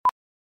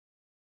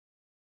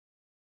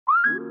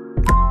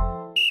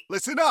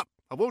Listen up.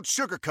 I won't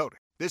sugarcoat it.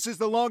 This is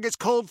the longest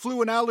cold,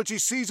 flu, and allergy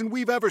season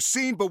we've ever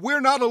seen, but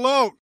we're not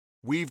alone.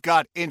 We've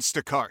got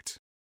Instacart.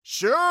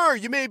 Sure,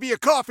 you may be a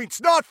coughing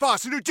snot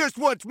faucet who just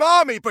wants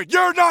mommy, but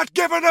you're not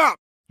giving up.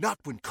 Not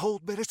when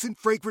cold medicine,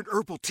 fragrant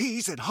herbal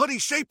teas, and honey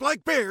shaped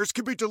like bears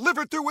can be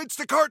delivered through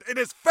Instacart in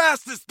as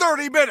fast as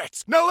 30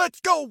 minutes. Now let's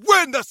go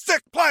win the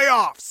sick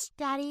playoffs.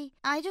 Daddy,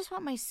 I just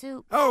want my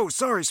soup. Oh,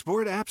 sorry,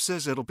 Sport. App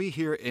says it'll be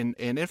here in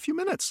a few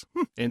minutes.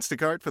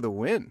 Instacart for the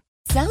win.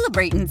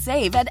 Celebrate and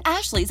save at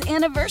Ashley's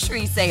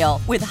Anniversary Sale.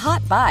 With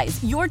Hot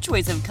Buys, your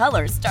choice of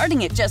colors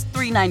starting at just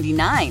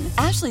 $3.99.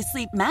 Ashley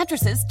Sleep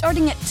mattresses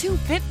starting at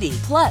 $2.50.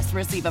 Plus,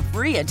 receive a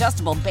free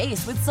adjustable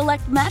base with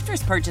select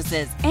mattress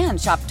purchases. And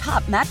shop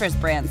top mattress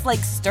brands like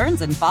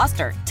Stearns &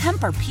 Foster,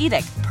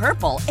 Tempur-Pedic,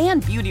 Purple,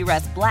 and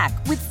Beautyrest Black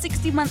with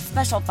 60-month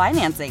special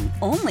financing.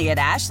 Only at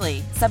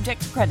Ashley.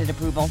 Subject to credit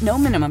approval. No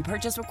minimum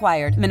purchase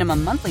required.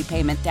 Minimum monthly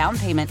payment, down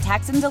payment,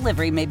 tax, and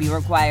delivery may be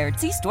required.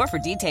 See store for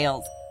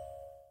details.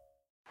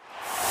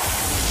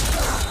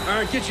 All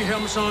right, get your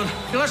helmets on.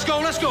 Let's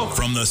go.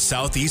 From the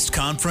Southeast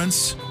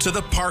Conference to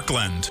the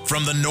Parkland,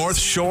 from the North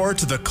Shore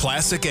to the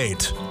Classic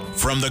 8,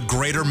 from the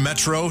Greater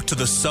Metro to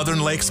the Southern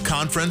Lakes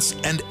Conference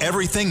and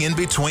everything in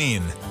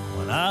between.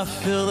 When I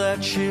feel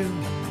that chill,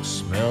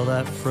 smell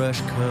that fresh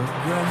cut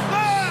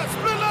grass.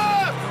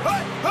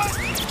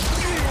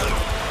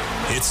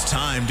 It's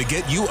time to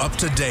get you up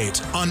to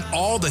date on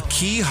all the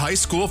key high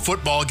school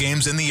football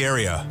games in the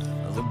area.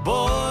 The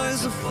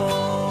boys are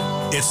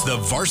fall. It's the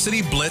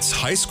Varsity Blitz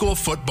High School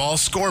Football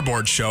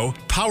Scoreboard Show,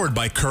 powered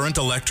by Current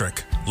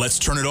Electric. Let's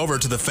turn it over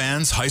to the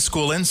fans' high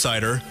school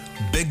insider,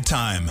 big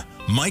time,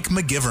 Mike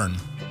McGivern.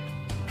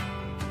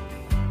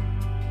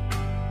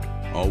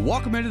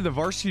 Welcome into the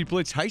Varsity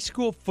Blitz High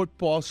School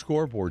Football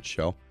Scoreboard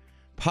Show,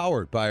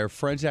 powered by our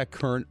friends at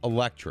Current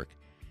Electric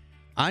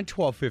on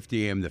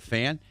 1250 AM The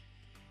Fan.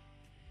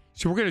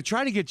 So we're going to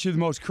try to get you the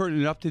most current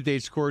and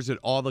up-to-date scores at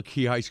all the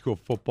key high school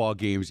football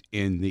games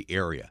in the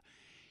area.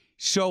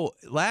 So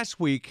last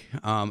week,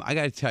 I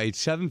got to tell you, at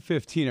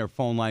 7:15, our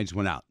phone lines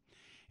went out.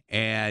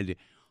 And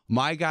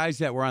my guys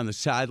that were on the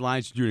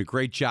sidelines were doing a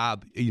great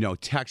job,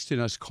 texting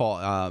us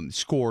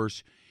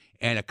scores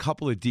and a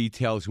couple of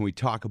details when we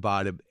talk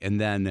about it.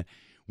 And then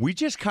we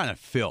just kind of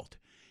filled.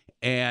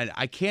 And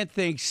I can't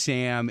thank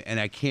Sam and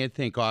I can't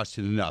thank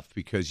Austin enough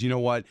because, you know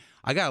what?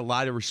 I got a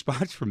lot of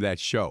response from that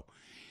show.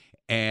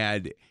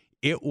 And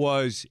it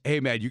was,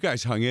 hey, man, you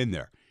guys hung in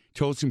there,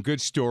 told some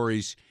good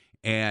stories.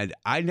 And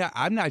I'm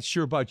not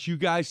sure about you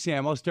guys,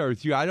 Sam. I'll start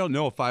with you. I don't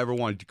know if I ever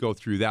wanted to go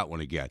through that one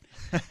again.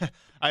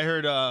 I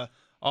heard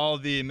all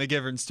the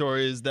McGivern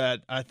stories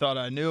that I thought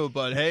I knew,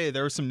 but hey,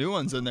 there were some new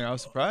ones in there. I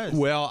was surprised.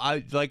 Well,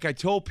 I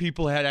told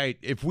people,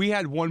 if we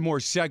had one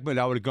more segment,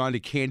 I would have gone to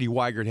Candy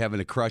Weigert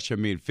having a crush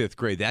on me in 5th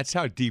grade. That's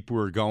how deep we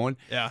were going.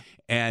 Yeah.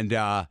 And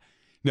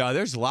no,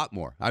 there's a lot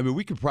more. I mean,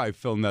 we could probably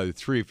fill another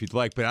 3 if you'd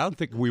like, but I don't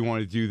think we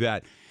want to do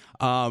that.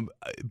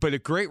 But a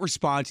great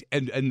response,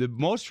 and the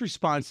most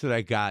response that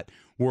I got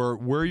were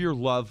where your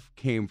love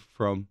came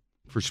from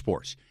for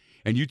sports.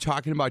 And you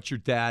talking about your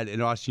dad,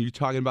 and Austin, you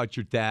talking about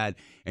your dad,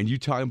 and you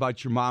talking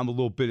about your mom a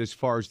little bit as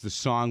far as the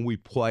song we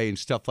play and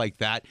stuff like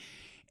that.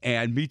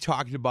 And me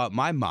talking about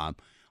my mom.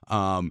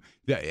 And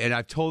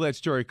I've told that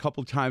story a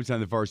couple times on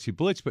the Varsity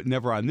Blitz, but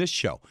never on this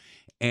show.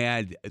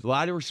 And a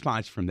lot of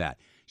response from that.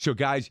 So,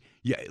 guys,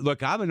 yeah,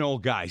 look, I'm an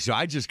old guy, so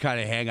I just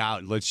kind of hang out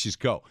and let's just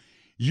go.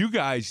 You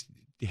guys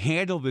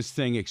handle this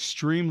thing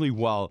extremely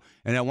well,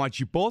 and I want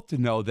you both to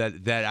know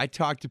that I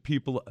talk to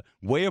people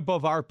way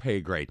above our pay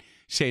grade,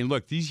 saying,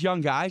 look, these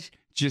young guys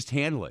just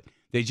handle it.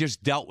 They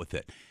just dealt with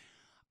it.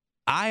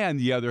 I, on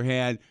the other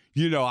hand,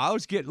 I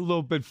was getting a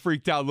little bit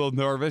freaked out, a little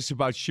nervous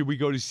about should we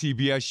go to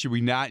CBS, should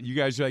we not? And you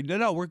guys are like,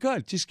 no, we're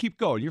good. Just keep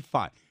going. You're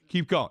fine.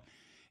 Keep going.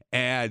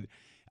 And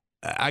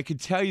I can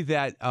tell you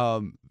that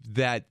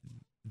that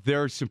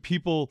there are some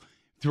people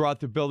throughout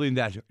the building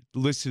that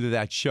listened to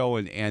that show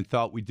and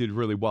thought we did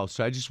really well.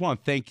 So I just want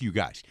to thank you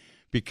guys,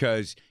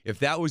 because if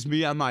that was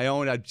me on my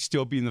own, I'd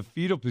still be in the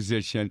fetal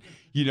position,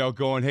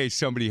 going, hey,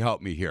 somebody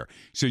help me here.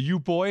 So you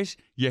boys,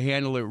 you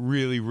handle it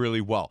really, really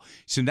well.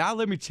 So now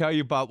let me tell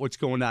you about what's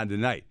going on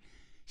tonight.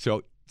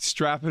 So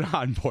strap it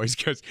on, boys,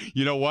 because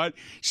you know what?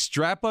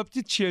 Strap up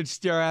the chin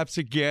straps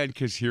again,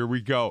 because here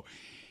we go.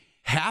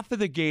 Half of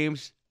the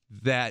games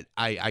that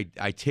I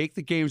take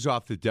the games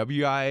off the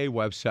WIA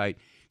website.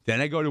 Then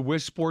I go to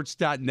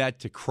wisports.net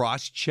to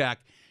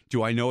cross-check,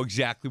 do I know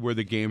exactly where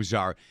the games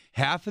are?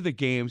 Half of the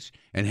games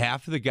and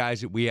half of the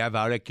guys that we have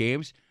out at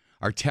games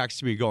are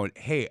texting me going,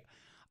 hey,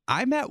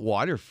 I'm at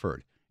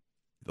Waterford.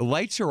 The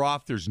lights are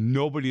off. There's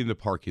nobody in the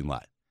parking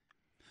lot.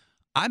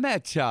 I'm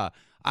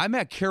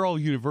at Carroll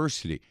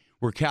University,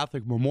 where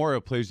Catholic Memorial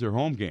plays their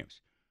home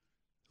games.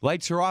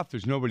 Lights are off.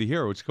 There's nobody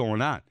here. What's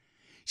going on?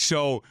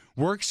 So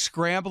we're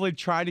scrambling,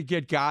 trying to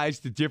get guys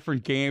to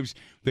different games.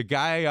 The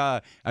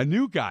guy, a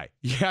new guy,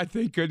 yeah,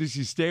 thank goodness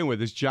he's staying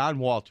with us, John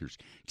Walters,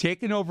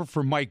 taking over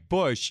for Mike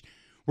Bush.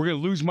 We're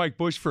going to lose Mike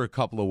Bush for a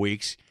couple of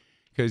weeks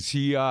because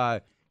he's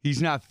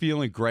not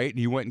feeling great, and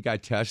he went and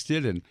got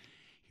tested, and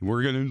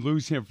We're going to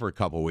lose him for a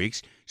couple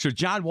weeks. So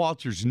John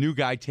Walters, new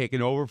guy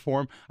taking over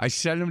for him. I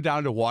sent him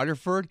down to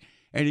Waterford,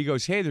 and he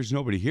goes, hey, there's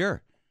nobody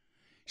here.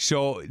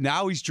 So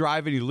now he's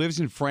driving. He lives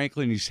in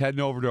Franklin. He's heading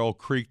over to Oak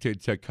Creek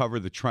to cover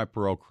the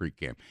Tremper Oak Creek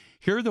game.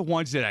 Here are the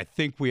ones that I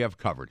think we have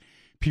covered.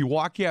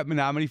 Pewaukee at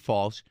Menominee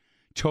Falls,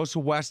 Tosa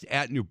West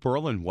at New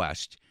Berlin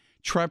West,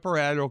 Tremper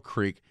at Oak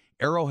Creek,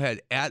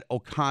 Arrowhead at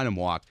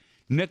Oconomowoc,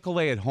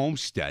 Nicolay at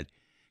Homestead,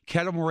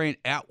 Kettle Moraine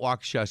at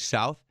Waukesha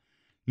South,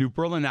 New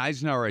Berlin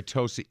Eisenhower at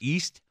Tosa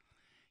East,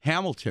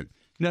 Hamilton.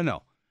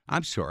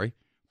 I'm sorry.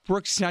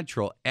 Brook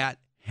Central at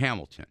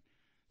Hamilton.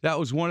 That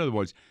was one of the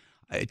ones.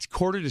 It's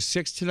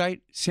 5:45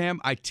 tonight.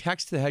 Sam, I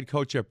text the head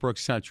coach at Brook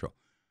Central.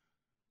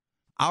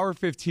 Hour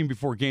 15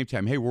 before game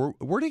time. Hey,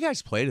 where do you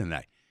guys play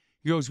tonight?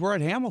 He goes, we're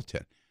at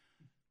Hamilton.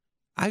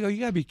 I go, you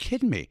got to be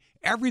kidding me.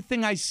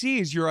 Everything I see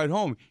is you're at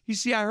home. You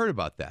see, I heard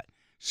about that.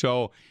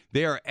 So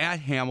they are at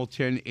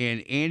Hamilton,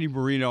 and Andy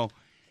Marino,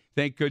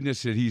 thank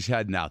goodness that he's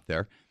heading out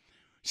there.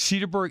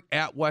 Cedarburg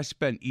at West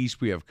Bend East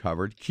we have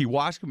covered.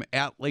 Kewaskum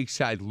at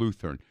Lakeside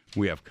Lutheran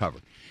we have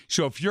covered.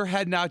 So if you're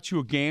heading out to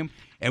a game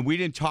and we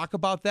didn't talk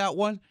about that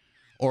one,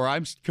 or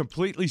I'm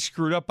completely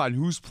screwed up on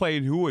who's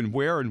playing who and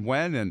where and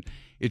when, and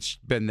it's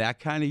been that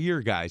kind of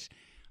year, guys,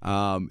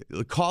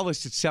 call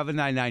us at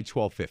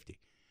 799-1250.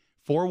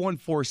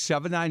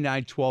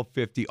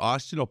 414-799-1250.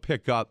 Austin will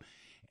pick up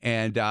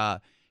and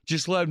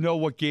just let them know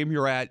what game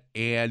you're at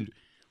and,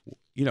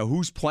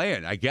 who's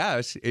playing, I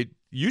guess. It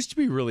used to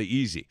be really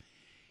easy.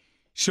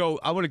 So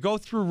I want to go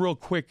through real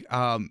quick.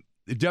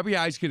 The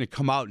WI is going to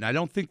come out, and I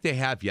don't think they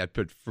have yet,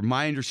 but from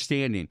my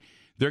understanding,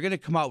 they're going to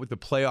come out with the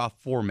playoff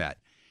format.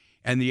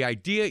 And the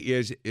idea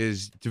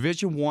is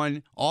Division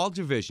I, all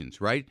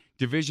divisions, right?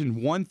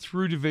 Division I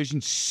through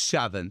Division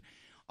 7,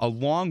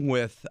 along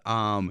with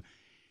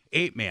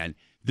 8-man.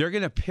 They're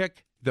going to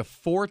pick the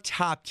 4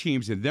 top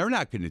teams, and they're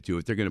not going to do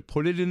it. They're going to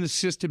put it in the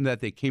system that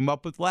they came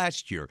up with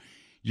last year.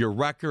 Your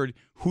record,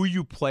 who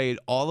you played,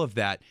 all of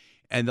that.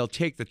 And they'll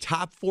take the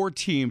top 4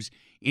 teams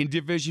in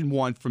Division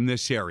I from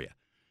this area,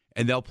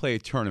 and they'll play a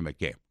tournament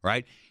game,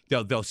 right?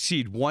 They'll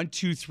seed 1,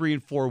 2, 3,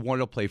 and 4. 1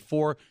 will play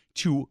 4,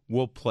 2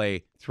 will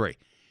play 3.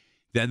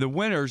 Then the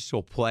winners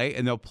will play,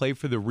 and they'll play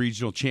for the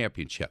regional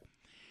championship.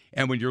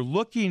 And when you're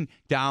looking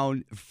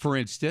down, for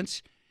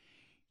instance,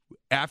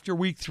 after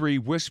week 3,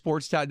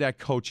 WisSports.net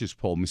coaches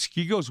poll,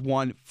 Muskego's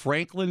 1,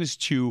 Franklin is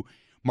 2,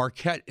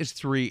 Marquette is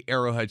 3,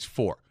 Arrowhead's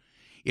 4.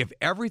 If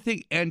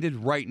everything ended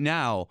right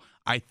now,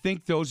 I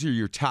think those are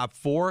your top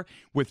 4,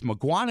 with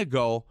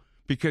McGuanago,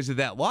 because of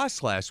that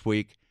loss last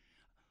week,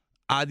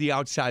 on the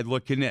outside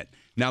looking in.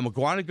 Now,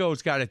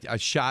 McGuanago's got a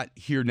shot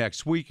here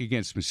next week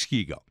against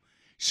Muskego.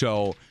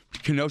 So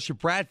Kenosha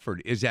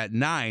Bradford is at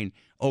 9,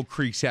 Oak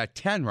Creek's at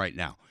 10 right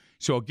now.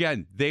 So,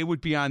 again, they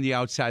would be on the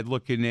outside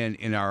looking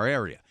in our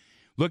area.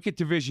 Look at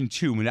Division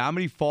II.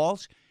 Menominee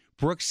Falls,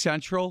 Brook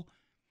Central,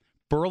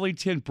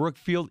 Burlington,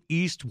 Brookfield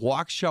East,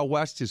 Waukesha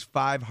West is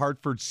 5,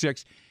 Hartford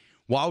 6,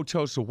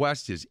 Wauwatosa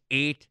West is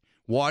 8,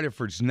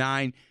 Waterford's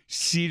 9,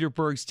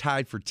 Cedarburg's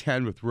tied for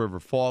 10 with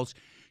River Falls.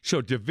 So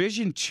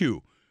Division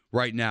II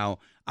right now,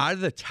 out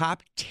of the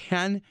top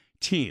 10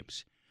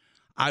 teams,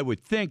 I would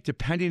think,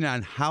 depending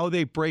on how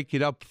they break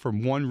it up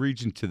from one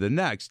region to the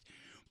next,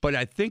 but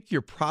I think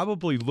you're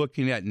probably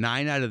looking at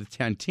 9 out of the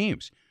 10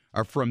 teams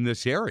are from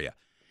this area.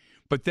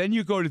 But then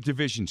you go to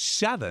Division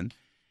 7,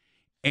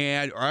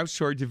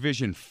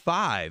 Division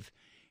 5,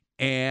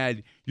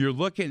 and you're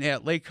looking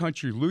at Lake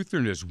Country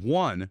Lutheran as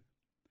 1,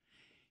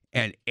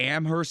 and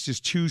Amherst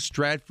is 2,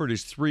 Stratford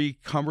is 3,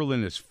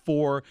 Cumberland is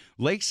 4,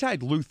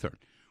 Lakeside Lutheran,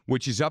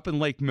 which is up in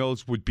Lake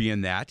Mills, would be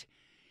in that,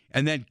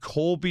 and then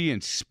Colby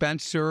and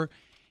Spencer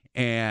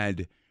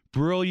and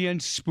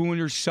Brilliant,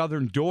 Spooner,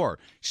 Southern Door.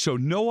 So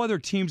no other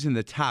teams in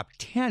the top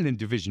 10 in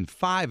Division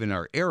 5 in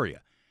our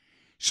area.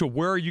 So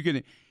where are you going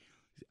to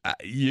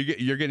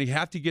you're going to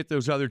have to get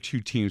those other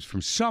 2 teams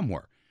from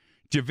somewhere.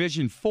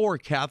 Division 4,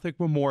 Catholic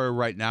Memorial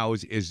right now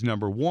is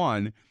number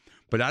 1,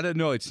 but I don't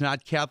know. It's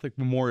not Catholic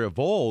Memorial of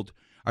old.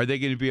 Are they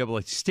going to be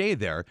able to stay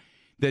there?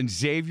 Then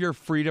Xavier,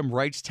 Freedom,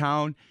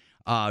 Wrightstown,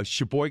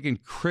 Sheboygan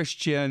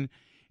Christian,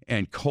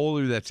 and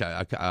Kohler, that's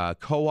a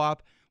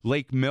co-op.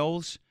 Lake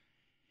Mills.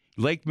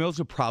 Lake Mills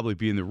will probably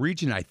be in the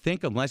region, I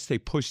think, unless they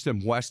push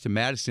them west to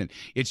Madison.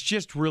 It's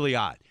just really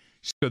odd.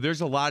 So there's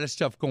a lot of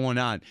stuff going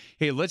on.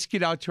 Hey, let's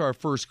get out to our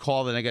first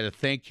call, and I got to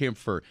thank him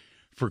for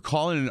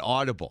calling an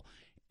audible.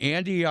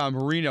 Andy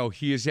Marino,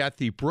 he is at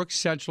the Brook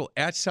Central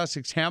at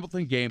Sussex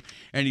Hamilton game,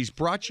 and he's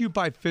brought to you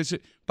by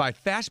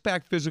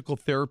Fastback Physical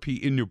Therapy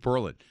in New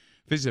Berlin.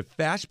 Visit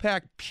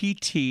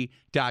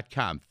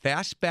fastbackpt.com,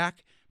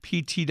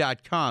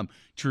 fastbackpt.com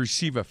to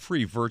receive a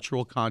free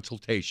virtual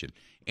consultation.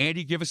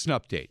 Andy, give us an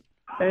update.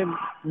 Hey,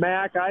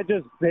 Mac, I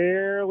just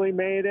barely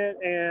made it,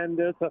 and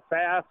it's a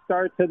fast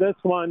start to this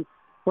one.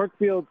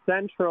 Brookfield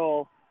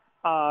Central,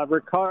 Hamilton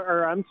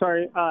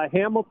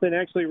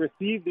actually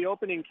received the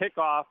opening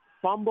kickoff,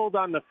 fumbled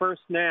on the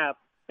first snap,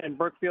 and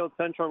Brookfield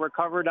Central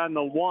recovered on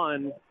the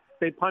 1.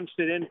 They punched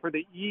it in for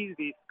the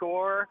easy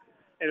score,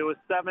 and it was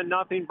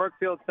 7-0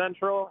 Brookfield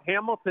Central.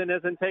 Hamilton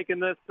isn't taking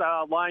this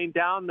line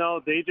down,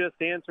 though. They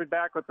just answered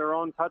back with their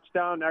own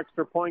touchdown,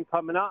 extra point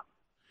coming up.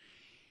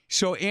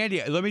 So,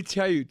 Andy, let me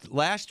tell you,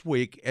 last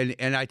week,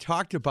 and I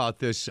talked about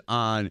this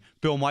on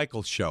Bill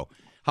Michaels' show,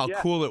 how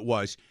cool it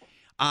was.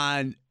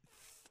 On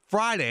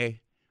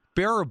Friday,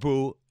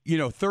 Baraboo,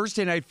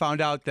 Thursday night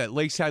found out that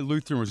Lakeside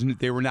Lutheran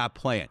they were not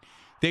playing.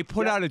 They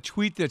put out a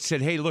tweet that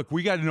said, "Hey, look,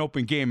 we got an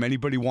open game.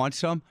 Anybody want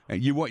some?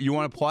 And you want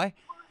to play?"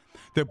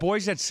 The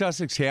boys at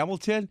Sussex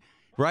Hamilton,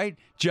 right?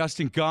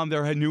 Justin Gumm,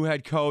 their new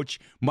head coach,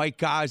 Mike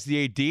Goss,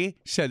 the AD,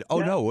 said,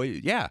 no,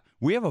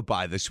 we have a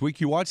bye this week.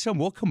 You want some?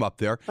 We'll come up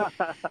there.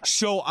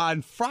 So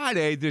on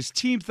Friday, this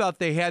team thought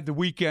they had the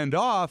weekend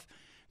off.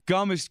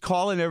 Gumm is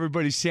calling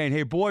everybody saying,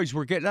 "Hey, boys,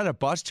 we're getting on a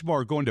bus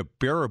tomorrow going to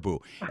Baraboo."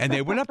 And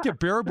they went up to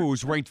Baraboo,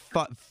 who's ranked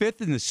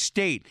 5th in the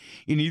state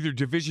in either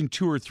Division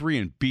 2 or 3,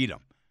 and beat them.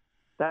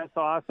 That's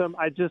awesome.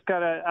 I just got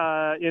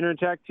to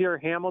interject here.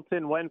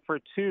 Hamilton went for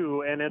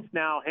 2, and it's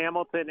now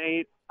Hamilton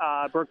 8,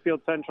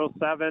 Brookfield Central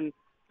 7,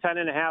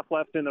 10.5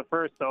 left in the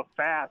first. So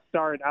fast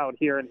start out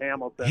here in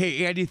Hamilton.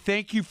 Hey, Andy,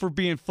 thank you for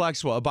being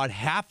flexible. About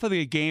half of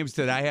the games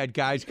that I had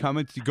guys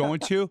going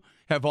to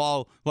have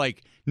all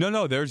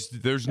no,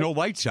 there's no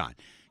lights on.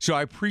 So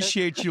I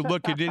appreciate you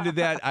looking into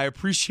that. I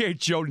appreciate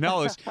Joe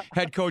Nellis,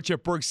 head coach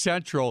at Brook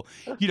Central,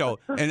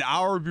 an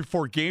hour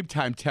before game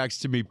time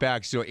texted me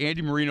back. So,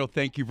 Andy Marino,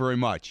 thank you very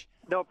much.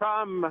 No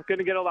problem. I'm going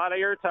to get a lot of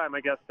airtime,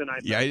 I guess,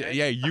 tonight.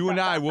 Yeah. You and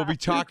I will be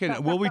talking.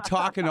 We'll be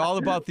talking all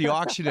about the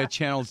auction at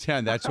Channel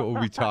 10. That's what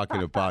we'll be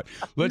talking about.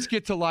 Let's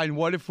get to line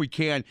 1 if we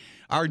can.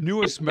 Our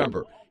newest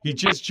member. He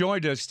just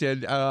joined us,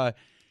 and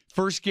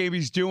first game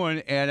he's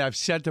doing, and I've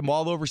sent him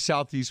all over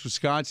Southeast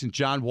Wisconsin.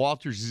 John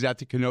Walters is at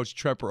the Kenoch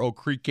Tremper Oak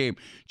Creek game.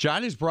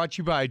 John is brought to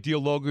you by Ideal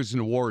Logos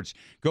and Awards.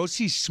 Go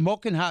see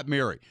Smokin' Hot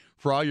Mary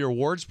for all your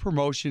awards,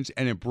 promotions,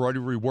 and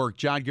embroidery work.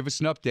 John, give us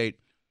an update.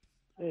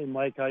 Hey,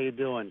 Mike, how you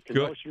doing? Good.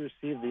 Kenosha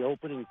received the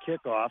opening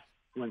kickoff,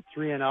 went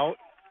 3 and out.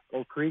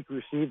 Oak Creek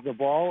received the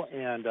ball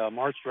and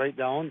marched right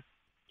down.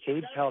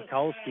 Cade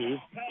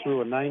Palkowski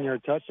threw a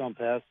 9-yard touchdown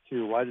pass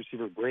to wide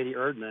receiver Brady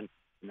Erdman,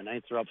 and the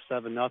Knights are up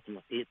 7-0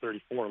 with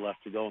 8:34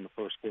 left to go in the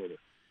first quarter.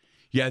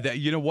 Yeah,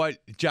 you know what,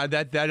 John,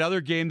 that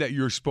other game that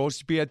you were supposed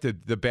to be at, the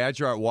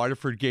Badger at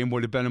Waterford game,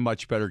 would have been a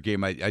much better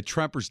game.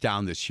 Tremper's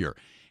down this year,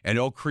 and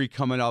Oak Creek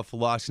coming off a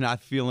loss,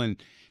 not feeling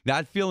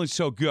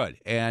so good.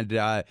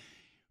 And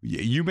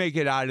you may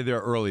get out of there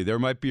early. There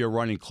might be a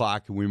running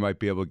clock, and we might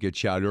be able to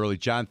get you out early.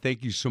 John,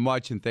 thank you so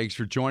much, and thanks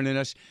for joining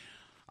us.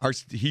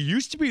 He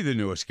used to be the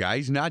newest guy.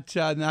 He's not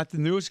the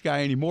newest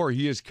guy anymore.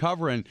 He is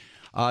covering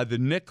the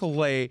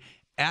Nicolet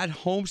at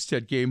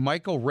Homestead game.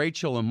 Michael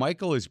Rachel, and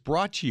Michael is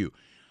brought to you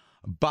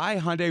by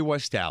Hyundai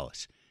West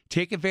Allis.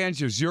 Take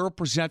advantage of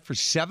 0% for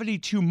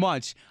 72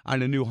 months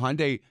on a new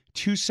Hyundai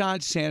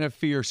Tucson, Santa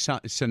Fe, or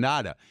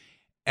Sonata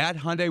at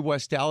Hyundai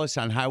West Allis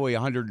on Highway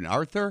 100 in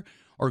Arthur,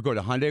 or go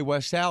to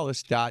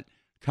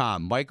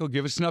HyundaiWestAllis.com. Michael,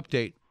 give us an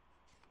update.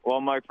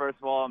 Well, Mike, first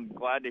of all, I'm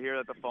glad to hear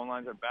that the phone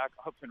lines are back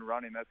up and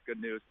running. That's good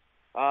news.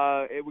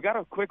 We got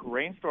a quick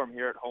rainstorm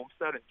here at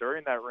Homestead, and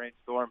during that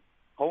rainstorm,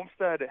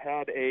 Homestead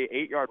had a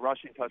 8-yard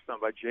rushing touchdown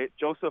by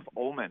Joseph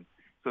Ullman.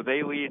 So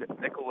they lead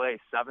Nicolet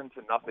 7-0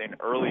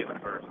 early in the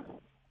first.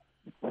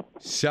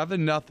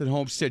 7-0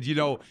 Homestead.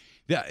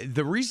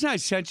 The reason I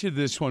sent you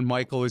this one,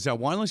 Michael, is I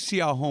wanted to see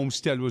how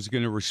Homestead was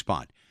going to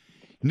respond.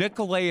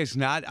 Nicolet is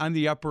not on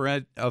the upper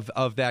end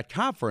of that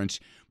conference,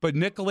 but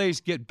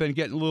Nicolet's been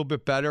getting a little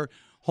bit better.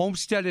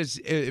 Homestead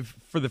is,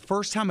 for the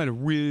first time in a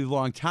really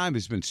long time,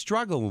 has been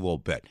struggling a little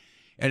bit.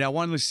 And I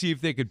wanted to see if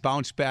they could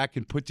bounce back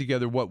and put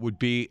together what would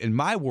be, in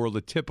my world,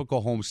 a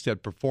typical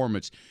Homestead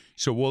performance.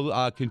 So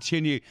we'll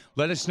continue.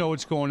 Let us know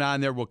what's going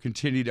on there. We'll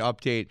continue to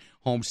update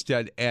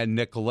Homestead and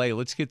Nicolet.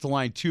 Let's get to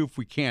line 2 if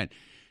we can.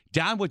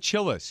 Don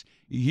Wachillis.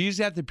 He's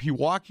at the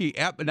Pewaukee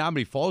at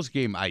Menominee Falls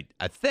game, I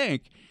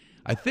think.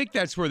 I think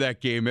that's where that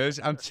game is.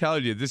 I'm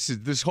telling you,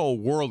 this whole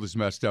world is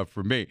messed up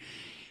for me.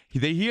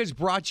 He is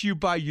brought to you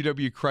by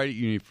UW Credit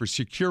Union for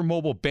secure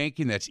mobile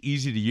banking that's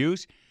easy to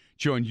use.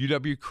 Join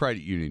UW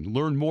Credit Union.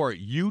 Learn more at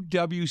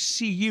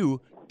uwcu.org.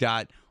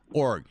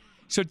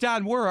 So,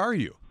 Don, where are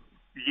you?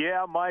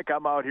 Yeah, Mike,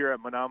 I'm out here at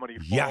Menominee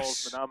Falls.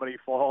 Yes. Menominee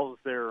Falls,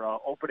 their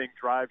opening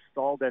drive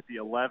stalled at the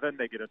 11.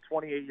 They get a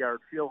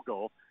 28-yard field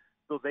goal,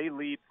 so they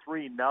lead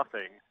 3-0.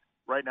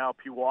 Right now,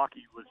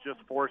 Pewaukee was just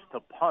forced to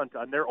punt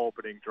on their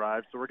opening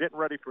drive, so we're getting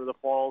ready for the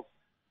Falls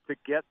to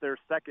get their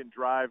second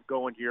drive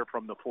going here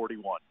from the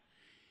 41.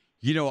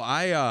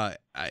 I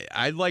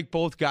like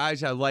both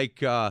guys. I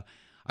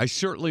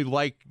certainly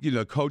like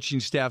coaching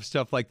staff,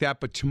 stuff like that.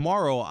 But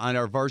tomorrow on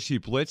our Varsity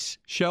Blitz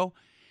show,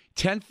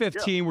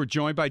 10:15, we're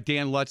joined by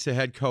Dan Lutz, the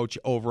head coach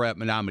over at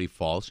Menominee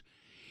Falls,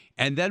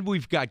 and then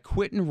we've got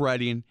Quentin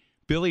Redding,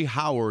 Billy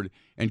Howard,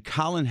 and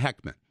Colin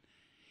Heckman.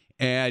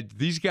 And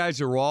these guys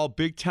are all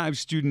big-time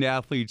student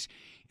athletes.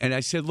 And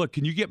I said, look,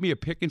 can you get me a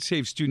pick and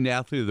save student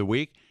athlete of the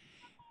week?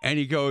 And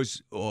he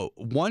goes,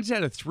 one's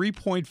at a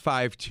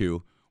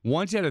 3.52,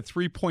 one's at a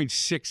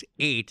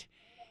 3.68,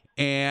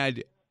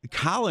 and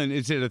Colin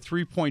is at a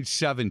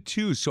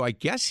 3.72, so I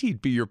guess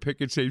he'd be your pick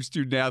and save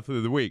student athlete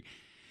of the week.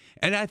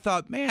 And I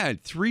thought, man,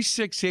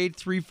 368,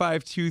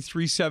 352,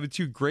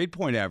 372 grade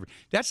point average.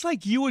 That's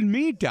like you and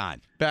me,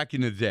 Don, back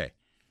in the day.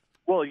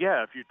 Well,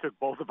 yeah, if you took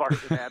both of ours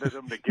and added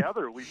them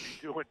together, we'd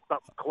be doing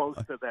something close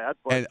to that.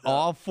 But, And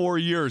all 4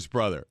 years,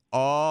 brother.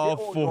 All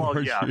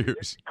 4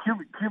 years.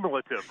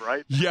 Cumulative,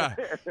 right? Yeah,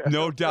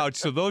 no doubt.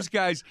 So those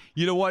guys,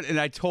 you know what? And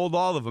I told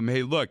all of them,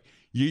 hey, look,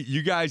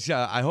 you guys,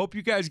 I hope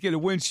you guys get a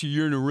win so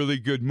you're in a really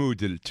good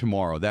mood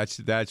tomorrow.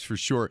 That's for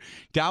sure.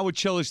 Downwood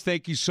Chillers,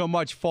 thank you so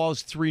much.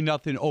 Falls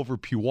 3-0 over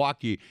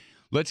Pewaukee.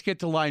 Let's get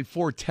to line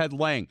 4, Ted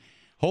Lang.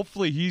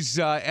 Hopefully he's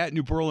at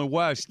New Berlin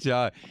West.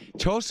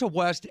 Tosa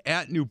West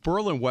at New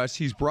Berlin West.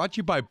 He's brought to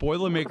you by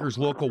Boilermakers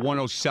Local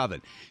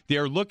 107. They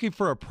are looking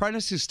for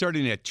apprentices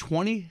starting at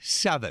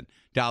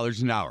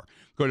 $27 an hour.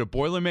 Go to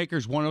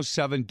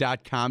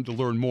Boilermakers107.com to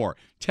learn more.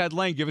 Ted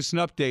Lang, give us an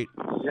update.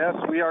 Yes,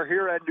 we are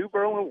here at New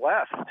Berlin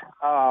West.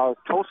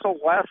 Tosa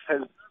West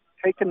has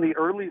taken the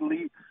early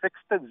lead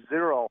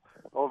 6-0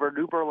 over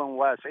New Berlin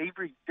West.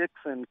 Avery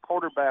Dixon,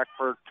 quarterback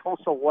for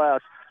Tosa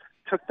West,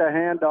 took the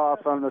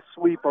handoff on the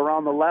sweep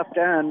around the left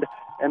end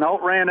and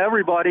outran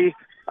everybody.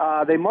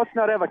 They must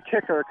not have a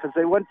kicker because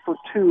they went for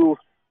 2,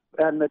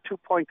 and the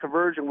 2-point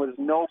conversion was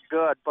no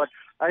good. But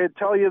I would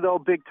tell you, though,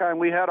 big time,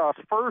 we had our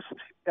first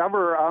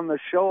ever on the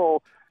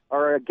show,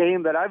 or a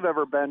game that I've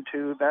ever been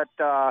to, that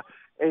a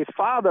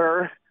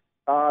father,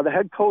 the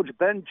head coach,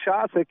 Ben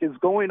Chosick, is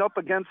going up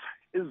against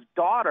his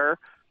daughter,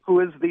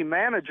 who is the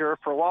manager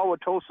for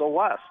Wauwatosa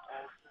West.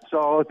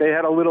 So they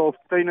had a little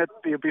thing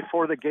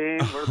before the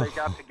game where they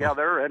got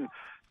together, and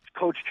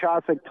Coach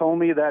Chosick told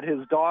me that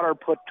his daughter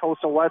put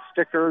Tosa West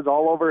stickers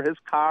all over his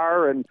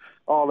car and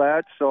all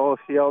that. So,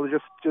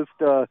 just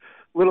a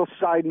little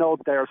side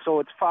note there. So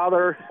it's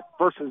father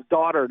versus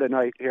daughter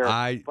tonight here.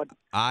 I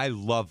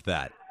love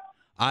that.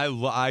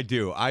 I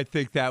do. I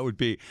think that would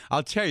be –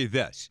 I'll tell you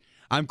this.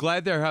 I'm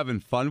glad they're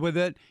having fun with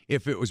it.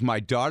 If it was my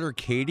daughter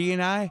Katie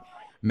and I,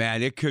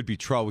 man, it could be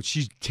trouble.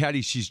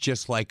 Teddy, she's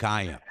just like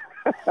I am.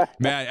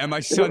 Man, and my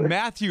son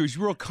Matthew is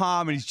real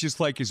calm, and he's just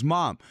like his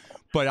mom.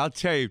 But I'll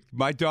tell you,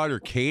 my daughter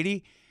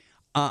Katie,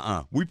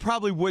 we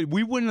probably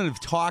wouldn't have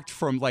talked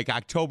from like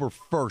October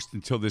 1st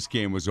until this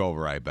game was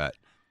over, I bet.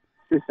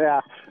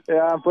 Yeah,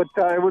 but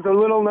it was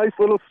a nice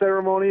little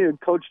ceremony,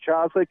 and Coach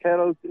Chosick had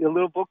a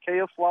little bouquet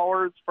of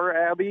flowers for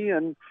Abby,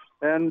 and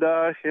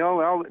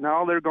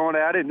now they're going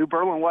at it. New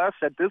Berlin West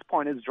at this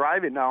point is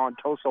driving now on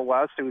Tosa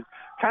West, who's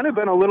kind of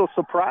been a little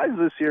surprised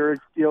this year,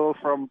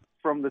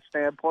 from the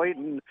standpoint.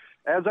 And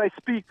as I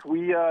speak,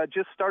 we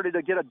just started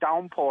to get a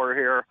downpour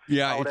here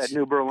out at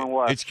New Berlin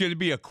West. It's going to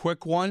be a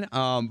quick one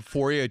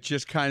for you. It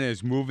just kind of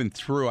is moving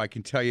through, I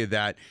can tell you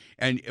that.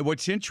 And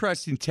what's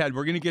interesting, Ted,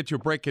 we're going to get to a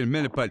break in a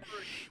minute, but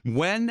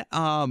when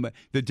the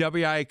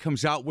WIA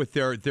comes out with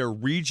their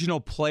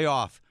regional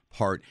playoff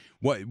part,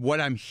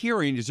 what I'm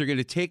hearing is they're going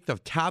to take the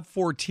top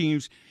 4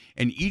 teams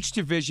in each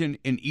division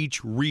in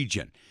each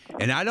region.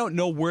 And I don't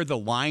know where the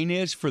line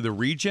is for the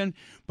region,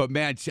 but,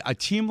 man, a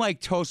team like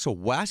Tosa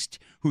West,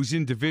 who's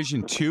in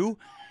Division 2,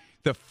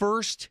 the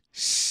first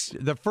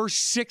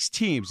 6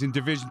 teams in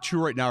Division 2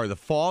 right now are the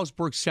Falls,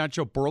 Brook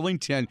Central,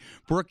 Burlington,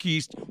 Brook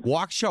East,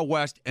 Waukesha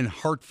West, and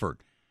Hartford.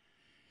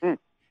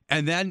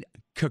 And then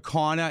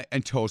Kaukauna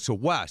and Tosa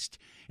West.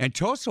 And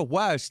Tosa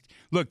West,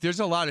 look, there's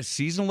a lot of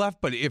season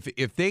left, but if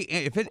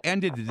it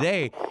ended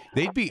today,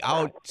 they'd be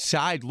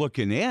outside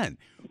looking in,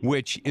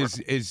 which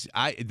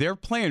they're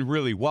playing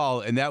really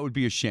well, and that would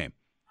be a shame.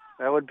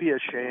 That would be a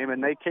shame,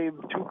 and they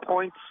came 2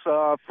 points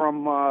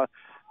from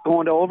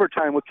going to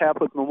overtime with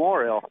Catholic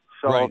Memorial.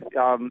 So right.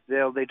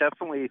 They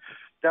definitely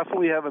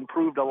have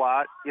improved a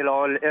lot.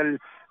 They'll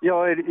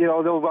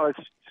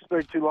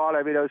speak too long.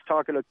 I mean, I was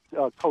talking to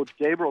Coach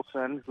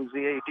Gabrielson, who's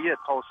the AD at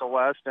Tosa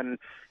West, and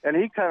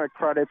he kind of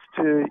credits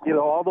to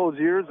all those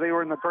years they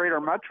were in the Greater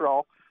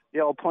Metro,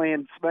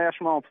 playing Smash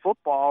Mouth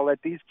football,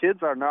 that these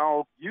kids are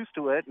now used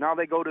to it. Now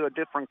they go to a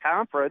different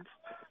conference,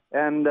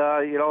 and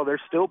they're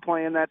still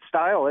playing that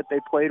style that they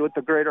played with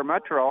the Greater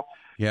Metro.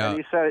 Yeah. And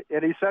he said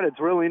it's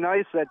really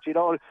nice that you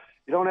don't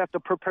have to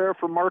prepare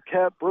for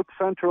Marquette, Brook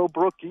Central,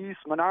 Brook East,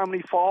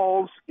 Menominee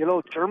Falls,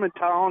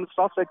 Germantown,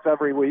 Sussex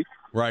every week.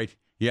 Right.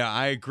 Yeah,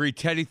 I agree.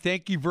 Teddy,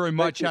 thank you very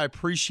much. I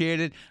appreciate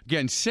it.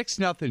 Again,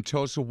 6-0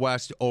 Tosa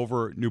West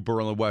over New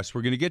Berlin West.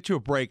 We're going to get to a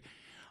break.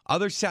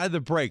 Other side of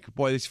the break,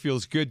 boy, this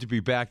feels good to be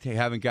back to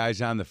having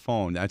guys on the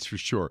phone, that's for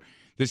sure.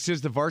 This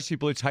is the Varsity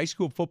Blitz High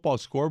School Football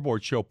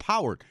Scoreboard Show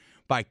powered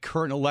by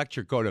Current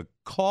Electric. Go to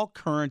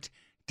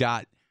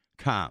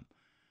callcurrent.com.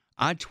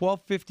 On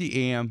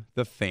 1250 AM,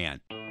 The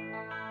Fan.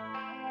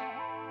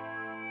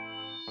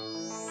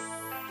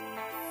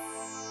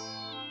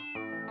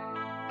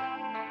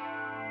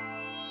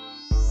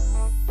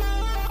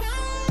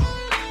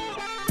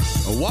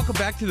 Welcome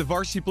back to the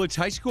Varsity Blitz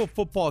High School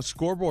Football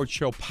Scoreboard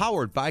Show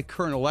powered by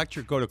Current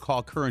Electric. Go to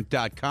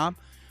callcurrent.com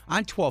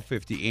on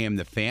 1250 AM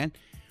The Fan.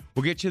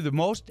 We'll get you the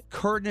most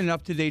current and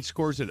up-to-date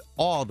scores at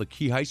all the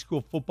key high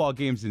school football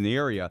games in the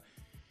area.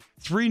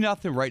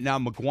 3-0 right now,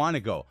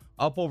 McGuanago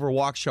up over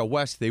Waukesha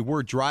West. They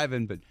were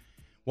driving, but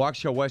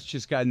Waukesha West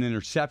just got an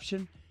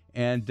interception,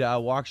 and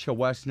Waukesha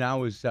West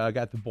now has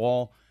got the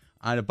ball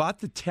on about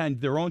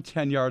their own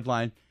 10-yard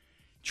line,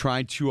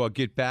 trying to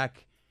get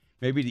back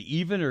maybe to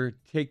even or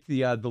take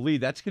the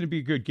lead. That's going to be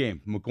a good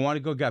game.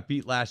 Mukwonago got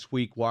beat last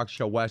week.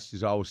 Waukesha West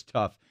is always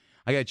tough.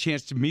 I got a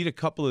chance to meet a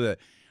couple of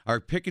our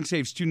Pick and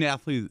Save student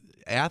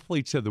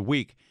athletes of the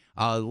week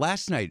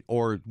last night,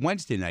 or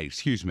Wednesday night,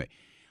 excuse me.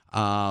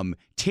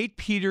 Tate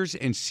Peters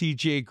and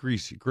C.J.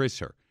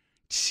 Grisser,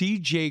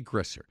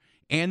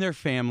 and their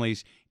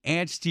families,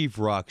 and Steve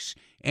Rux,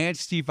 and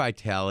Steve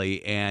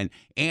Vitale, and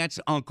aunts,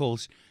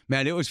 uncles.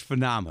 Man, it was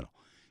phenomenal.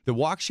 The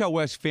Waukesha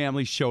West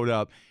family showed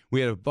up.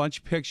 We had a bunch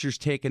of pictures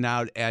taken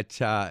out at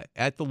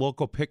the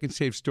local Pick and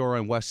Save store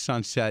on West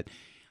Sunset.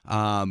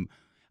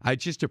 I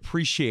just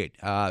appreciate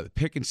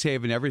Pick and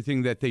Save and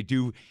everything that they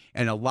do,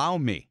 and allow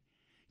me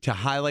to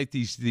highlight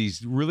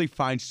these really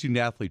fine student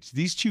athletes.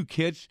 These two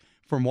kids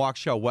from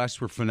Waukesha West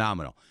were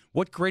phenomenal.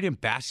 What great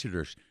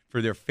ambassadors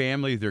for their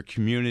family, their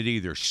community,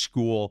 their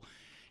school.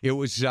 It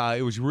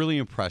was really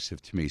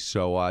impressive to me.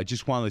 So I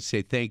just wanted to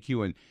say thank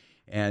you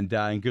and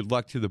good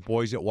luck to the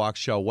boys at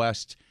Waukesha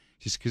West,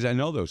 just because I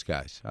know those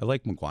guys. I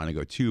like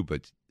Mukwonago too,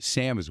 but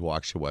Sam is a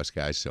Waukesha West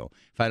guy, so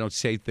if I don't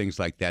say things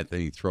like that, then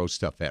he throws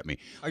stuff at me.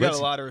 I got a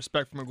lot of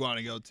respect for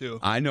Mukwonago too.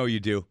 I know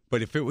you do,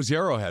 but if it was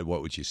Arrowhead,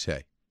 what would you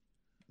say?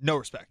 No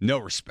respect. No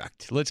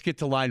respect. Let's get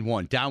to line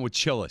one. Down with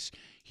Chillis.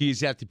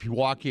 He's at the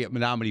Pewaukee at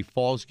Menominee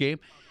Falls game.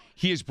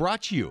 He is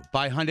brought to you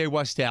by Hyundai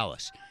West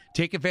Dallas.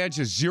 Take advantage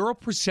of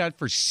 0%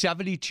 for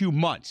 72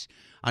 months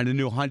on the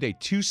new Hyundai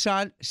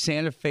Tucson,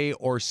 Santa Fe,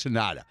 or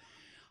Sonata.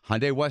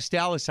 Hyundai West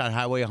Dallas on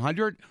Highway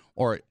 100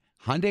 or at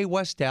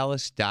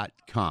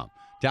HyundaiWestDallas.com.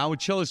 Down with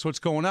Chillis, what's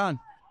going on?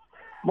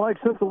 Mike,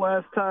 since the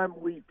last time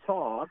we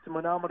talked,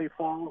 Menominee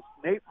Falls,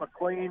 Nate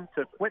McLean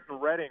to Quentin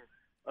Redding,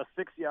 a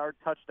 6-yard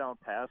touchdown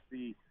pass.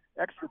 The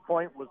extra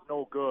point was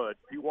no good.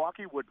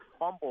 Pewaukee would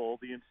fumble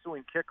the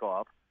ensuing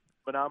kickoff.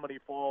 Menominee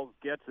Falls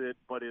gets it,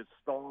 but is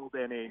stalled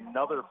in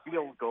another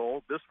field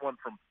goal, this one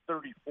from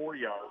 34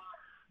 yards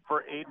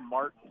for Aiden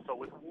Martin. So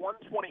with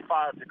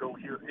 1:25 to go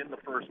here in the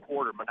first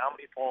quarter,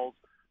 Menominee Falls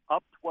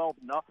up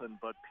 12-0,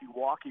 but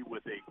Pewaukee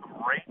with a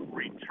great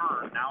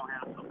return now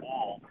has the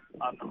ball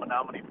on the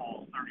Menominee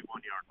Falls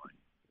 31-yard line.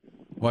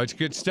 Well, it's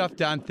good stuff,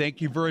 Don. Thank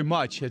you very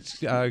much.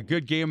 It's a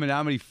good game.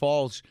 Menominee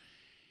Falls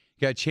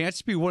got a chance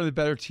to be one of the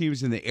better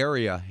teams in the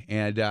area,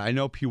 and I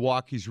know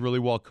Pewaukee's really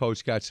well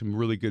coached, got some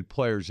really good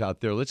players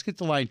out there. Let's get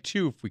to line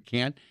two if we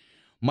can.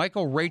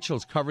 Michael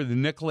Rachel's covered the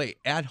Nicolay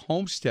at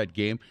Homestead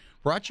game,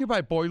 brought to you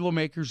by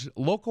Boilermakers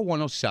Local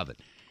 107.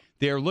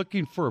 They are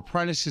looking for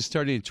apprentices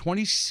starting at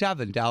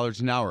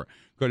 $27 an hour.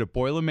 Go to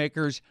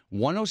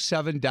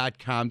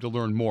Boilermakers107.com to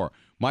learn more.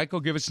 Michael,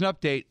 give us an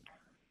update.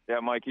 Yeah,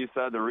 Mike, you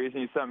said the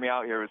reason you sent me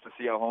out here was to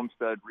see how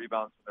Homestead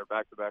rebounds from their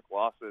back-to-back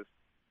losses.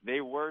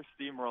 They were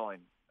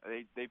steamrolling.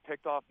 They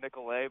picked off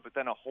Nicolay, but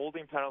then a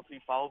holding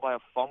penalty followed by a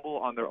fumble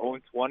on their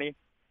own 20.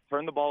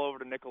 Turned the ball over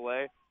to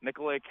Nicolay.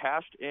 Nicolay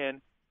cashed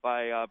in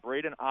by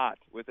Braden Ott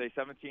with a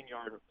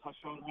 17-yard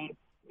touchdown run.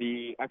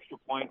 The extra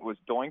point was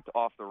doinked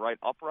off the right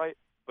upright,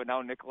 but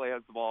now Nicolay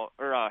has the ball,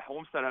 or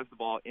Homestead has the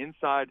ball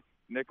inside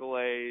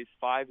Nicolay's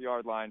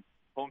 5-yard line.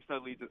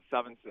 Homestead leads at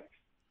 7-6.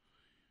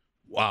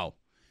 Wow.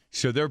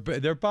 So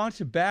they're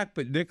bouncing back,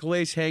 but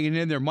Nicolay's hanging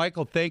in there.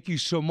 Michael, thank you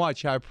so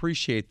much. I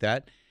appreciate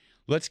that.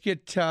 Let's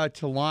get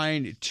to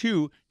line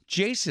two.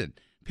 Jason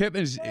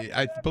Pittman,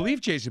 I believe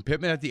Jason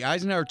Pittman at the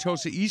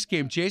Eisenhower-Tosa East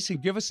game. Jason,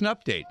 give us an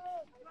update.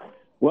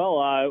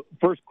 Well,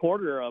 first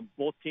quarter,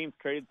 both teams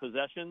traded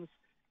possessions.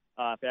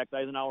 In fact,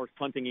 Eisenhower's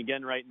punting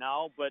again right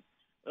now. But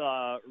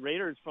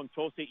Raiders from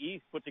Tosa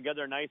East put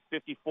together a nice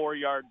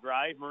 54-yard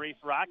drive. Maurice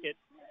Rocket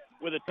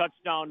with a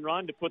touchdown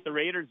run to put the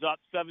Raiders up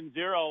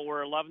 7-0.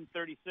 We're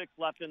 11:36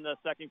 left in the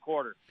second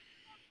quarter.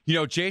 You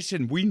know,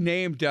 Jason, we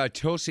named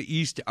Tosa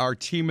East our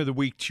Team of the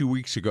Week 2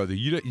 weeks ago, the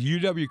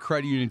UW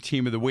Credit Union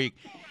Team of the Week.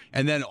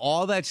 And then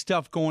all that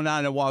stuff going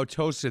on at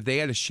Wauwatosa, they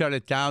had to shut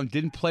it down,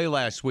 didn't play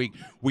last week.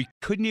 We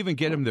couldn't even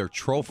get them their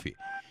trophy.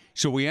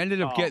 So we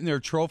ended up getting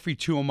their trophy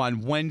to them on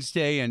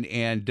Wednesday,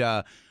 and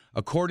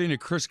according to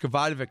Chris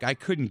Kavadovic, I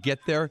couldn't get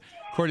there.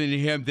 According to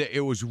him,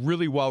 it was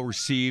really well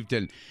received.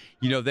 And,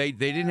 you know, they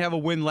didn't have a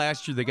win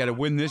last year. They got a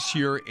win this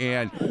year.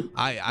 And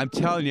I'm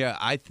telling you,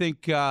 I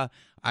think they're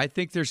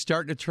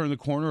starting to turn the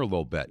corner a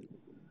little bit.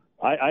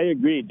 I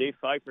agree. Dave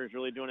Pfeiffer is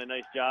really doing a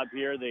nice job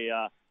here.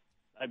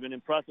 I've been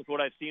impressed with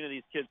what I've seen of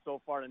these kids so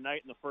far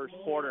tonight in the first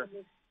quarter.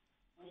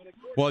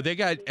 Well, they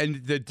got,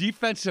 and the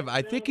defensive,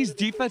 I think his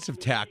defensive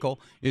tackle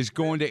is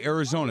going to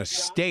Arizona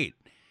State.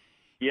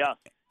 Yeah.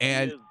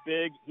 And he is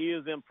big. He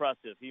is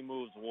impressive. He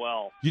moves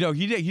well. You know,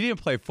 he didn't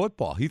play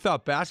football. He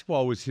thought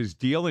basketball was his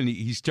deal, and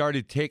he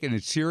started taking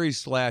it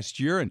serious last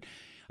year. And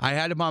I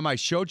had him on my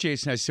show,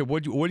 Jason. I said,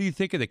 what do you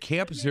think of the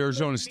campus at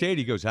Arizona State?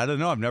 He goes, I don't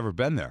know. I've never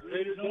been there.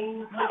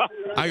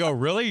 I go,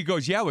 really? He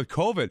goes, yeah, with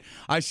COVID.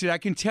 I said, I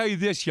can tell you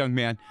this, young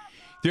man.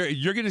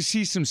 You're going to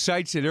see some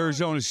sights at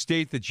Arizona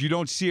State that you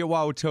don't see at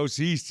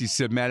Wauwatosa East. He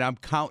said, man, I'm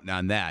counting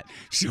on that.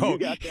 So You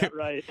got that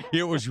right.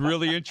 It was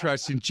really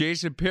interesting.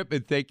 Jason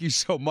Pittman, thank you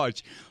so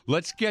much.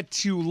 Let's get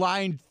to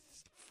line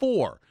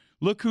 4.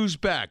 Look who's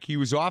back. He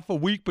was off a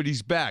week, but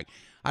he's back.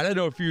 I don't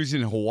know if he was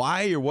in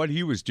Hawaii or what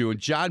he was doing.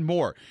 John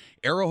Moore,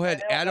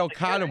 Arrowhead at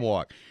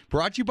Oconomowoc.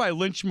 Brought to you by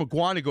Lynch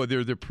McGuanago.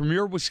 They're the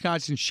premier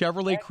Wisconsin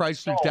Chevrolet,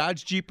 Chrysler,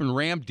 Dodge, Jeep, and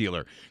Ram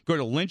dealer. Go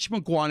to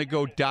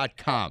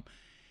lynchmcguanago.com.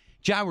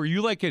 John, were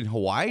you like in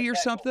Hawaii or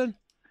something?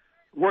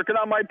 Working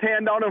on my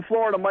tan down in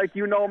Florida, Mike.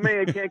 You know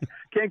me. I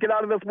can't get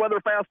out of this weather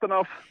fast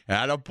enough.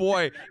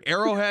 Attaboy.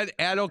 Arrowhead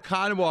at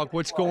Oconomowoc.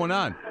 What's going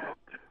on?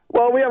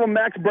 Well, we have a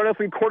Max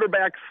Bredesen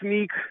quarterback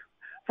sneak.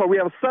 So we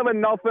have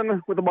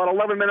 7-0 with about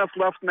 11 minutes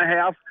left in the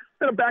half.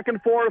 Been a back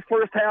and forth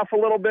first half a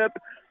little bit.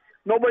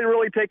 Nobody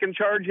really taking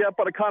charge yet,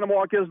 but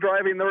Oconomowoc is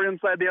driving. They're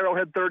inside the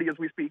Arrowhead 30 as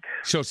we speak.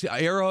 So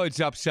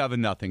Arrowhead's up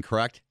 7-0,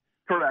 correct?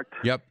 Correct.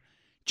 Yep.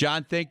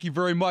 John, thank you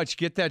very much.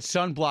 Get that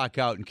sunblock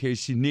out in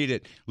case you need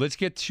it. Let's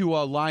get to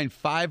line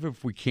 5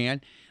 if we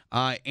can.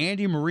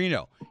 Andy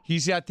Marino.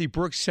 He's at the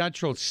Brooks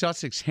Central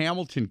Sussex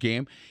Hamilton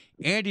game.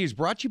 Andy is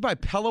brought to you by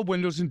Pella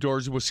Windows and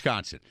Doors of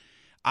Wisconsin.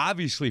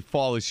 Obviously,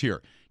 fall is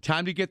here.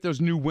 Time to get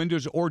those new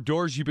windows or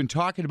doors you've been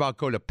talking about.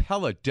 Go to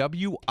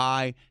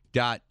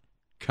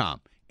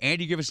PellaWI.com.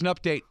 Andy, give us an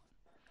update.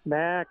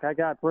 Mac, I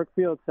got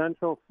Brookfield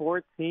Central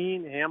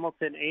 14,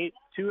 Hamilton 8,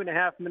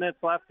 2.5 minutes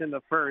left in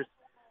the first.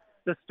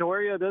 The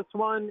story of this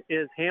one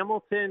is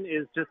Hamilton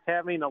is just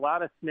having a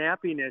lot of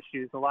snapping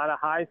issues, a lot of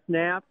high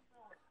snaps.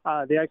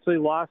 They actually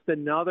lost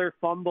another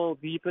fumble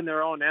deep in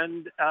their own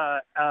end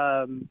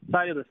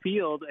side of the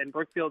field, and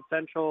Brookfield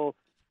Central,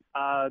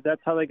 that's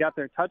how they got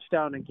their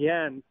touchdown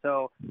again.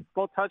 So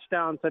both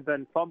touchdowns have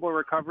been fumble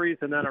recoveries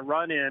and then a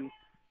run-in.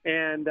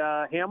 And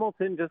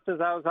Hamilton, just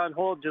as I was on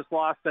hold, just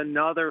lost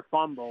another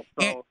fumble.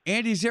 So,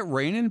 Andy, is it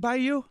raining by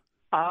you?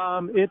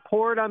 It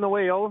poured on the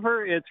way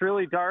over. It's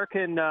really dark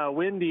and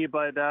windy,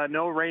 but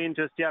no rain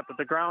just yet. But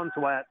the ground's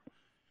wet.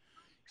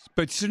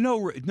 But so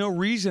no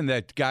reason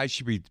that guys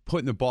should be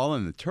putting the ball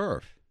in the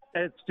turf.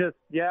 It's just,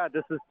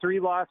 this is 3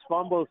 lost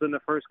fumbles in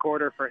the first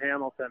quarter for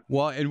Hamilton.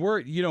 Well, and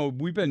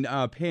we've been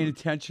paying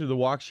attention to the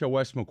Waukesha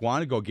West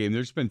McGuanago game.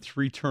 There's been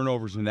 3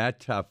 turnovers in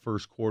that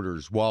first quarter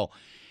as well.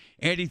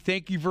 Andy,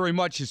 thank you very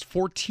much. It's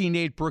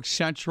 14-8 Brooks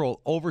Central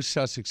over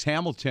Sussex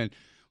Hamilton.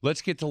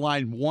 Let's get to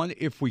line 1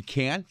 if we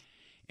can.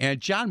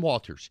 And John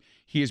Walters,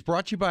 he is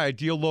brought to you by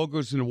Ideal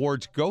Logos and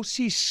Awards. Go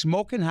see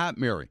Smokin' Hot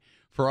Mary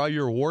for all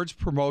your awards,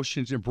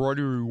 promotions,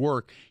 embroidery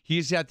work. He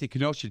is at the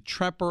Kenosha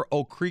Tremper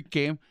Oak Creek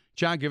game.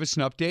 John, give us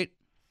an update.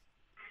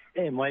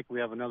 Hey, Mike, we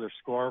have another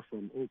score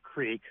from Oak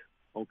Creek.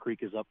 Oak Creek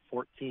is up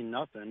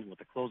 14-0 with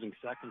the closing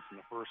seconds in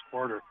the first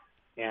quarter,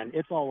 and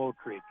it's all Oak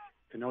Creek.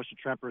 Kenosha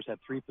Trempers had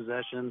 3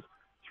 possessions,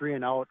 3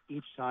 and out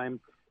each time.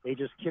 They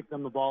just kicked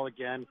them the ball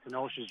again.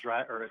 Oak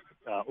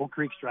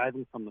Creek's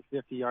driving from the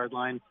 50-yard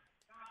line.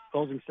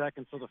 Closing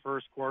seconds of the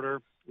first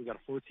quarter, we got a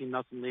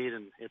 14-0 lead,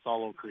 and it's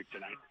all Oak Creek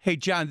tonight. Hey,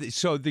 John,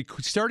 so the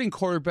starting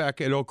quarterback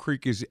at Oak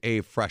Creek is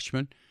a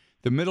freshman.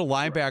 The middle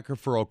linebacker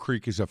for Oak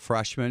Creek is a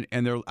freshman,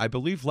 and I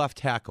believe left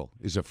tackle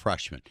is a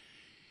freshman.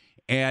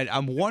 And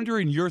I'm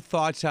wondering your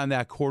thoughts on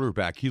that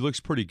quarterback. He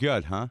looks pretty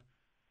good, huh?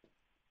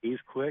 He's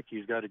quick.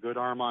 He's got a good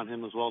arm on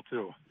him as well,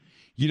 too.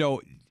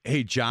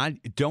 Hey,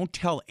 John, don't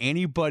tell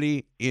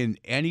anybody in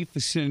any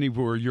vicinity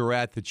where you're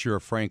at that you're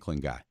a Franklin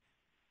guy.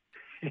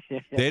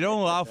 They don't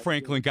allow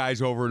Franklin guys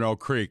over in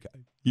Oak Creek.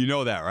 You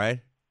know that,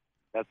 right?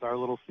 That's our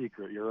little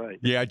secret. You're right.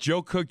 Yeah,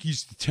 Joe Cook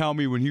used to tell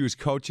me when he was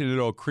coaching at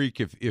Oak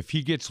Creek, if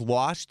he gets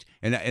lost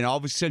and all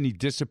of a sudden he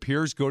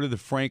disappears, go to the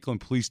Franklin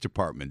Police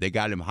Department. They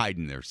got him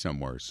hiding there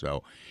somewhere.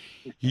 So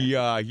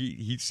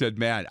he said,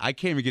 man, I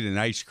can't even get an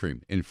ice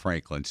cream in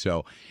Franklin.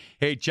 So,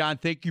 hey, John,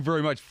 thank you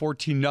very much.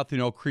 14-0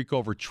 Oak Creek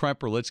over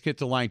Tremper. Let's get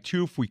to line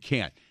 2 if we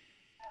can.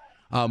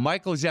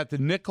 Michael is at the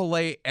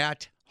Nicolay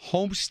at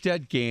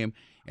Homestead game,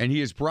 and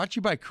he is brought to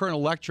you by Current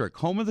Electric,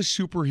 home of the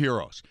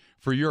superheroes.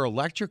 For your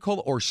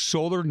electrical or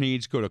solar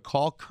needs, go to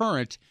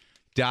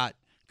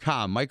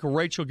callcurrent.com. Michael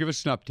Rachel, give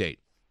us an update.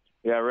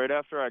 Yeah, right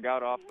after I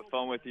got off the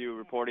phone with you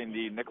reporting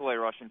the Nicolay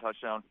rushing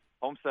touchdown,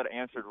 Homestead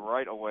answered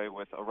right away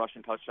with a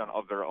rushing touchdown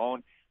of their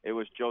own. It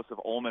was Joseph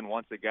Ullman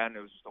once again.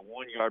 It was just a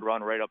 1-yard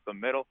run right up the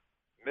middle.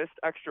 Missed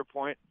extra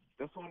point.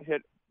 This one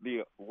hit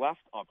the left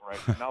upright.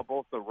 Now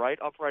both the right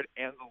upright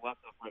and the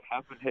left upright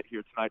have been hit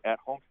here tonight at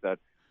Homestead.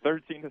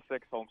 13-6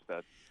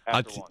 Homestead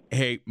after one.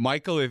 Hey,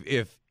 Michael,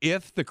 if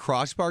the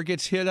crossbar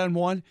gets hit on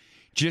one,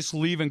 just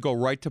leave and go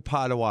right to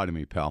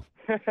Potawatomi, pal.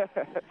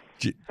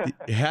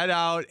 Head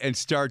out and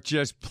start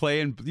just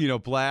playing,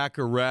 black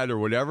or red or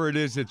whatever it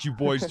is that you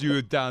boys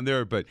do down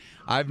there. But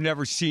I've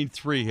never seen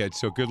 3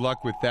 hits, so good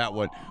luck with that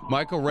one.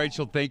 Michael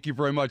Rachel, thank you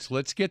very much.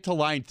 Let's get to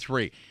line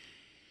 3.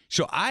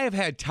 So I have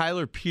had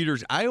Tyler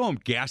Peters. I owe him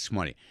gas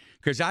money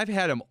because I've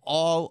had him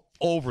all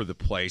over the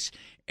place.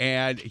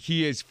 And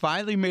he has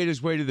finally made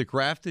his way to the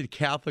Grafton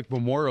Catholic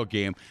Memorial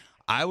game.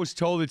 I was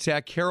told it's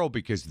at Carroll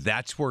because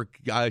that's where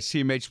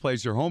CMH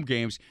plays their home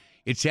games.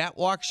 It's at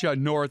Waukesha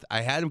North.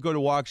 I had him go to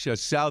Waukesha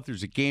South.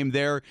 There's a game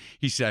there.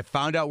 He said, I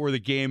found out where the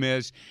game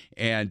is.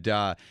 And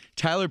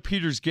Tyler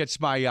Peters gets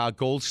my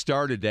gold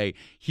star today.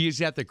 He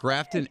is at the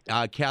Grafton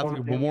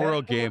Catholic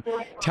Memorial game.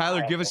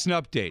 Tyler, give us an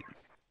update.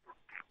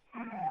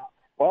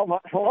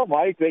 Well, hello,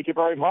 Mike. Thank you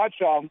very much.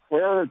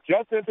 We're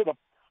just into the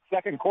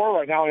second quarter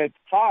right now, and it's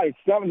tied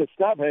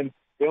 7-7.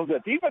 It was a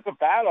defensive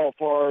battle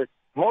for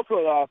most of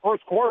the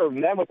first quarter,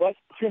 and then with less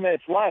than 2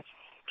 minutes left,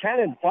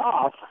 Cannon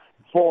Foss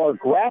for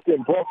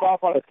Grafton broke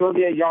off on a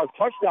 38-yard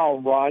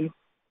touchdown run.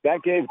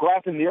 That gave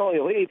Grafton the early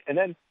lead. And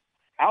then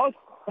Alex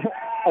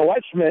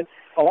Alechman,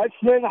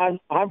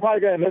 I'm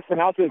probably going to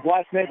mispronounce his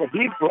last name, but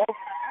he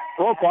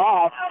broke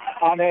off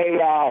on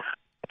a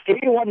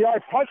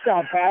 81-yard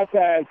touchdown pass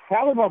as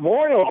Catholic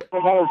Memorial for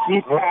another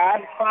deep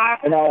pass.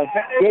 And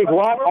they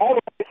run all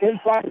the way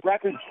inside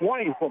Grafton's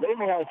 20, so they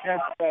may have a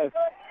chance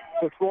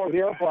to score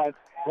here. But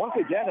once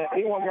again, an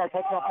 81-yard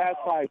touchdown pass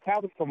by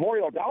Catholic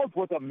Memorial. That was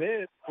with 1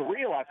 minute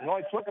 3 left. It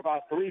only took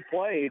about 3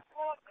 plays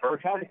for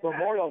Catholic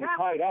Memorial to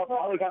tie it up.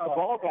 Now they got the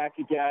ball back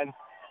again,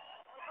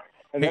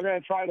 and they're going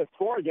to try to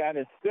score again.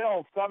 It's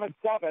still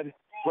 7-7.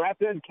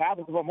 Grafton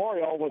Catholic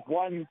Memorial with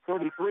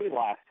 1:33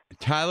 left.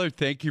 Tyler,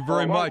 thank you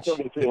very much.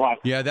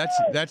 Yeah,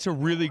 that's a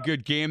really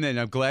good game, and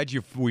I'm glad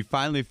we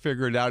finally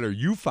figured out, or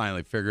you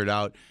finally figured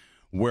out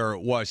where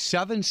it was.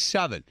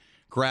 7-7,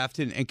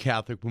 Grafton and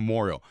Catholic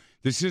Memorial.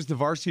 This is the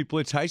Varsity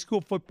Blitz High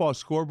School Football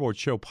Scoreboard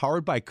Show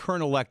powered by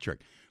Current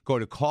Electric. Go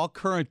to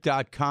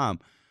callcurrent.com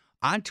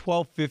on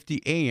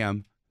 1250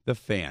 AM, The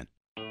Fan.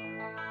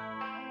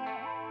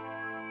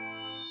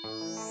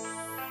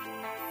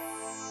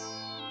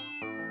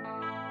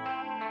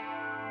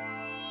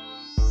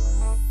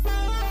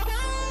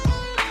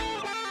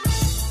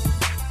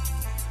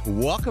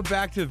 Welcome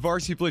back to the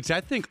Varsity Blitz.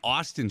 I think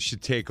Austin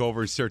should take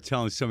over and start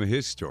telling some of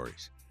his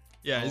stories.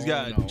 Yeah, he's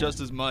got just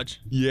as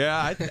much.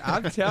 Yeah,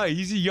 I'm telling you,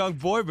 he's a young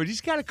boy, but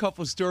he's got a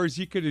couple stories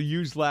he could have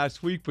used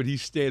last week, but he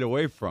stayed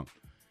away from.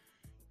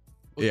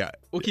 We'll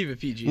keep it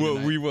PG. Well,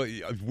 we will.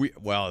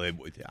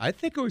 I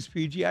think it was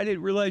PG. I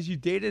didn't realize you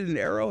dated an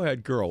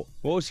Arrowhead girl.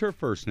 What was her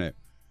first name?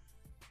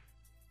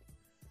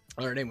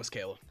 Her name was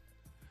Kayla.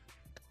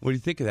 What do you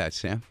think of that,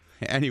 Sam?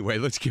 Anyway,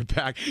 let's get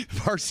back.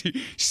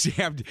 Varsity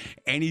Sam,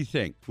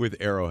 anything with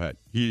Arrowhead.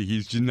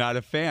 He's just not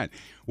a fan.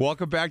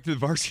 Welcome back to the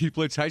Varsity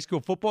Blitz High School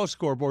Football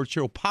Scoreboard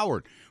Show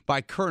powered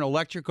by Current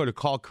Electric. Go to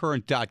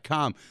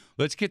callcurrent.com.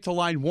 Let's get to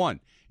line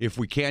one if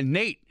we can.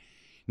 Nate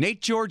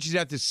George is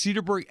at the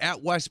Cedarburg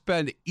at West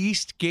Bend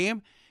East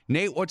game.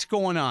 Nate, what's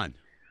going on?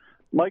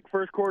 Mike,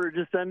 first quarter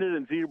just ended,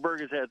 and Cedarburg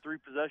has had 3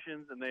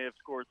 possessions, and they have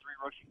scored 3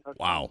 rushing touchdowns.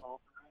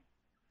 Wow.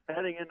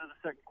 Heading into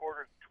the second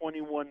quarter,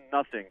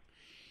 21-0.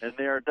 And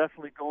they are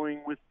definitely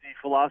going with the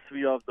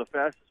philosophy of the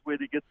fastest way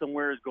to get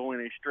somewhere is going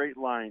a straight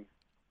line.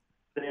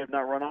 They have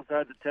not run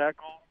outside the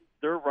tackle.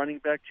 Their running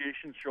back,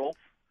 Jason Schultz,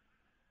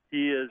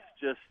 he is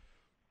just,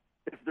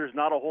 if there's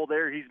not a hole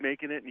there, he's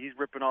making it, and he's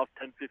ripping off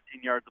 10,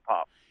 15 yards a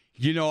pop.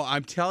 You know,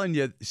 I'm telling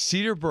you,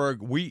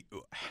 Cedarburg,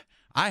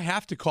 I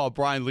have to call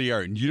Brian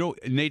Liard. You know,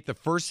 Nate, the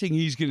first thing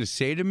he's going to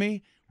say to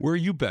me, where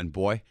you been,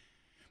 boy?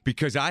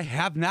 Because I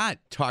have not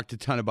talked a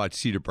ton about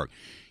Cedarburg.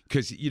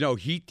 Because, you know,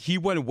 he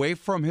went away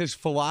from his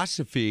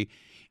philosophy,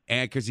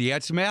 and because he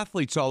had some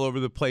athletes all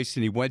over the place,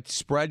 and he went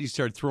spread, he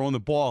started throwing the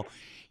ball.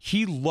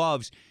 He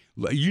loves,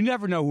 you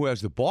never know who has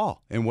the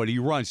ball and what he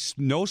runs.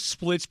 No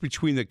splits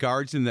between the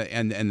guards and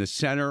the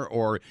center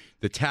or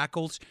the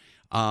tackles,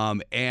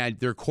 and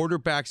their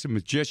quarterback's a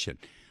magician.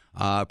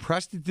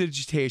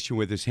 Prestidigitation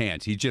with his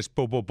hands. He just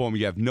boom, boom, boom.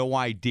 You have no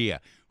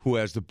idea who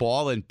has the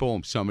ball, and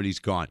boom, somebody's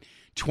gone.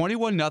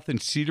 21-0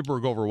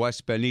 Cedarburg over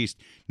West Bend East.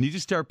 Need to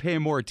start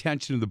paying more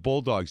attention to the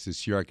Bulldogs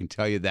this year, I can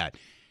tell you that.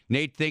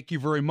 Nate, thank you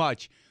very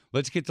much.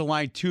 Let's get to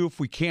line 2 if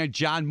we can.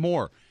 John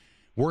Moore,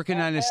 working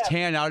on his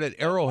tan out at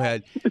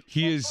Arrowhead.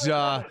 He is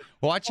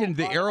watching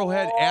the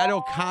Arrowhead at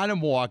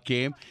Oconomowoc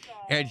game,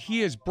 and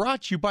he is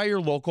brought to you by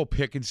your local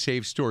Pick and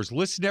Save stores.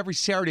 Listen every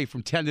Saturday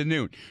from 10 to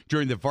noon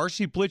during the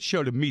Varsity Blitz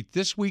Show to meet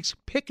this week's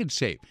Pick and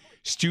Save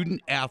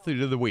Student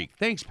Athlete of the Week.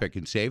 Thanks, Pick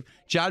and Save.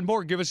 John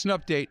Moore, give us an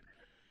update.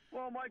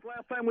 Well, Mike,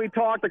 last time we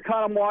talked, the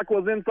Oconomowoc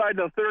was inside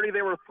the 30.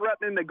 They were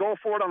threatening to go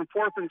for it on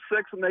 4th and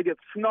 6, and they get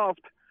snuffed.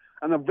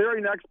 On the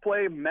very next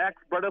play, Max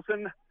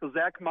Bredesen to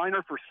Zach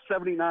Miner for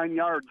 79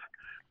 yards.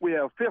 We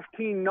have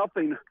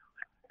 15-0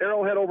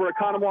 Arrowhead over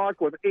Oconomowoc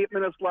with 8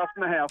 minutes left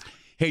in the half.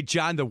 Hey,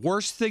 John, the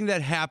worst thing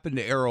that happened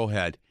to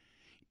Arrowhead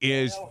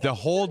is the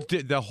whole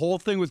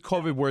thing with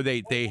COVID where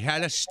they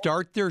had to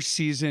start their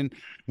season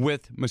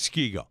with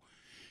Muskego.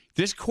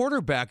 This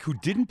quarterback who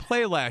didn't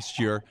play last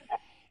year,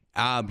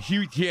 he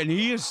was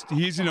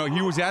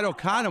at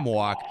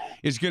Oconomowoc,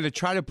 is going to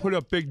try to put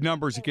up big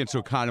numbers against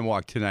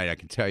Oconomowoc tonight. I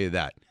can tell you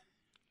that.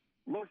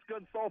 Looks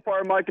good so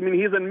far, Mike. I mean,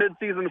 he's in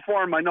mid-season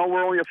form. I know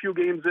we're only a few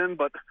games in,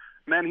 but,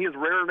 man, he's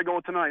raring to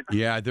go tonight.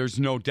 Yeah, there's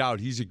no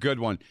doubt. He's a good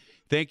one.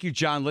 Thank you,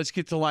 John. Let's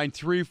get to line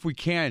 3 if we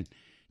can.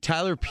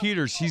 Tyler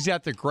Peters, he's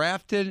at the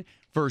Grafton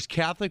for his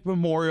Catholic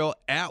Memorial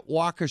at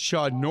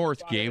Waukesha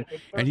North game,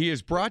 and he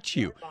is brought to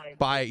you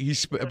by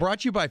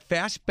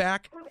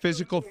Fastback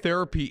Physical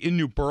Therapy in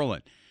New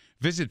Berlin.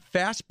 Visit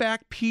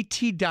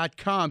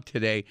fastbackpt.com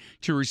today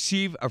to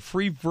receive a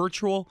free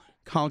virtual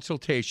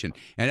consultation.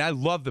 And I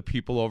love the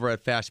people over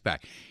at Fastback.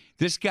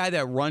 This guy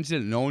that runs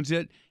it and owns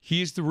it,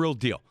 he's the real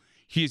deal.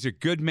 He's a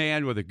good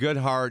man with a good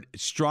heart,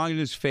 strong in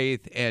his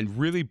faith, and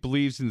really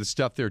believes in the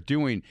stuff they're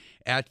doing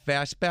at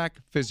Fastback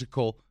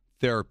Physical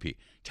Therapy.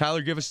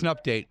 Tyler, give us an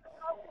update.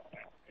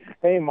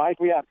 Hey, Mike,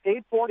 we have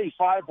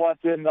 8:45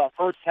 left in the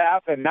first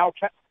half, and now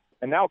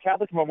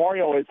Catholic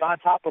Memorial is on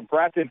top of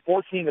Grafton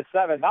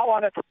 14-7. Not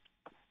long after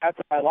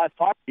my last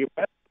talk to you,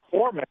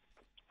 Foreman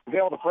was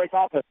able to break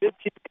off a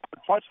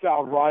 15-yard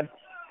touchdown run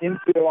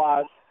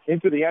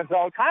into the end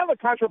zone. Kind of a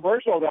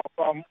controversial, though,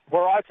 from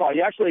where I saw.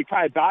 He actually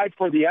kind of dived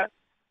for the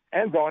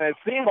end zone. It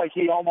seemed like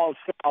he almost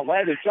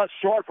landed just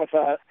short, but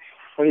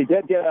he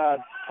did get a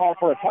call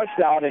for a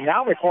touchdown. And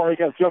now McCormick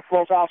has just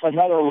broke off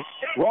another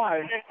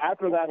run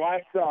after that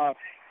last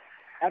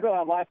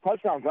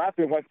touchdown.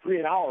 Grafton went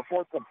 3-and-out,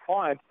 forced a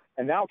punt,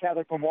 and now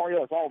Catholic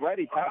Memorial is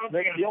already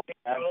making the opening.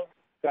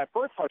 That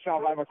first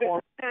touchdown by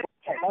McCormick,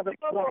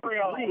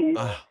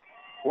 11:43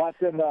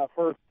 left in the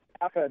first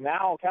half, and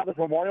now Catholic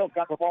Memorial's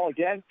got the ball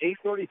again.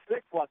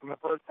 8:36 left in the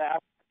first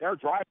half. They're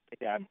driving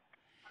again.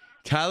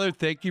 Tyler,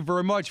 thank you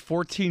very much.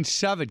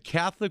 14-7,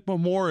 Catholic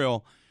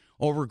Memorial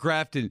over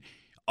Grafton.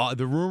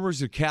 The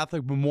rumors of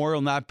Catholic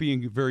Memorial not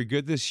being very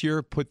good this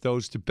year, put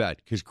those to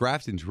bed because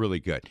Grafton's really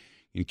good.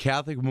 In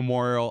Catholic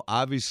Memorial,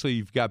 obviously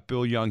you've got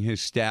Bill Young,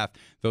 his staff,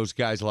 those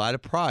guys, a lot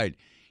of pride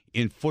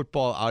in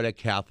football out at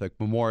Catholic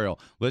Memorial.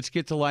 Let's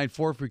get to line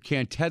 4 if we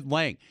can. Ted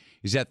Lang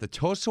is at the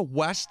Tosa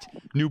West,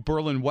 New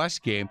Berlin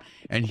West game,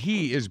 and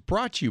he is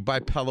brought to you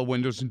by Pella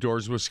Windows and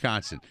Doors,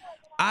 Wisconsin.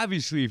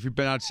 Obviously, if you've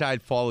been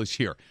outside, fall is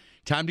here.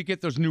 Time to get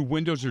those new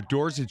windows or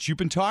doors that you've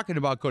been talking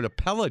about. Go to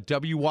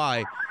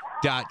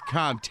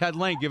PellaWI.com. Ted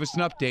Lang, give us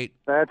an update.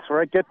 That's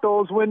right. Get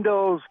those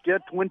windows.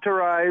 Get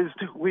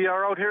winterized. We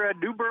are out here at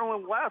New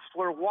Berlin West,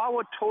 where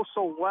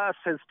Wauwatosa West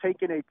has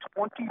taken a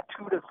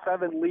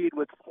 22-7 lead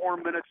with 4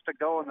 minutes to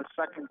go in the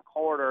second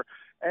quarter.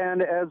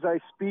 And as I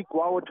speak,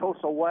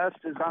 Wauwatosa West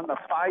is on the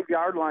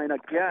 5-yard line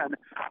again,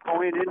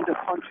 going in to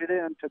punch it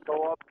in to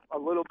go up a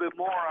little bit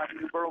more on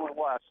New Berlin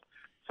West.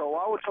 So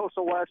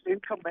Wauwatosa West in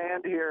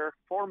command here.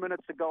 4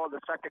 minutes to go in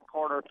the second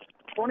quarter.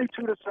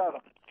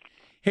 22-7.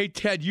 Hey,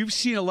 Ted, you've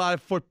seen a lot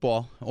of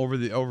football over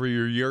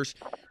your years.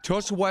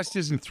 Tosa West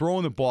isn't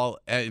throwing the ball.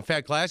 In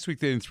fact, last week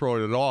they didn't throw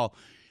it at all.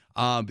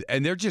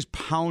 And they're just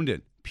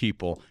pounding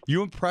people.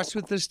 You impressed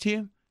with this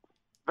team?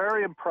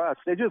 Very impressed.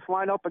 They just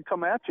line up and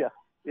come at you.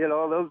 You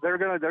know, they're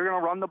gonna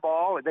run the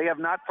ball. They have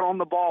not thrown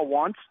the ball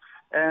once,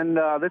 and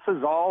this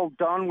is all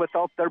done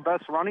without their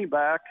best running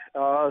back.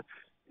 Logan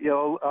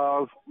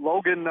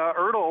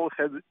Ertl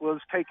was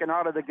taken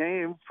out of the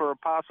game for a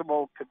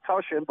possible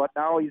concussion, but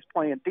now he's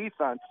playing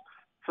defense.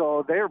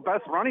 So their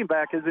best running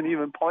back isn't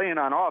even playing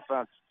on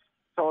offense.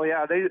 So,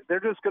 yeah,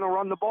 they're just going to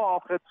run the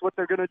ball. That's what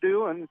they're going to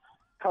do and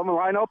come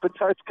line up. It's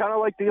kind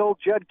of like the old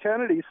Jed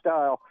Kennedy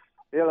style.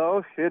 You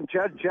know, and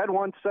Jed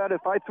once said,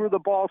 if I threw the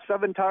ball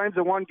 7 times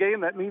in one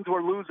game, that means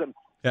we're losing.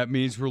 That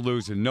means we're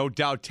losing, no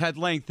doubt. Ted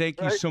Lang, thank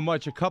you so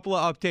much. A couple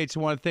of updates. I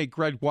want to thank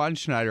Greg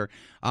Wanschneider.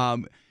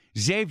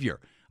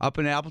 Xavier up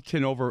in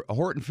Appleton over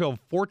Hortonville,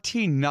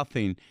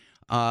 14-0.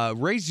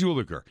 Ray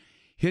Zuliger.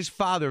 His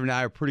father and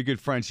I are pretty good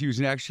friends. He was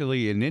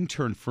actually an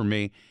intern for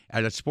me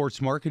at a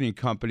sports marketing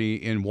company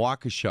in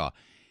Waukesha.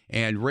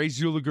 And Ray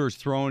Zuliger's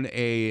thrown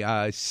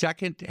a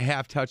second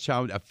half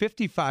touchdown, a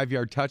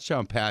 55-yard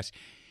touchdown pass.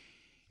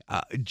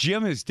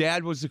 Jim, his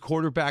dad, was the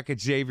quarterback at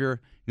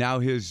Xavier. Now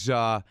his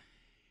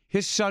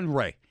son,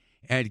 Ray,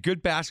 and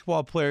good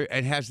basketball player,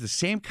 and has the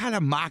same kind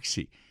of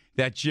moxie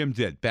that Jim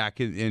did back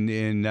in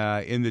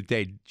the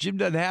day. Jim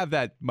doesn't have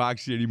that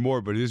moxie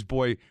anymore, but his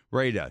boy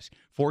Ray does.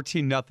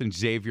 14-0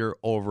 Xavier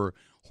over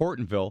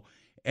Hortonville.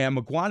 And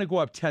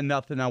McGuanago up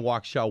 10-0 on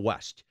Waukesha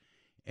West.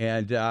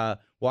 And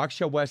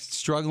Waukesha West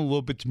struggling a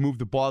little bit to move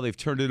the ball. They've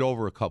turned it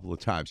over a couple of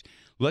times.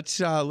 Let's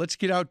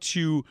get out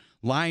to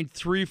line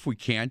 3 if we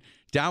can.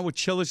 Don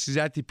Wachillis is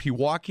at the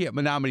Pewaukee at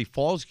Menominee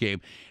Falls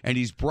game, and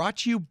he's brought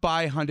to you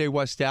by Hyundai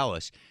West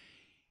Dallas.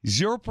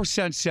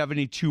 0%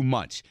 72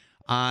 months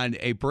on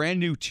a brand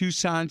new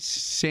Tucson,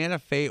 Santa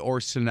Fe, or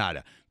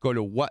Sonata. Go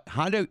to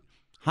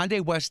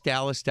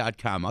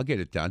HyundaiWestDallas.com. I'll get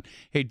it done.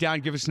 Hey, Don,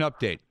 give us an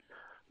update.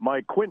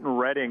 Mike, Quentin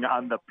Redding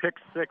on the pick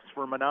 6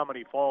 for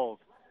Menominee Falls.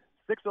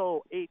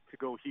 6:08 to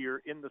go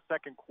here in the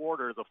second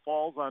quarter. The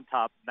Falls on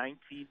top,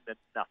 19-0.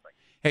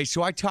 Hey,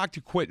 so I talked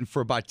to Quentin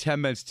for about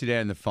 10 minutes today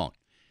on the phone.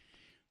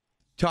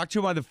 Talked to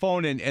him on the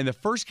phone, and the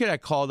first kid I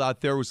called out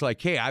there was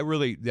like, hey,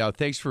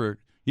 thanks for,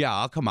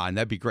 I'll come on.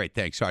 That'd be great.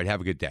 Thanks. All right,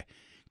 have a good day.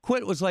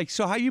 Quentin was like,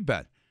 so how you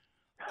been?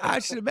 I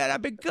said, man,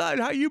 I've been good.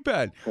 How you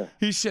been?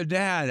 He said,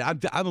 man,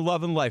 I'm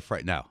loving life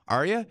right now.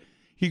 Are you?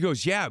 He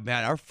goes, yeah,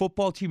 man, our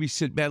football team. He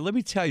said, man, let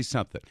me tell you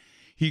something.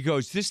 He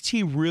goes, this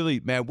team really,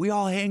 man, we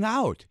all hang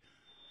out.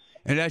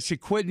 And I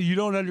said, Quentin, you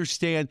don't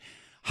understand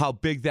how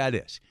big that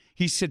is.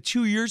 He said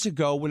 2 years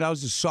ago when I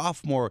was a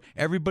sophomore,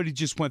 everybody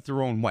just went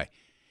their own way.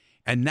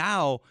 And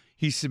now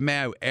he said,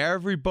 man,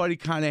 everybody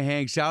kind of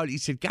hangs out. He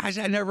said, guys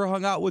I never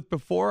hung out with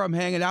before, I'm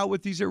hanging out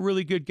with. These are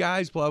really good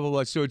guys, blah, blah,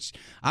 blah. So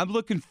I'm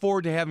looking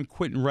forward to having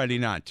Quentin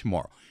Redding on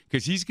tomorrow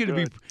because he's going to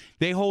be –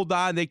 they hold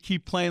on. They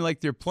keep playing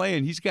like they're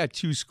playing. He's got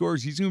 2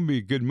 scores. He's going to be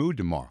in a good mood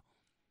tomorrow.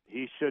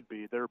 He should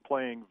be. They're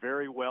playing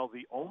very well.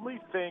 The only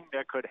thing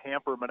that could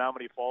hamper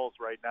Menominee Falls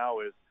right now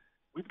is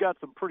we've got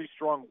some pretty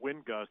strong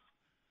wind gusts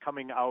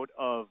coming out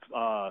of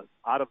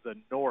the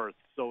north.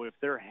 So if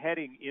they're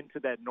heading into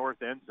that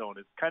north end zone,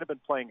 it's kind of been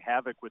playing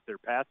havoc with their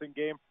passing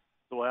game.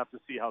 So we'll have to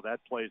see how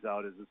that plays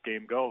out as this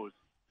game goes.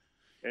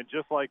 And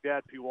just like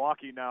that,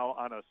 Pewaukee now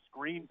on a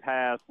screen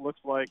pass looks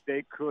like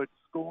they could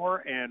score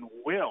and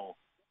will.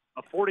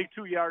 A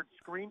 42-yard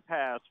screen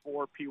pass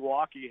for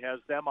Pewaukee has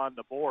them on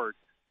the board.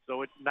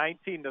 So it's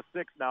 19-6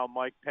 now,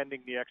 Mike,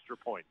 pending the extra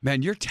point.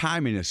 Man, your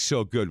timing is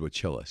so good with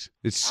Chillis.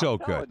 It's so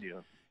good.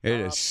 You. It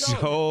is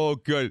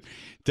so good.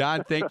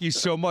 Don, thank you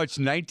so much.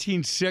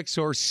 19-6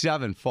 or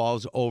 7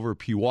 falls over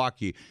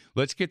Pewaukee.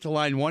 Let's get to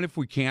line 1 if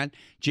we can.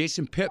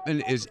 Jason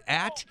Pittman is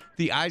at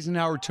the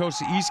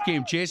Eisenhower-Tosa East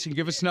game. Jason,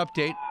 give us an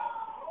update.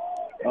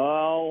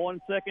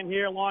 1 second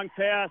here. Long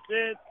pass.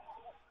 It's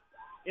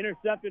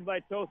intercepted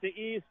by Tosa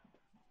East.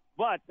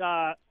 But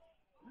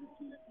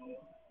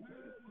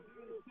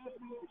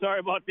sorry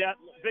about that.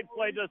 Big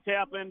play just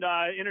happened.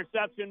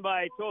 Interception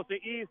by Tosa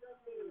East.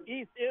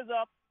 East is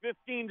up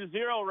 15-0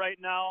 right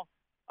now.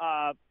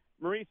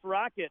 Maurice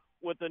Rocket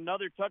with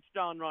another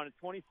touchdown run, a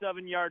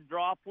 27-yard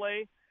draw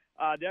play.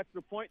 The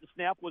extra point, the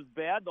snap was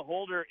bad. The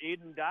holder,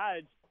 Aiden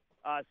Dodge,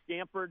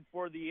 scampered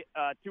for the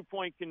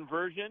 2-point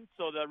conversion.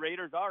 So the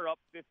Raiders are up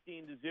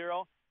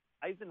 15-0.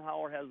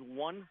 Eisenhower has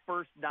 1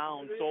 first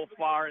down so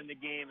far in the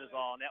game is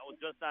all. And that was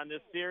just on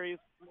this series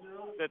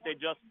that they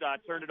just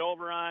turned it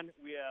over on.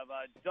 We have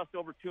just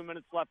over 2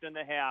 minutes left in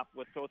the half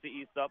with Tosa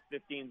East up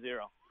 15-0.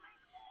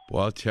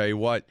 Well, I'll tell you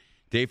what.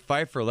 Dave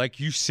Pfeiffer, like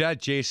you said,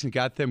 Jason,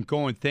 got them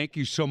going. Thank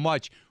you so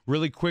much.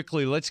 Really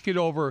quickly, let's get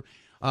over.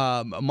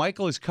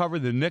 Michael has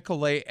covered the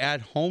Nicolay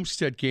at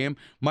Homestead game.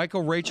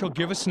 Michael, Rachel,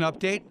 give us an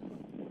update.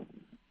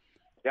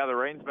 Yeah, the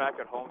rain's back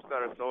at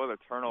Homestead, or so are the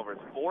turnovers.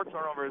 4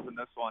 turnovers in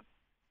this one.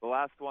 The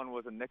last one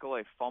was a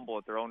Nicolay fumble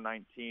at their own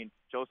 19.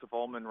 Joseph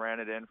Ullman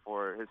ran it in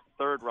for his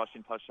 3rd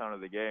rushing touchdown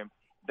of the game.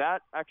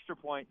 That extra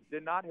point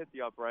did not hit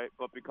the upright,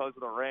 but because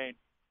of the rain,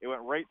 it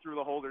went right through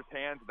the holder's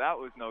hands. That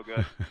was no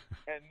good.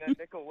 And then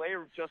Nicolay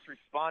just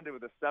responded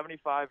with a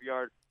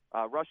 75-yard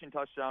rushing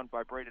touchdown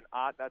by Braden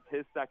Ott. That's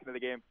his 2nd of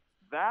the game.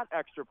 That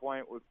extra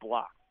point was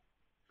blocked.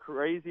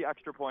 Crazy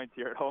extra points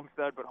here at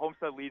Homestead, but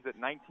Homestead leads at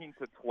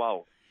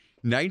 19-12.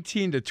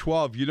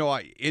 19-12. You know,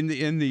 in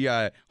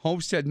the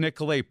Homestead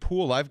Nicolay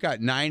pool, I've got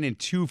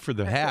 9-2 for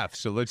the half.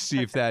 So let's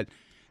see if that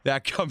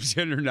comes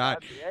in or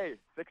not. Hey,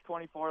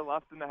 6:24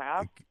 left in the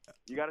half.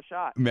 You got a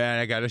shot. Man,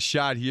 I got a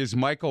shot. He is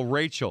Michael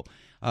Rachel.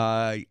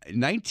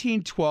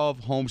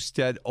 19-12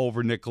 Homestead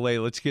over Nicolay.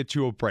 Let's get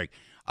to a break.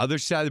 Other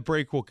side of the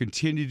break, we'll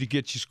continue to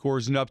get you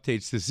scores and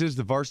updates. This is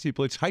the Varsity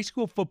Blitz High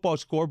School Football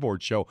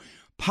Scoreboard Show,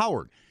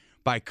 powered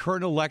by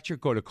Current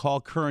Electric. Go to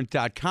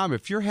callcurrent.com.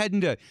 If you're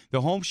heading to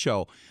the home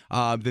show,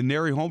 the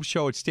Nary Home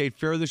Show at State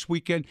Fair this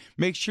weekend,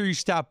 make sure you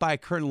stop by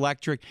Current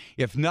Electric.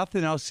 If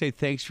nothing else, say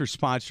thanks for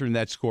sponsoring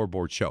that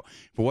scoreboard show.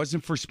 If it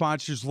wasn't for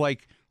sponsors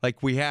like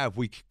we have,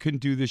 we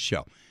couldn't do this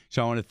show.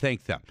 So I want to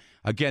thank them.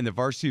 Again, the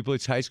Varsity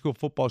Blitz High School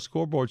Football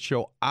Scoreboard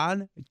Show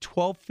on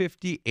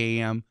 1250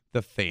 AM,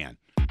 The Fan.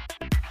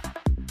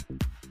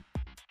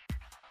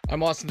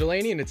 I'm Austin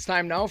Delaney, and it's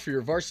time now for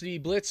your Varsity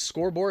Blitz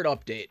scoreboard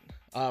update.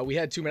 We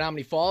had 2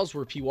 Menominee Falls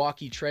where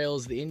Pewaukee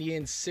trails the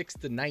Indians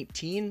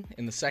 6-19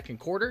 in the second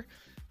quarter.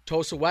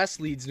 Tosa West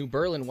leads New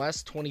Berlin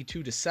West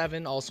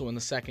 22-7 also in the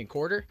second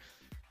quarter.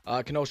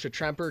 Kenosha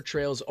Tremper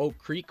trails Oak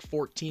Creek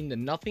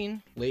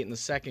 14-0 late in the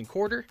second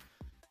quarter.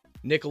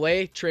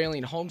 Nicolay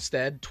trailing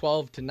Homestead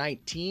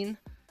 12-19.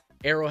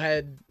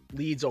 Arrowhead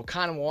leads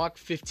Oconomowoc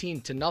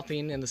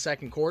 15-0 in the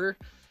second quarter.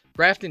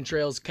 Grafton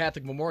trails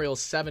Catholic Memorial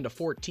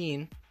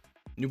 7-14.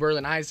 New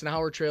Berlin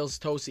Eisenhower trails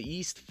Tosa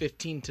East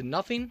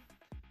 15-0.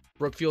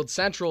 Brookfield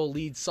Central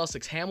leads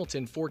Sussex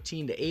Hamilton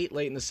 14-8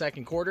 late in the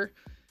second quarter.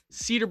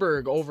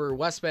 Cedarburg over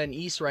West Bend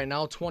East right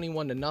now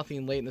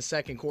 21-0 late in the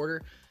second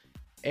quarter.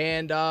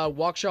 And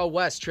Waukesha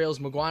West trails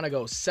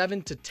Mugwanago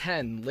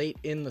 7-10 late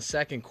in the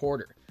second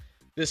quarter.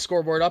 This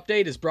scoreboard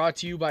update is brought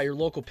to you by your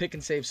local Pick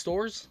and Save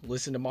stores.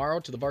 Listen tomorrow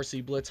to the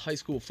Varsity Blitz High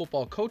School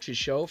Football Coaches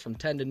Show from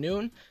 10 to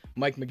noon.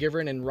 Mike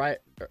McGivern and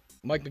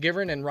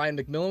Ryan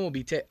McMillan will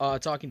be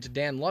talking to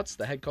Dan Lutz,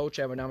 the head coach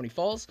at Menominee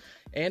Falls,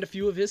 and a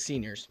few of his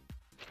seniors.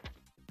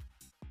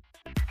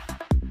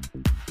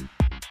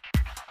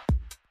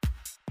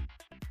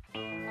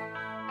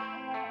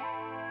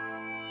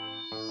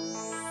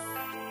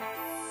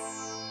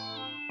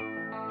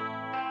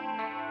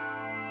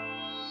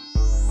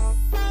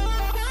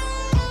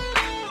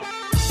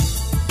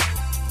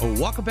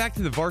 Welcome back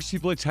to the Varsity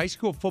Blitz High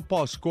School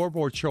Football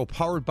Scoreboard Show,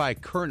 powered by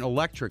Current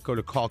Electric. Go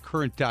to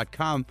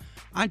callcurrent.com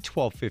on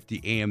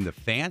 1250 AM The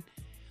Fan.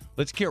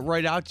 Let's get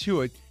right out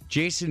to it.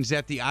 Jason's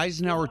at the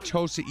Eisenhower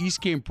Tosa East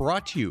game,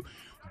 brought to you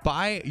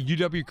by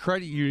UW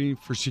Credit Union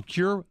for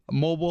secure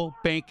mobile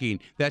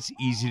banking that's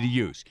easy to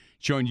use.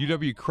 Join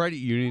UW Credit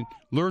Union.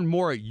 Learn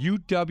more at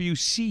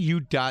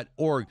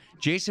uwcu.org.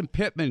 Jason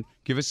Pittman,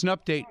 give us an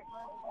update.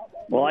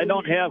 Well, I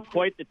don't have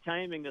quite the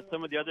timing that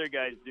some of the other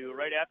guys do.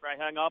 Right after I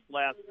hung up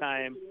last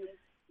time,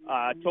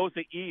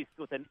 Tosa East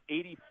with an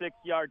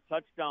 86-yard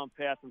touchdown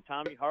pass from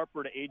Tommy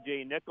Harper to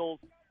A.J. Nichols.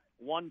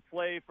 One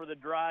play for the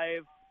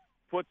drive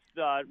puts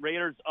the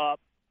Raiders up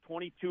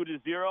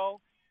 22-0.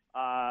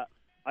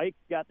 Ike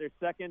got their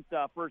second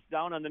first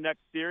down on the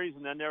next series,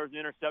 and then there was an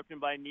interception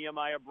by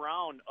Nehemiah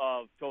Brown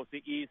of Tosa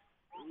East.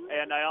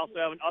 And I also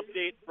have an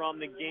update from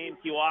the game,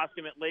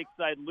 Kewaskum at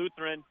Lakeside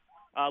Lutheran.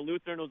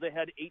 Lutheran was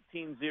ahead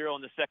 18-0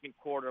 in the second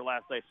quarter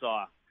last I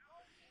saw.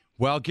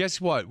 Well, guess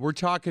what? We're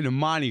talking to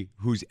Monty,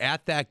 who's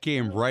at that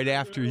game right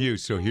after you.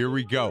 So here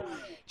we go.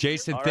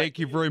 Jason, thank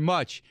you very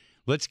much.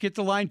 Let's get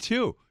to line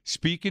 2.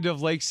 Speaking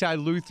of Lakeside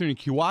Lutheran and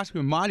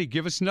Kewaskum, Monty,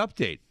 give us an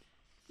update.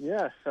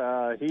 Yes,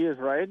 he is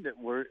right.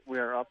 We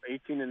are up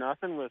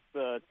 18-0 with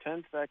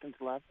 10 seconds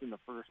left in the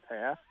first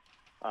half.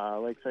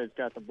 Lakeside's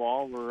got the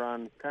ball. We're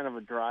on kind of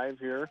a drive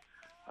here.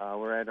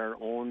 We're at our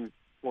own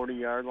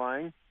 40-yard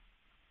line,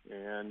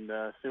 and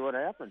see what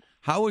happens.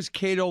 How is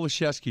Kate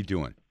Olszewski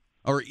doing?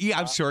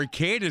 I'm sorry,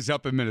 Kate is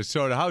up in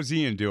Minnesota. How's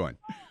Ian doing?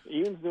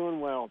 Ian's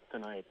doing well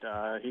tonight.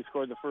 He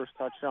scored the first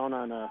touchdown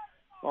on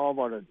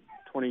about a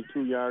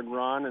 22-yard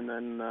run, and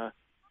then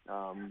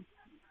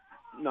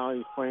now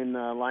he's playing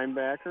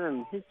linebacker,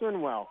 and he's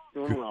doing well.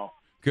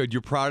 Good.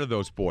 You're proud of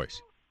those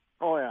boys.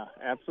 Oh yeah,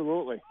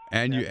 absolutely.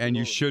 And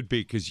you should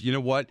be, because you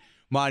know what,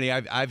 Monty,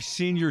 I've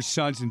seen your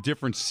sons in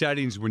different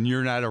settings when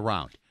you're not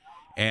around,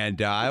 and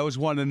I always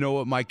want to know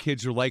what my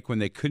kids are like when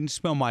they couldn't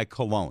smell my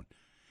cologne.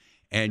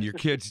 And your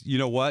kids, you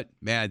know what,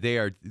 man, they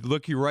are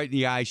look you right in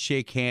the eye,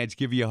 shake hands,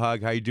 give you a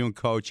hug. How you doing,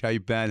 Coach? How you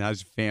been?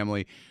 How's the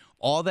family?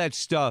 All that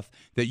stuff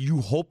that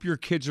you hope your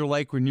kids are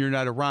like when you're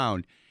not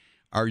around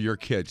are your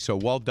kids. So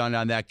well done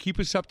on that. Keep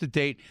us up to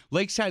date.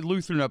 Lakeside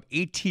Lutheran up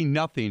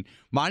 18-0.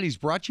 Monty's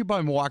brought to you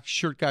by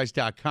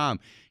MilwaukeeShirtGuys.com.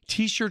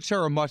 T-shirts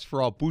are a must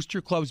for all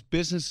booster clubs,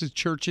 businesses,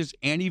 churches,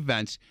 and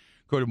events.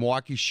 Go to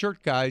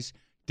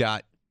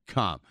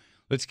MilwaukeeShirtGuys.com.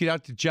 Let's get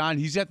out to John.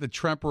 He's at the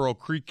Tremper Oak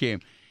Creek game.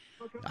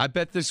 I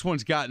bet this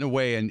one's gotten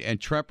away, and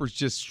Tremper's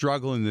just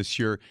struggling this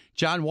year.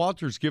 John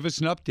Walters, give us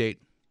an update.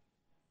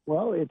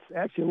 Well, it's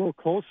actually a little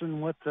closer than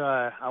what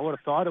I would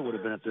have thought it would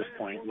have been at this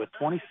point. With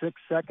 26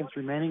 seconds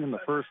remaining in the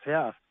first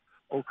half,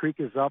 Oak Creek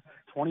is up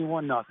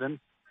 21-0.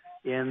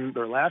 In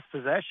their last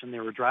possession, they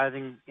were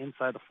driving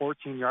inside the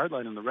 14-yard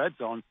line in the red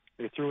zone.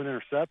 They threw an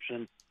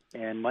interception,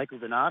 and Michael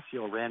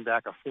Donacio ran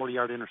back a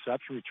 40-yard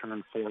interception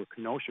return for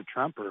Kenosha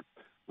Tremper.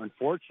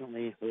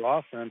 Unfortunately, their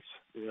offense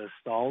was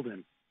stalled,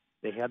 and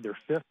they had their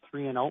 5th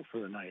 3-and-out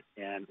for the night.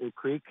 And Oak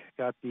Creek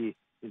got the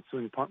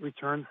ensuing punt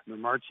return. They're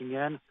marching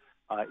in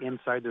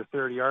inside their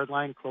 30-yard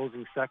line,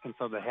 closing seconds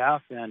of the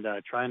half, and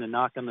trying to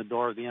knock on the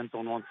door of the end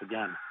zone once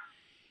again.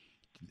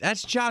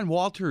 That's John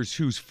Walters,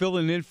 who's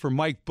filling in for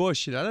Mike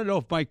Bush. And I don't know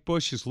if Mike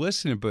Bush is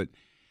listening, but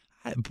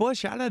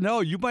Bush, I don't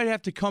know. You might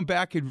have to come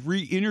back and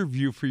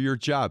re-interview for your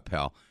job,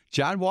 pal.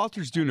 John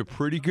Walters doing a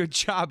pretty good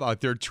job out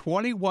there.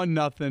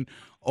 21-0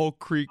 Oak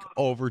Creek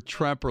over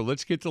Tremper.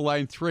 Let's get to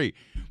line 3.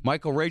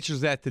 Michael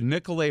Rachel's at the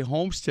Nicolay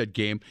Homestead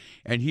game,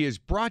 and he is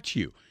brought to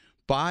you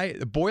by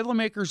the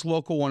Boilermakers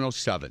Local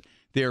 107.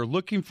 They are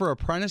looking for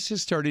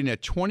apprentices starting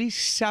at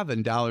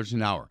 $27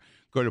 an hour.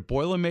 Go to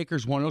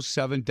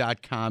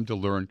Boilermakers107.com to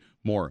learn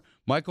more.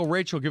 Michael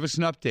Rachel, give us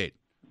an update.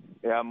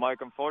 Yeah, Mike,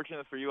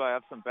 unfortunately for you, I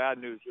have some bad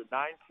news. Your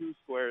 9-2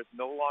 square is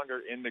no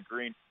longer in the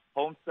green.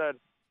 Homestead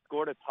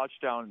scored a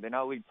touchdown. They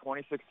now lead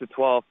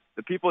 26-12.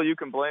 The people you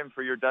can blame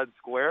for your dead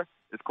square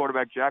is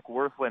quarterback Jack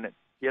Worthland.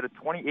 He had a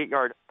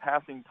 28-yard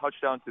passing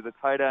touchdown to the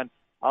tight end,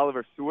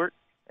 Oliver Stewart,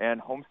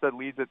 and Homestead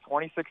leads at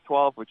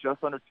 26-12 with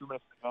just under 2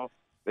 minutes to go.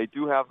 They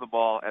do have the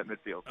ball at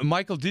midfield.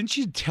 Michael, didn't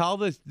you tell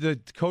the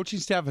coaching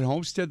staff at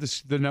Homestead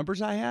the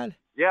numbers I had?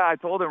 Yeah, I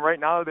told them right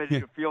now they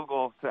need a field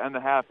goal to end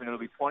the half, and it'll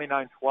be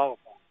 29-12.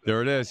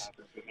 There it is.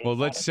 Well,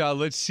 let's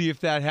see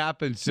if that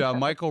happens.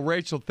 Michael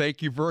Rachel,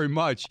 thank you very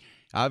much.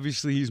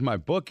 Obviously, he's my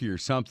bookie or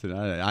something.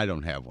 I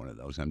don't have one of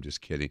those. I'm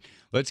just kidding.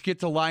 Let's get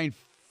to line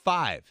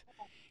 5.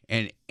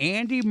 And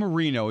Andy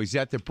Marino, he's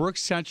at the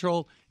Brooks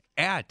Central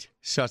at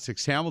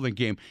Sussex Hamilton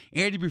game.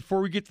 Andy, before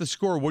we get the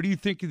score, what do you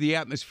think of the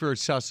atmosphere at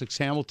Sussex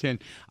Hamilton?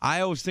 I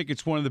always think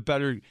it's one of the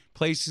better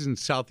places in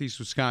southeast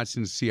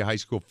Wisconsin to see a high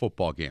school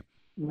football game.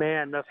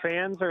 Man, the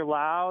fans are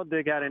loud.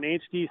 They got an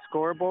HD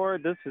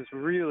scoreboard. This is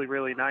really,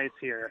 really nice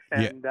here.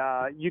 And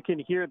you can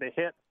hear the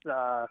hits.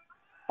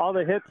 All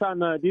the hits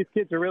on these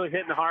kids are really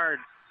hitting hard.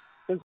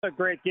 This is a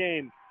great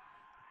game.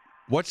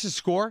 What's the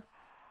score?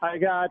 I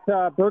got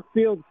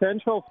Brookfield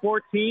Central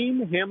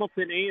 14,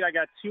 Hamilton 8. I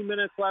got 2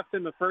 minutes left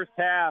in the first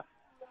half.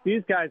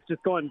 These guys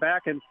just going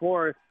back and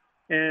forth.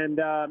 And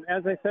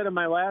as I said in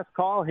my last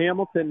call,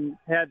 Hamilton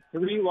had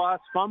 3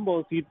 lost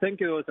fumbles. You'd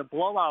think it was a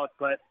blowout,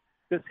 but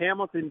this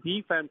Hamilton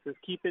defense is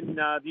keeping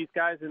these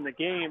guys in the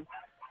game.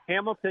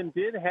 Hamilton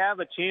did have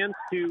a chance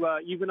to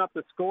even up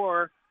the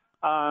score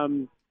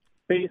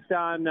based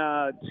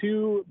on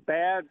two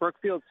bad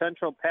Brookfield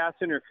Central pass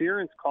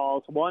interference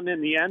calls, one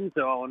in the end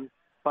zone.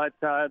 But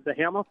the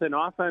Hamilton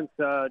offense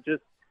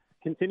just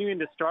continuing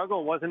to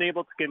struggle, wasn't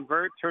able to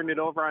convert, turned it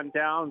over on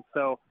downs.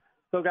 So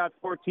still got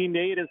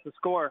 14-8 as the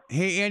score.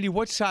 Hey, Andy,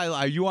 what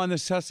sideline? Are you on the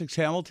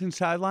Sussex-Hamilton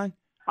sideline?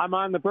 I'm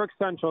on the Brook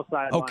Central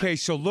sideline. Okay,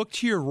 so look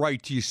to your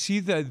right. Do you see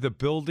the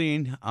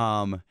building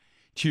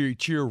to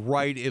your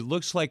right? It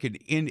looks like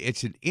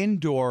it's an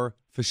indoor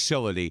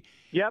facility.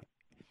 Yep.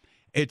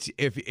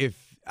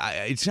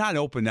 It's not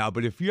open now,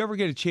 but if you ever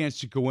get a chance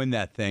to go in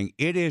that thing,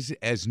 it is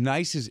as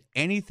nice as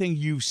anything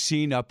you've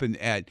seen up on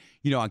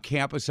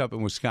campus up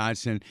in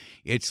Wisconsin.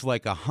 It's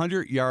like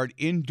 100-yard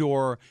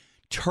indoor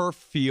turf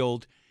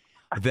field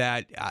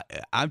that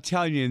I'm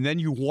telling you. And then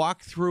you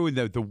walk through, and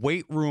the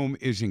weight room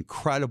is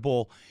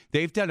incredible.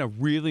 They've done a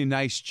really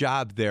nice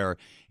job there.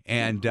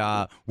 And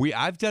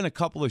I've done a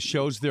couple of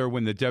shows there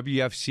when the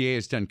WFCA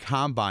has done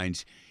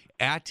combines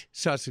at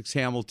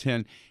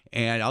Sussex-Hamilton.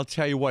 And I'll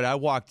tell you what, I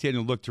walked in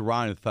and looked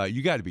around and thought,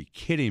 you got to be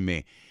kidding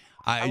me.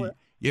 I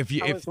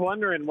was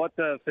wondering what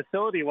the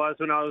facility was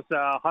when I was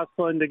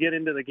hustling to get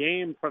into the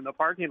game from the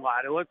parking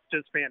lot. It looks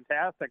just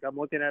fantastic. I'm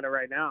looking at it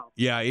right now.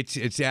 Yeah,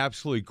 it's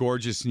absolutely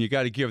gorgeous, and you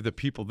got to give the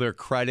people their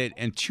credit.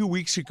 And 2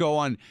 weeks ago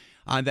on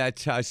that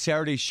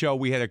Saturday show,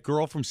 we had a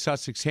girl from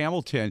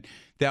Sussex-Hamilton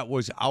that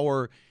was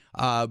our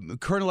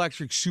Current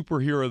Electric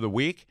Superhero of the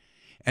Week.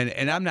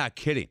 And I'm not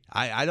kidding.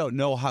 I don't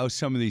know how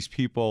some of these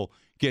people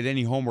get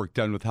any homework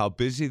done with how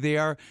busy they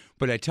are.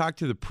 But I talked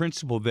to the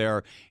principal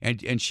there,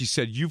 and she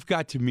said, you've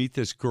got to meet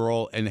this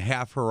girl and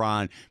have her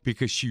on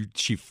because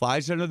she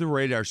flies under the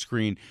radar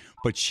screen,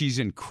 but she's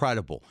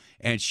incredible.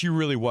 And she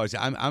really was.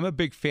 I'm a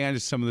big fan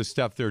of some of the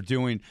stuff they're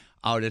doing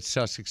out at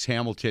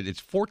Sussex-Hamilton.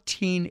 It's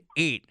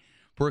 14-8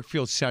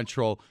 Brookfield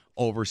Central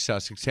over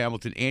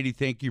Sussex-Hamilton. Andy,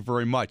 thank you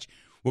very much.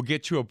 We'll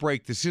get to a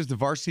break. This is the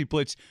Varsity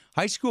Blitz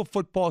High School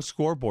Football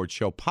Scoreboard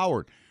Show,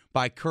 powered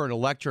by Current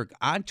Electric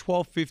on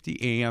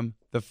 1250 AM,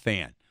 The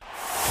Fan.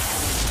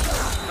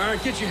 All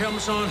right, get your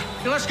helmets on.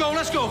 Hey, let's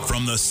go.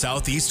 From the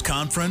Southeast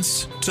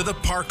Conference to the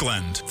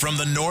Parkland, from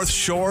the North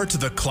Shore to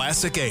the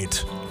Classic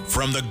 8,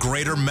 from the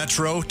Greater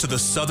Metro to the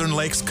Southern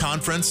Lakes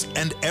Conference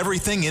and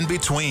everything in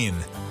between.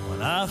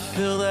 When I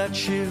feel that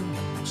chill,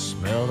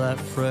 smell that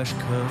fresh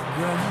cut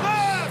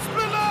grass.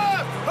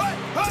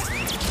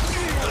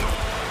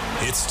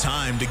 It's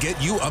time to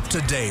get you up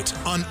to date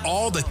on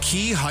all the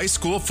key high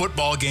school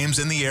football games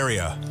in the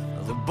area.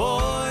 The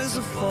boys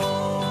are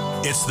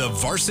fall. It's the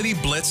Varsity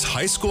Blitz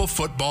High School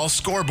Football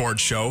Scoreboard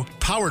Show,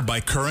 powered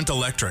by Current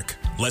Electric.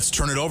 Let's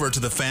turn it over to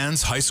the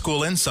fans' high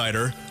school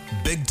insider,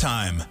 big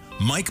time,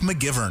 Mike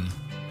McGivern.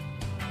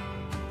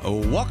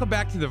 Welcome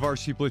back to the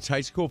Varsity Blitz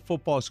High School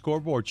Football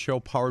Scoreboard Show,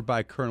 powered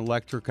by Current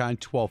Electric on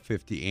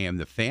 1250 AM,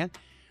 The Fan,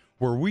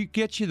 where we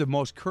get you the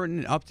most current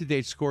and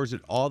up-to-date scores at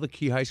all the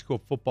key high school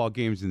football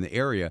games in the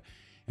area.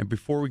 And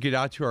before we get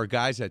out to our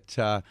guys that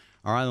are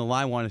on the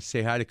line, I want to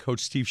say hi to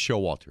Coach Steve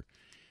Showalter,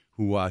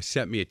 who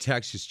sent me a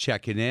text just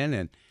checking in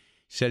and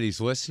said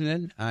he's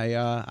listening.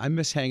 I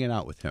miss hanging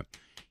out with him.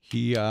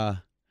 He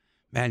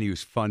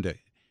was fun to.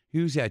 He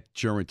was at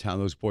Germantown.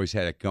 Those boys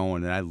had it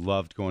going, and I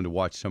loved going to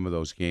watch some of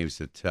those games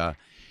that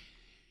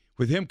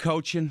with him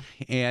coaching.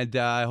 And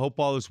I hope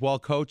all is well,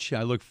 Coach.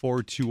 I look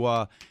forward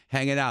to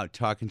hanging out,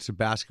 talking some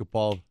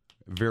basketball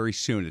very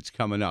soon. It's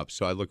coming up,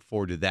 so I look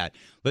forward to that.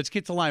 Let's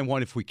get to line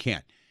one if we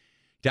can.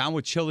 Don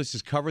Wachillis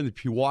is covering the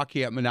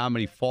Pewaukee at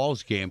Menominee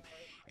Falls game.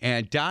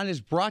 And Don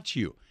is brought to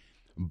you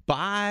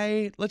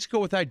by, let's go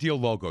with Ideal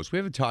Logos. We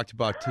haven't talked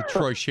about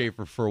Troy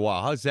Schaefer for a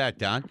while. How's that,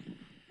 Don?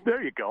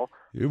 There you go.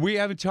 We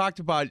haven't talked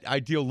about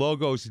Ideal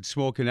Logos and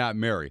Smoking Out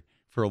Mary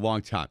for a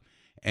long time.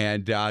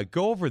 And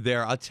go over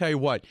there. I'll tell you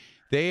what,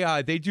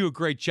 they do a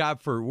great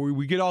job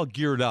we get all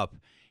geared up.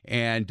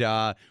 And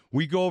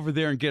we go over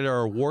there and get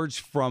our awards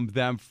from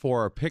them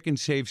for our Pick and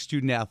Save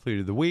Student Athlete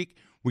of the Week.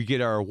 We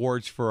get our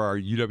awards for our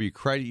UW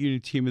Credit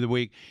Union Team of the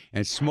Week.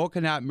 And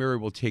Smoking Out Mary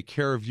will take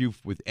care of you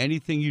with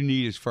anything you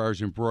need as far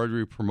as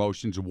embroidery,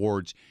 promotions,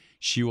 awards.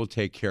 She will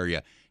take care of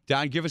you.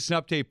 Don, give us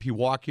an update,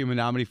 Pewaukee and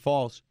Menominee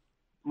Falls.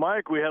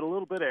 Mike, we had a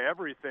little bit of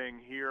everything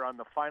here on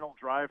the final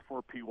drive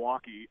for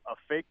Pewaukee. A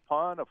fake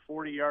punt, a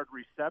 40-yard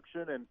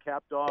reception, and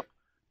capped off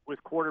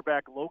with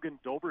quarterback Logan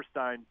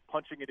Doberstein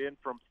punching it in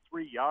from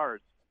 3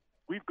 yards.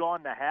 We've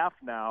gone to half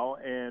now,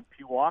 and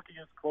Pewaukee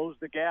has closed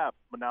the gap.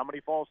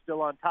 Menominee Falls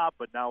still on top,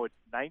 but now it's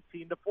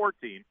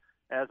 19-14.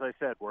 As I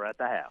said, we're at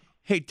the half.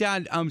 Hey,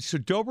 Don, so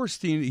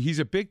Doberstein, he's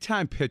a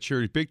big-time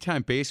pitcher,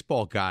 big-time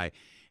baseball guy,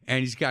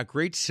 and he's got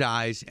great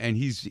size, and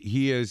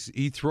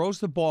he throws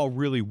the ball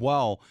really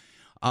well.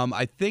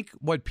 I think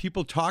what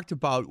people talked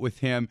about with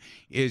him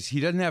is he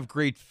doesn't have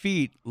great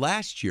feet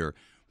last year,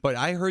 but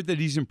I heard that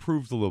he's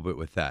improved a little bit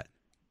with that.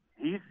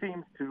 He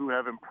seems to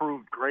have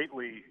improved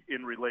greatly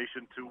in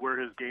relation to where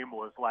his game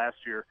was last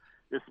year,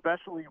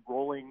 especially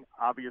rolling,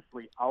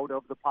 obviously, out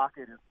of the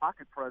pocket. His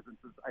pocket presence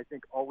has, I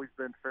think, always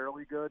been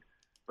fairly good,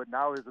 but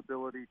now his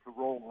ability to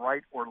roll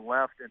right or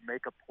left and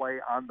make a play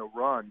on the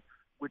run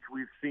which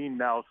we've seen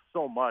now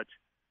so much,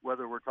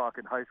 whether we're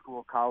talking high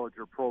school, college,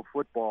 or pro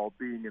football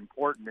being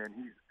important, and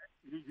he's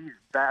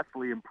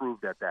vastly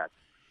improved at that.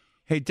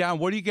 Hey, Don,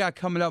 what do you got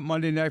coming up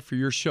Monday night for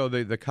your show,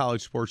 the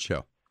College Sports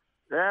Show?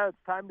 Yeah, it's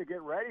time to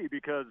get ready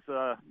because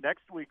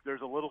next week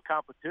there's a little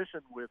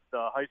competition with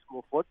high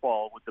school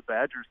football with the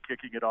Badgers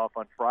kicking it off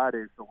on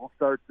Friday. So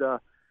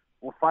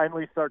we'll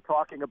finally start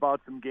talking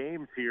about some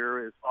games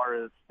here as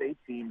far as state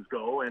teams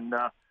go and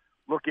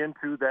look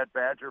into that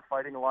Badger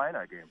Fighting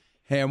Illini game.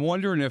 Hey, I'm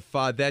wondering if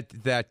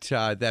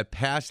that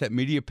pass, that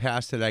media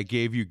pass that I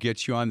gave you,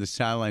 gets you on the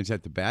sidelines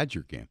at the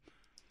Badger game.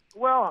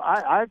 Well,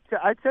 I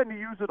tend to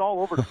use it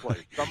all over the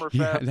place.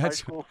 Summerfest, high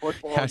school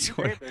football,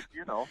 you name it,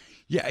 you know.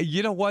 Yeah,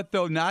 you know what,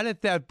 though? Not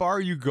at that bar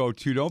you go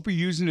to. Don't be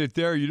using it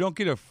there. You don't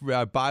get a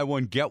buy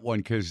one, get one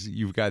because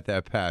you've got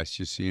that pass,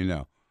 just so you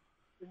know.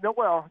 No,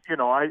 well, you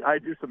know, I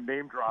do some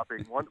name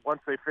dropping.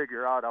 Once they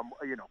figure out I'm,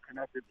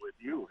 connected with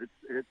you,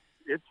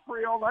 it's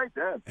free all night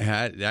then.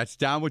 That's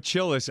Don with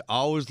Chillis.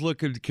 Always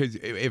looking, because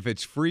if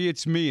it's free,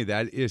 it's me.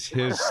 That is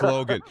his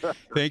slogan.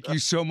 Thank you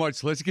so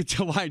much. Let's get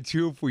to line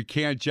 2 if we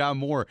can. John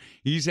Moore.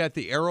 He's at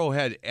the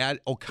Arrowhead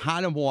at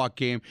Oconomowoc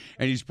game,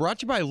 and he's brought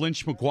to you by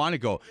Lynch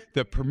McGuanago,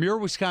 the premier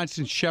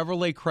Wisconsin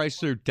Chevrolet,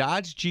 Chrysler,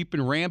 Dodge, Jeep,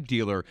 and Ram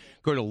dealer.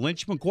 Go to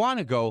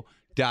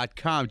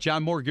lynchmcguanago.com.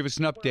 John Moore, give us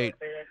an update.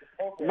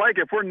 Mike,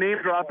 if we're name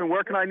dropping,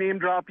 where can I name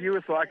drop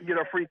you so I can get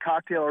a free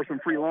cocktail or some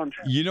free lunch?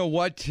 You know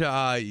what?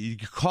 You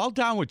call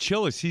Don with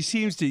Chillis.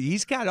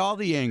 He's got all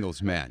the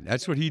angles, man.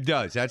 That's what he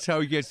does. That's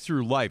how he gets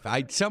through life.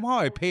 Somehow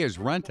I pay his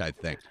rent, I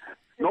think.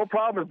 No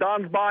problem. If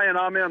Don's buying,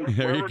 I'm in.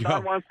 There Wherever you go.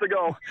 Don wants to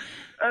go.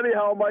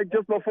 Anyhow, Mike,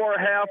 just before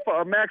half,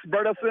 Max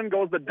Bredesen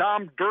goes to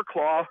Dom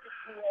Durklaw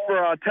for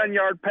a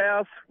 10-yard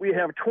pass. We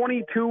have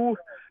 22-3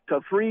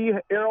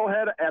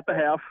 Arrowhead at the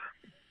half.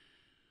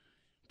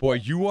 Boy,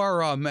 you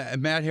are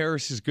Matt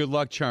Harris's good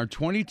luck charm.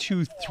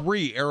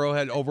 22-3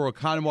 Arrowhead over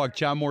Oconomowoc.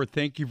 John Moore,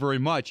 thank you very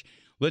much.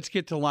 Let's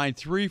get to line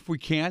 3 if we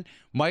can.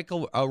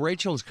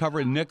 Rachel is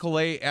covering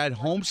Nicolay at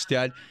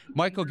Homestead.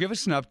 Michael, give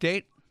us an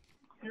update.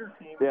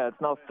 Yeah,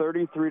 it's now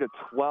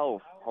 33-12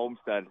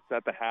 Homestead. It's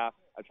at the half.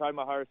 I tried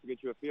my hardest to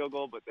get you a field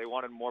goal, but they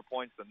wanted more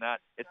points than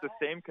that. It's the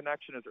same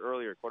connection as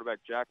earlier. Quarterback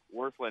Jack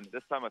Worthland,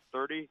 this time a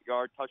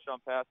 30-yard touchdown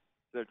pass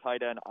to their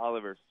tight end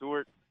Oliver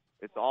Stewart.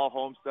 It's all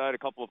Homestead. A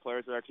couple of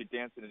players are actually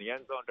dancing in the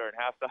end zone during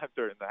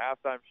the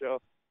halftime show.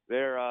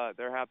 They're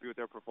happy with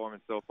their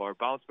performance so far.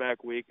 Bounce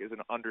back week is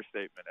an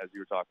understatement, as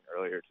you were talking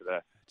earlier today.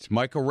 It's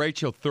Michael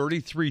Rachel,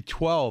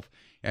 33-12,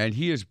 and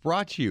he is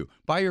brought to you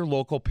by your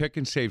local Pick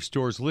and Save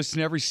stores.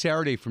 Listen every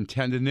Saturday from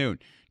 10 to noon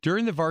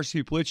during the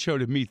Varsity Blitz Show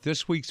to meet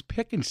this week's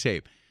Pick and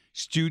Save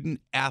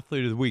Student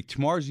Athlete of the Week.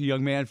 Tomorrow's a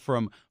young man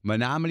from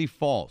Menominee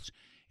Falls,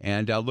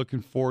 and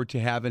looking forward to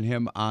having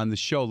him on the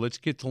show. Let's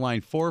get to line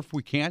 4 if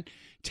we can.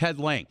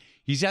 Ted Lang.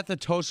 He's at the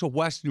Tosa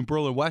West, New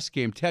Berlin West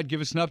game. Ted, give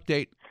us an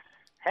update.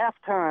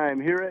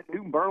 Halftime here at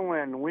New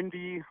Berlin,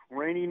 windy,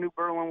 rainy New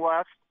Berlin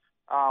West.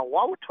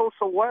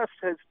 Wauwatosa West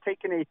has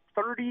taken a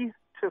 30-7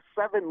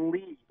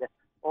 lead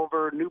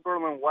over New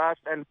Berlin West.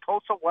 And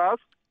Tosa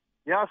West,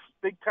 yes,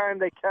 big time,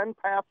 they can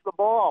pass the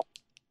ball.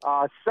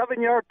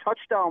 7-yard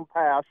touchdown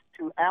pass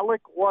to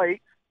Alec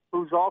White,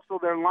 who's also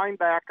their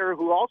linebacker,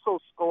 who also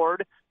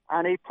scored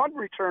on a punt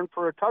return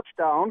for a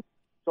touchdown.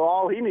 So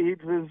all he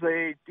needs is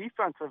a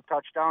defensive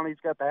touchdown. He's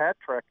got the hat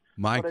trick.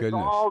 My goodness.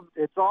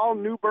 It's all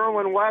New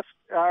Berlin West,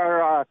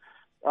 or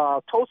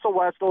Tosa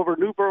West over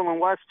New Berlin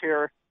West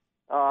here,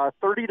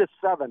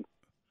 30-7.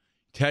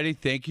 Teddy,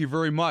 thank you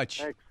very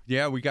much. Thanks.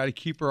 Yeah, we got to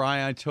keep our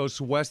eye on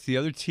Tosa West. The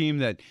other team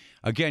that,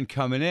 again,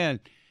 coming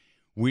in,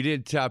 we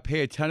didn't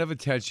pay a ton of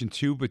attention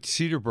to, but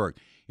Cedarburg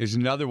is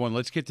another one.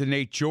 Let's get to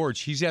Nate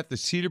George. He's at the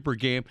Cedarburg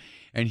game,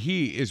 and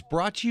he is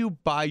brought to you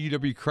by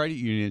UW Credit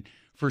Union.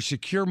 For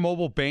secure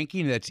mobile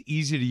banking that's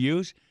easy to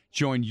use,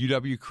 join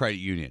UW Credit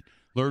Union.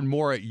 Learn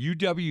more at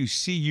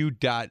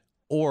uwcu.org.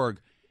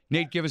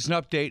 Nate, give us an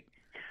update.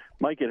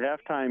 Mike, at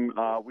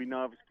halftime, we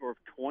now have a score of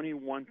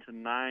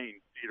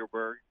 21-9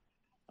 Cedarburg.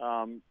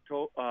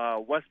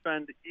 West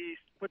Bend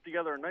East put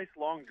together a nice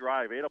long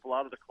drive, ate up a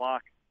lot of the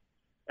clock,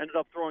 ended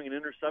up throwing an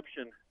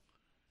interception.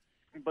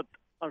 But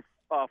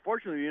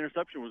fortunately, the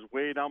interception was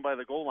way down by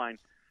the goal line,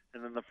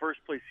 and then the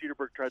first play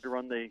Cedarburg tried to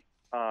run, they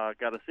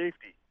got a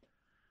safety.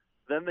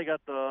 Then they got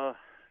the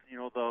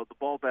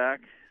ball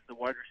back. The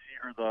wide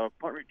receiver, the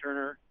punt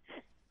returner,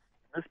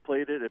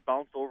 misplayed it. It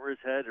bounced over his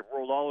head. It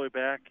rolled all the way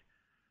back.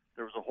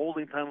 There was a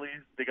holding penalty.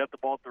 They got the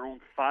ball at their own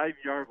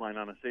 5-yard line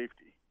on a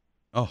safety.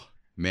 Oh,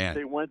 man.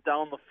 They went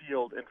down the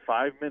field in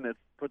 5 minutes,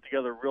 put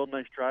together a real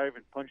nice drive,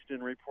 and punched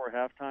in right before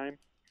halftime.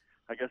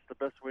 I guess the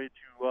best way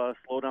to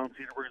slow down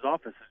Cedarburg's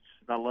offense is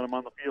just not let them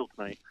on the field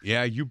tonight.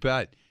 Yeah, you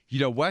bet.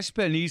 West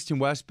Bend East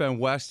and West Bend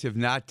West have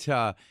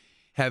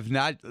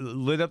not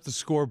lit up the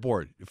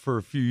scoreboard for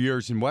a few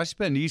years. And West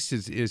Bend East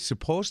is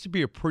supposed to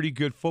be a pretty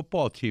good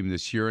football team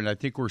this year, and I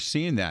think we're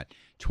seeing that.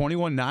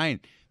 21-9,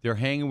 they're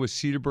hanging with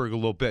Cedarburg a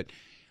little bit.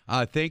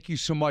 Thank you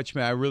so much,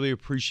 man. I really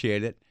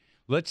appreciate it.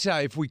 let's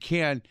if we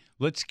can,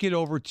 let's get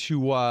over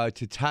to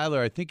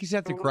Tyler. I think he's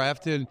at the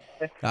Grafton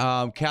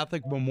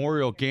Catholic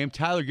Memorial game.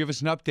 Tyler, give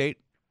us an update.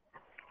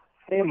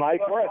 Hey,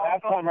 Mike, we're at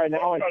halftime right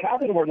now, and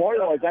Catholic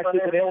Memorial has actually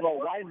been able to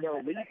widen their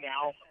lead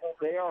now.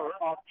 They are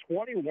up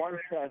 21-7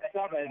 at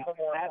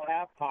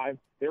halftime.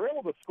 They were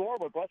able to score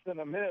with less than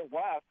a minute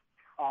left.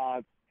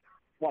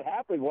 What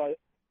happened was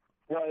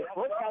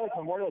first Catholic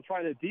Memorial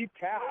tried a deep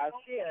pass.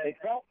 It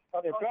fell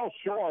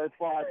short,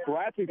 but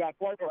Grafton got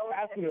quite for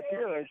pass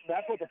interference.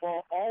 That put the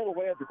ball all the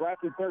way at the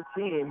Grafton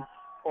 13,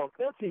 or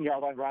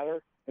 14-yard line,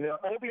 rather. And then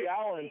Obi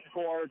Allen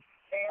scored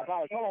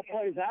about a couple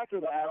plays after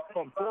that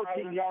from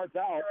 14 yards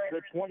out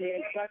with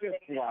 28 seconds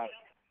left.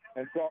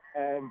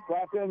 And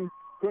Grafton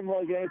couldn't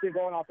really get anything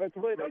going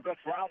offensively. They just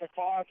ran the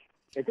clock.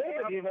 It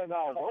didn't even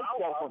work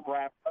well for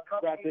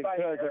Grafton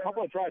because a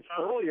couple of drives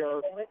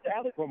earlier,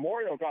 Catholic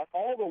Memorial got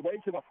all the way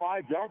to the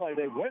 5-yard line.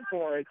 They went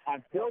for it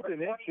on 4th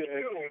and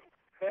inches.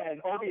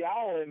 And Obi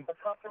Allen,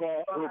 the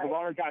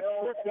runner, got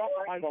tripped up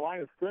behind the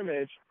line of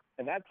scrimmage.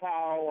 And that's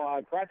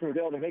how Grafton was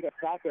able to make a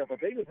stop there. But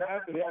they just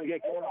haven't been able to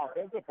get going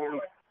offensively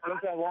since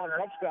that long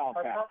touchdown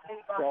pass.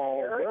 So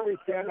where we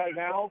stand right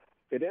now,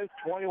 it is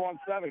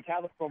 21-7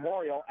 Catholic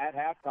Memorial at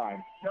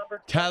halftime.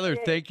 Tyler,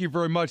 thank you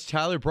very much.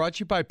 Tyler, brought to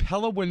you by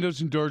Pella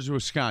Windows and Doors of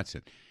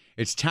Wisconsin.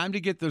 It's time to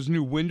get those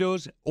new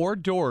windows or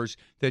doors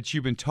that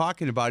you've been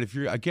talking about. If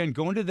you're, again,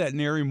 going to that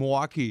Nary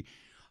Milwaukee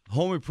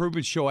Home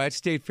Improvement Show at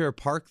State Fair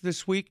Park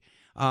this week,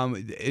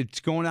 it's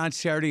going on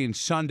Saturday and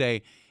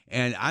Sunday,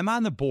 and I'm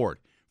on the board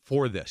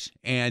for this,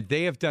 and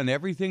they have done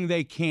everything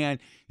they can.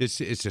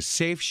 It's a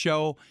safe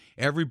show.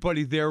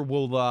 Everybody there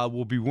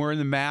will be wearing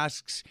the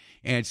masks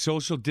and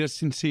social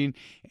distancing,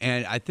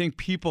 and I think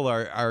people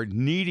are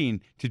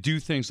needing to do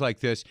things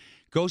like this.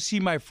 Go see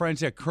my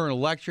friends at Current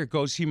Electric.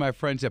 Go see my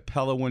friends at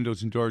Pella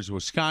Windows and Doors of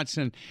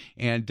Wisconsin,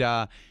 and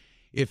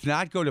if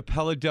not, go to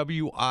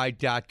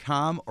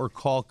PellaWI.com or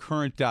call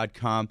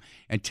Current.com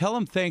and tell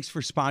them thanks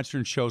for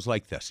sponsoring shows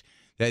like this.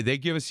 They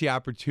give us the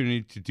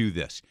opportunity to do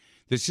this.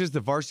 This is the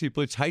Varsity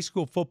Blitz High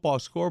School Football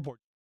Scoreboard,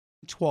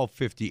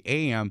 1250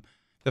 AM,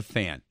 The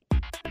Fan.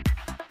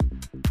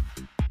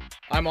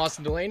 I'm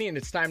Austin Delaney, and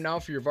it's time now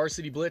for your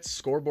Varsity Blitz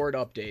Scoreboard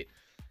update.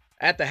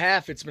 At the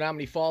half, it's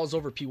Menominee Falls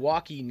over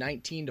Pewaukee,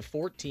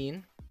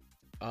 19-14.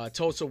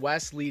 Tosa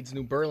West leads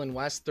New Berlin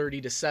West,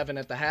 30-7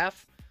 at the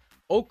half.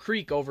 Oak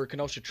Creek over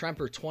Kenosha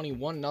Tremper,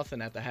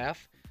 21-0 at the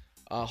half.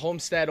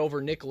 Homestead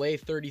over Nicolay,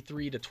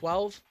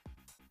 33-12.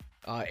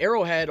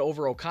 Arrowhead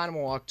over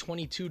Oconomowoc,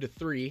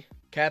 22-3.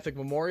 Catholic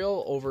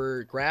Memorial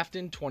over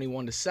Grafton,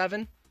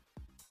 21-7.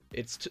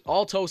 It's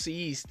all Tosa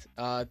East.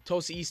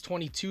 Tosa East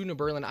 22, New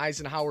Berlin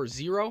Eisenhower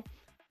 0.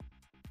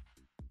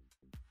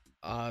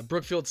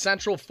 Brookfield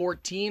Central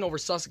 14 over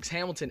Sussex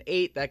Hamilton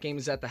 8. That game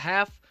is at the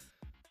half.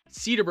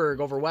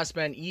 Cedarburg over West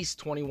Bend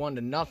East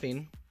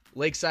 21-0.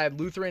 Lakeside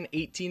Lutheran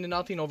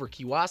 18-0 over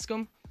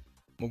Kewaskum.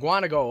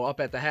 Mugwanago up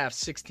at the half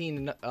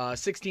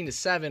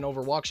 16-7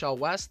 over Waukesha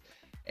West.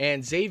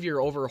 And Xavier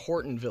over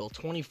Hortonville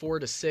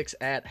 24-6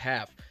 at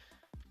half.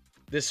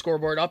 This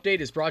scoreboard update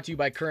is brought to you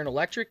by Current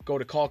Electric. Go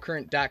to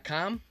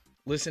callcurrent.com.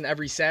 Listen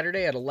every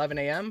Saturday at 11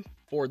 a.m.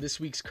 for this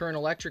week's Current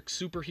Electric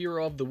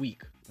Superhero of the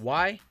Week.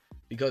 Why?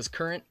 Because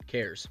Current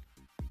cares.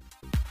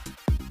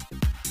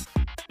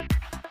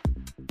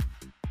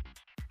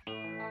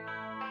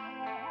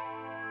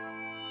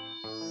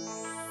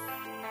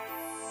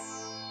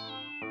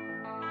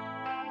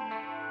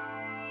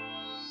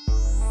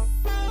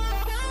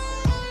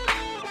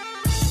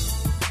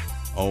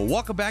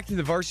 Welcome back to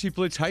the Varsity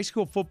Blitz High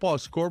School Football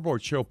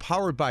Scoreboard Show,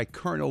 powered by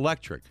Current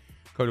Electric.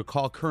 Go to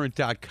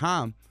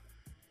callcurrent.com.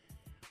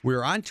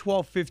 We're on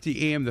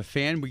 1250 AM The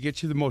Fan. We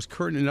get you the most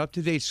current and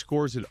up-to-date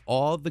scores at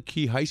all the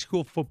key high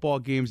school football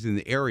games in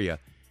the area.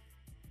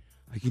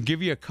 I can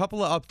give you a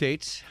couple of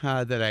updates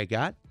that I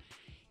got.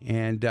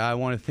 And I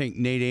want to thank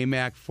Nate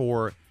Amack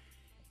for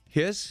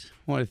his.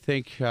 I want to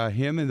thank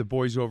him and the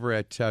boys over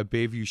at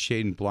Bayview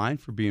Shade and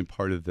Blind for being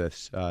part of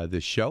this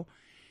show.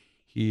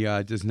 He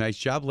does a nice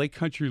job. Lake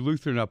Country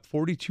Lutheran up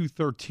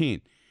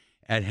 42-13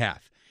 at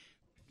half.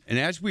 And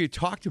as we had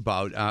talked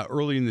about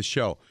early in the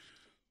show,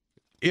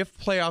 if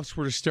playoffs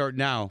were to start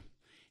now,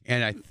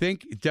 and I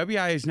think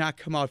WI has not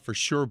come out for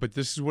sure, but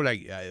this is what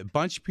a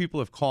bunch of people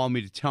have called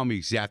me to tell me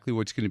exactly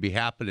what's going to be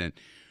happening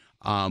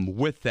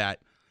with that.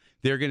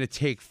 They're going to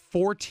take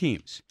 4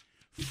 teams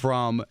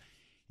from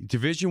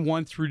Division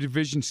I through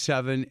Division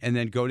 7 and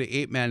then go to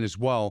 8-man as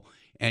well.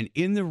 And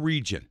in the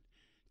region,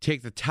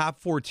 take the top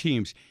 4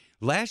 teams.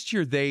 Last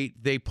year,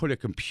 they put a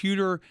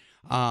computer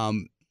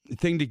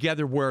thing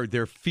together where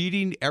they're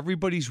feeding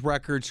everybody's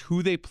records,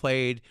 who they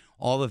played,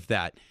 all of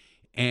that.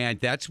 And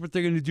that's what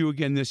they're going to do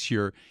again this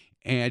year.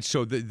 And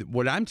so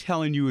what I'm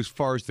telling you as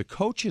far as the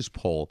coaches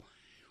poll,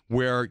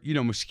 where,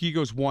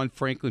 Muskego's 1,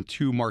 Franklin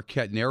 2,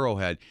 Marquette, and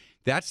Arrowhead,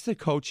 that's the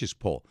coaches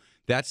poll.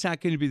 That's not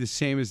going to be the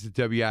same as the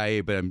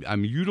WIA, but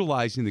I'm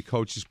utilizing the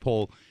coaches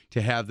poll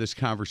to have this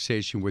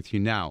conversation with you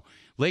now.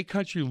 Lake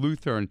Country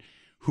Lutheran,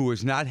 who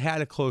has not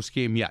had a close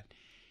game yet.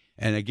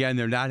 And again,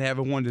 they're not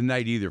having one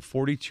tonight either.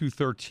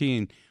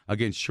 42-13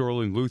 against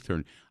Shoreland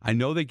Lutheran. I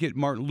know they get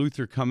Martin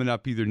Luther coming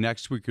up either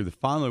next week or the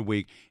following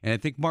week, and I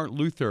think Martin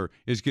Luther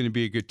is going to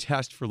be a good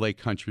test for Lake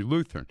Country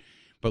Lutheran.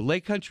 But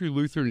Lake Country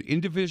Lutheran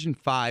in Division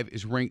 5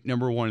 is ranked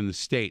number 1 in the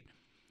state.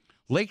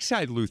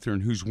 Lakeside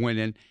Lutheran, who's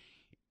winning,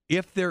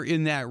 if they're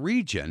in that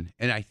region,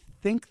 and I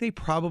think they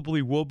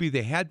probably will be.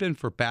 They had been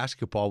for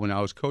basketball when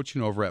I was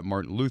coaching over at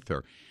Martin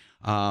Luther.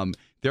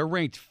 They're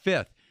ranked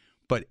 5th,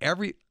 but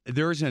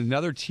there is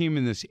another team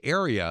in this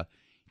area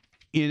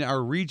in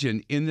our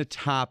region in the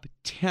top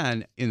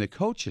 10 in the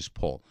coaches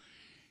poll.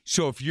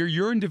 So if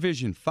you're in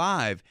Division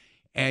 5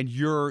 and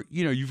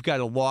you've got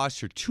a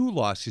loss or 2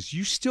 losses,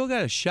 you still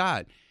got a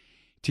shot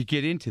to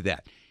get into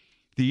that.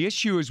 The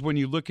issue is when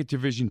you look at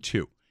Division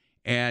 2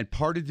 and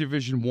part of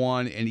Division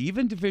 1 and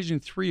even Division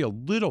 3 a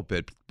little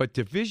bit, but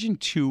Division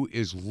 2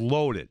 is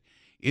loaded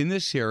in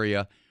this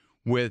area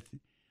with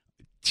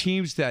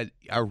teams that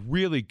are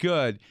really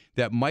good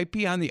that might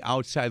be on the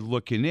outside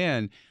looking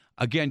in,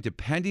 again,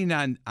 depending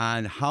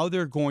on how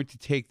they're going to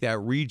take that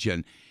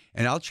region.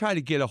 And I'll try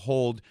to get a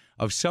hold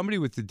of somebody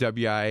with the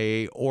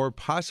WIAA or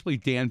possibly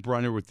Dan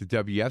Brunner with the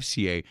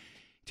WFCA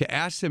to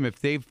ask them if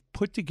they've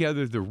put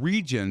together the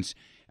regions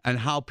and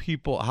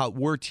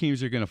where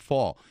teams are going to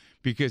fall.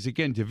 Because,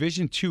 again,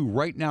 Division 2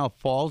 right now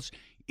falls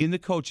in the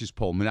coaches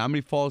poll.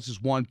 Menominee Falls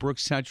is 1,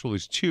 Brooks Central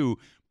is 2,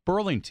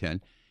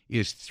 Burlington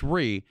is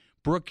 3,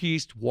 Brook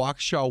East,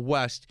 Waukesha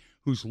West,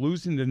 who's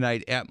losing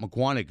tonight at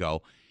McGuanago,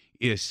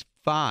 is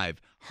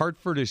 5.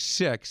 Hartford is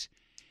 6.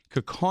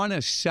 Kaukauna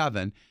is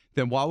 7.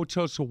 Then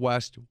Wauwatosa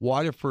West,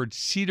 Waterford,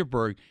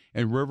 Cedarburg,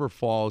 and River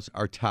Falls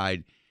are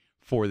tied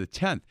for the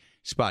 10th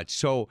spot.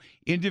 So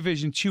in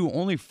Division 2,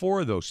 only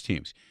 4 of those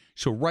teams.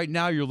 So right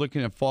now you're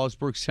looking at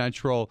Fallsburg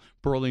Central,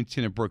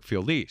 Burlington, and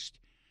Brookfield East.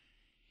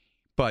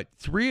 But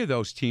 3 of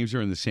those teams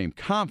are in the same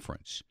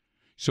conference.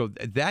 So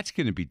that's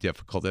going to be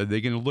difficult. Are they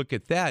going to look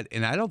at that?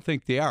 And I don't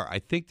think they are. I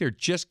think they're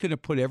just going to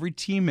put every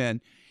team in,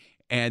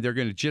 and they're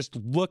going to just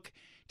look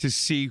to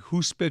see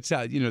who spits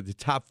out, the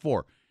top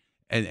 4.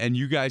 And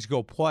you guys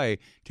go play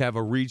to have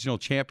a regional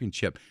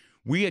championship.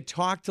 We had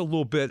talked a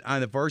little bit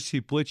on the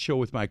Varsity Blitz show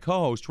with my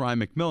co-host, Ryan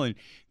McMillan,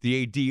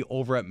 the AD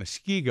over at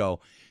Muskego,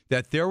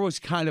 that there was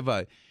kind of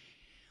a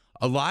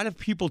lot of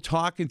people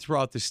talking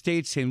throughout the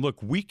state saying,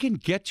 look, we can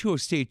get to a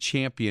state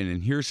champion,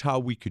 and here's how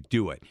we could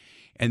do it.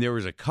 And there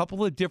was a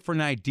couple of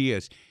different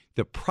ideas.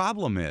 The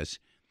problem is,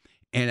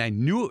 and I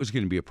knew it was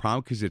going to be a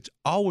problem because it's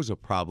always a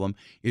problem,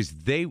 is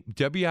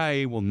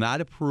WIA will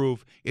not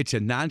approve. It's a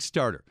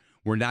non-starter.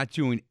 We're not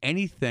doing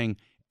anything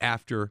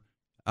after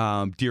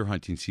deer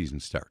hunting season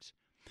starts.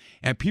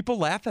 And people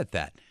laugh at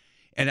that.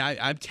 And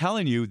I'm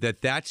telling you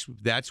that's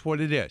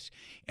what it is.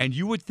 And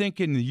you would think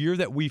in the year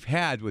that we've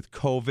had with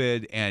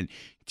COVID and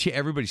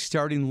everybody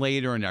starting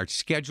later and our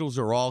schedules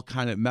are all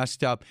kind of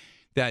messed up,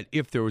 that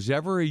if there was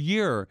ever a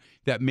year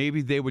that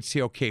maybe they would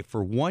say, okay,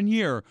 for 1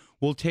 year,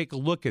 we'll take a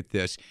look at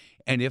this.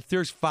 And if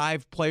there's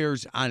 5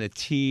 players on a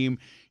team,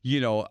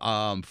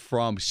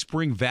 from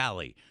Spring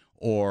Valley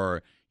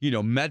or,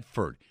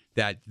 Medford,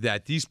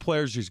 that these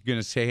players are going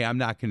to say, hey, I'm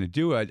not going to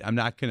do it. I'm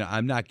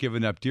not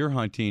giving up deer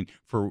hunting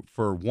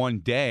for 1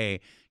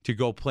 day to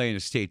go play in a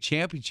state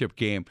championship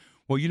game.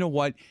 Well, you know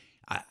what?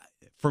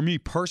 For me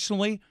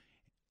personally,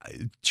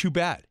 too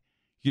bad.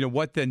 You know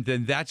what? Then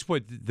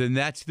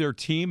that's their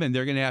team, and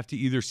they're going to have to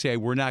either say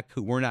we're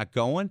not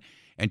going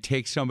and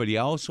take somebody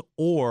else,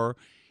 or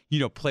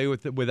play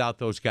without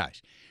those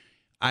guys.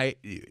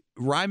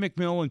 Ryan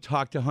McMillan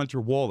talked to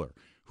Hunter Wohler,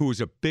 who was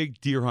a big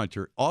deer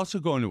hunter, also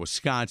going to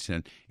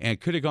Wisconsin,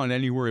 and could have gone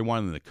anywhere he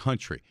wanted in the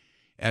country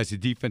as a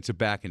defensive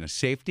back and a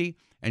safety,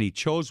 and he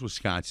chose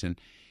Wisconsin.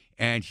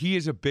 And he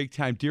is a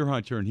big-time deer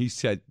hunter, and he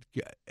said,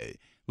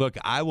 look,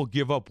 I will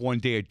give up 1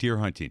 day of deer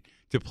hunting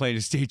to play in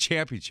a state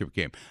championship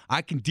game.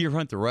 I can deer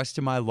hunt the rest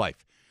of my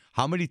life.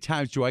 How many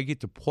times do I get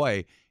to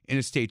play in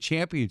a state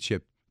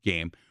championship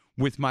game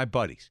with my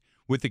buddies,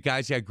 with the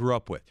guys I grew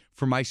up with,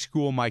 for my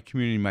school, my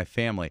community, my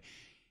family?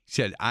 He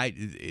said,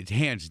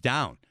 hands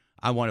down,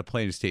 I want to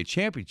play in a state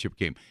championship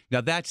game. Now,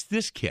 that's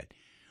this kid.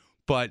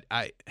 But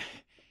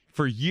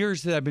for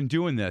years that I've been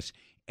doing this,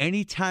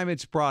 anytime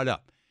it's brought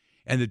up,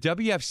 and the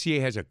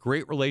WFCA has a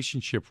great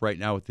relationship right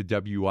now with the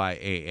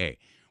WIAA.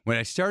 When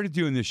I started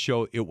doing this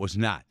show, it was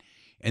not.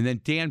 And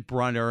then Dan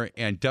Brunner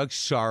and Doug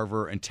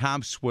Sarver and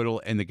Tom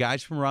Swiddle and the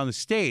guys from around the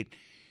state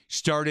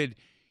started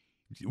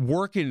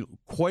working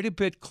quite a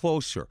bit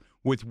closer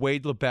with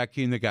Wade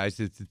Lebecki and the guys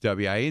at the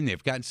WIA, and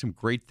they've gotten some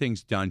great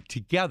things done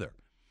together.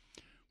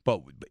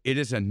 But it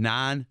is a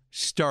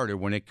non-starter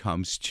when it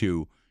comes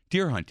to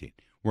deer hunting.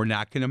 We're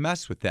not going to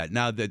mess with that.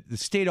 Now, the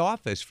state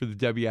office for the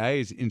WIA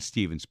is in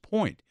Stevens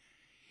Point,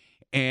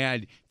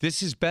 and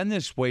this has been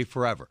this way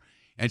forever.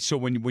 And so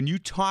when you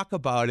talk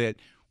about it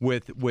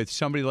with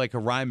somebody like a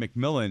Ryan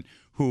McMillan,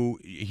 who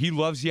he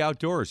loves the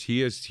outdoors,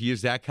 he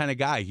is that kind of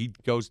guy. He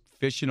goes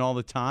fishing all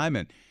the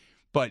time,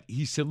 but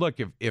he said, look,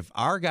 if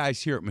our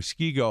guys here at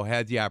Muskego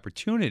had the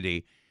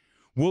opportunity,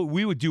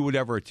 we would do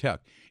whatever it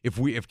took.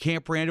 If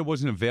Camp Randall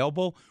wasn't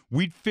available,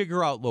 we'd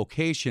figure out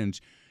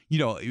locations,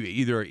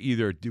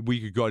 either we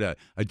could go to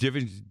a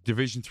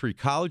Division III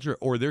college,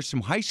 or there's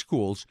some high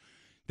schools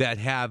that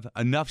have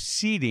enough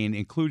seating,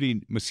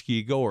 including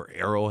Muskego or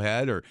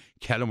Arrowhead or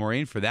Kettle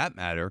Moraine for that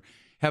matter,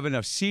 have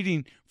enough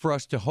seating for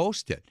us to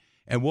host it.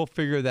 And we'll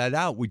figure that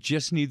out. We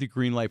just need the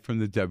green light from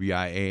the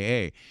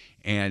WIAA.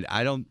 And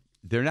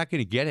they're not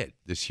going to get it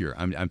this year.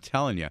 I'm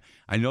telling you.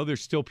 I know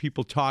there's still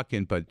people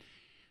talking, but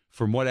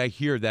from what I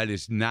hear, that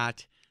is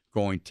not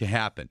going to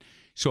happen.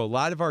 So a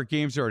lot of our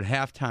games are at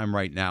halftime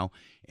right now.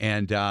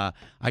 And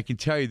I can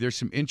tell you there's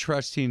some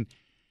interesting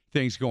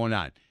things going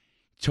on.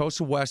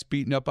 Tosa West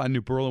beating up on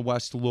New Berlin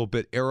West a little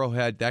bit.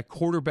 Arrowhead, that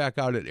quarterback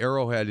out at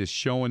Arrowhead is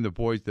showing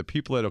the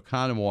people at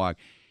Oconomowoc,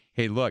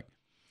 hey, look,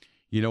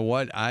 you know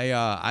what?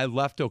 I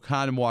left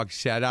Oconomowoc,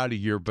 sat out a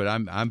year, but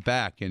I'm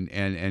back,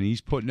 and he's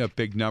putting up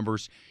big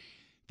numbers.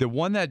 The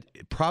one that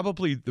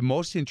probably the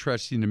most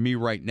interesting to me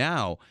right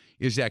now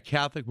is that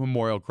Catholic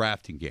Memorial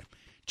Grafton game.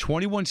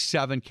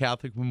 21-7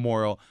 Catholic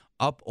Memorial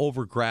up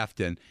over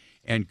Grafton.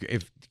 And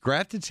if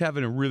Grafton's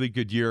having a really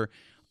good year,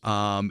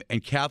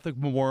 and Catholic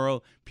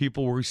Memorial,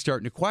 people were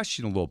starting to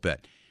question a little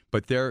bit.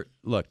 But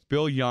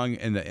Bill Young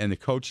and the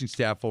coaching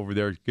staff over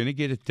there are going to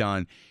get it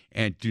done,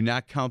 and do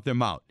not count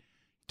them out.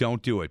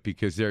 Don't do it,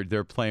 because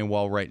they're playing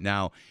well right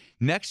now.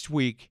 Next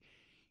week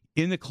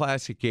in the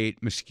Classic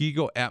 8,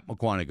 Muskego at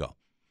Mukwonago.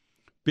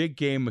 Big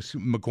game.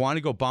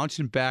 Mukwonago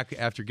bouncing back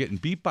after getting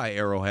beat by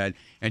Arrowhead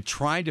and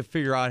trying to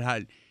figure out how,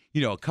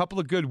 a couple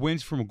of good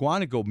wins from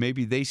Mukwonago,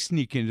 maybe they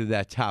sneak into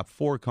that top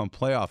 4 come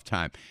playoff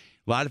time.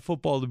 A lot of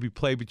football to be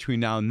played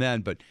between now and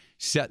then, but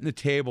setting the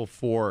table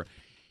for,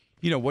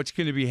 what's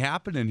going to be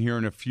happening here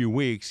in a few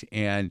weeks.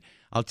 And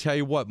I'll tell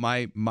you what,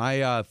 my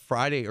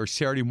Friday or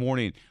Saturday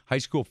morning high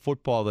school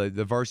football,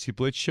 the Varsity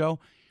Blitz show,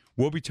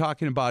 we'll be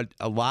talking about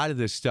a lot of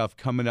this stuff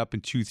coming up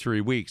in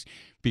 2-3 weeks,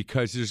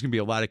 because there's going to be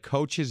a lot of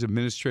coaches,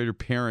 administrator,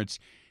 parents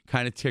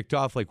kind of ticked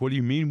off. Like, what do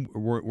you mean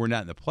we're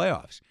not in the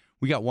playoffs?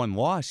 We got one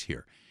loss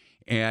here.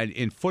 And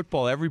in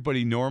football,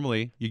 everybody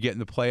normally, you get in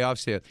the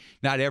playoffs.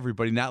 Not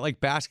everybody, not like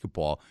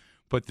basketball,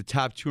 but the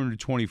top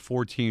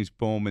 224 teams,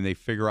 boom, and they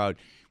figure out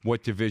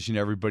what division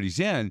everybody's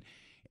in,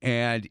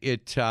 and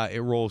it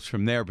rolls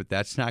from there. But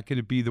that's not going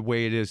to be the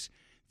way it is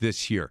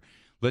this year.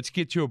 Let's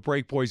get to a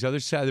break, boys. Other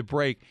side of the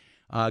break,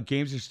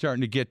 games are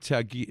starting to get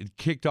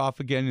kicked off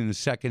again in the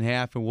second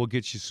half, and we'll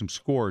get you some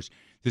scores.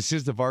 This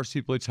is the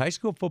Varsity Blitz High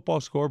School Football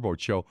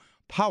Scoreboard Show,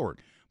 powered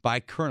by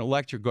Current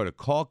Electric. Go to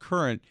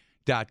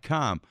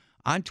callcurrent.com.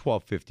 On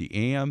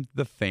 1250 AM,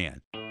 The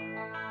Fan.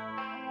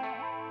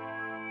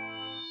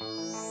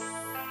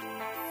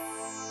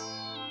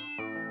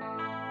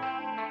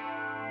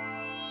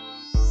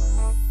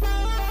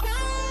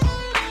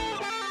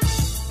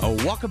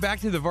 Welcome back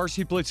to the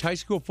Varsity Blitz High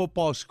School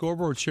Football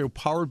Scoreboard Show,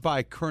 powered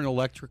by Current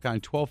Electric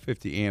on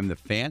 1250 AM, The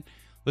Fan.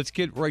 Let's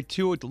get right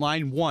to it.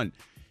 Line 1.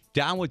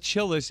 Don with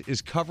Chillis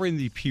is covering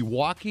the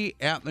Pewaukee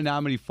at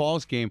Menomonee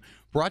Falls game,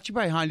 brought to you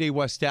by Hyundai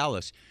West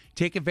Dallas.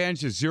 Take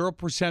advantage of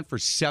 0% for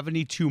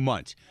 72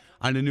 months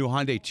on a new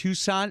Hyundai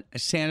Tucson,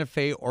 Santa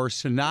Fe, or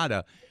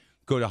Sonata.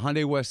 Go to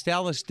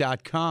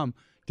HyundaiWestDallas.com.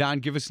 Don,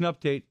 give us an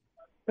update.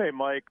 Hey,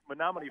 Mike.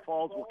 Menomonee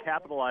Falls will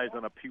capitalize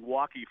on a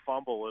Pewaukee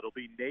fumble. It'll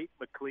be Nate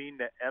McLean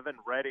to Evan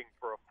Redding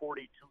for a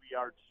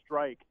 42-yard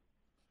strike.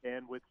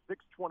 And with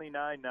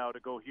 6:29 now to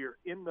go here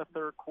in the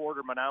third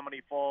quarter, Menomonee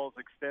Falls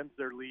extends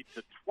their lead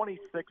to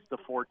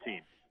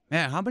 26-14.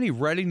 Man, how many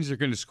Reddings are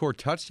going to score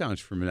touchdowns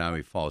for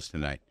Menomonee Falls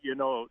tonight?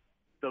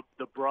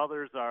 The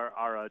brothers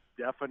are a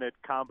definite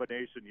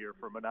combination here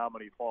for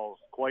Menomonee Falls.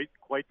 Quite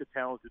the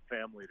talented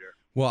family there.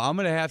 Well, I'm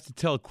going to have to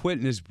tell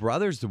Quentin his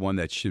brother's the one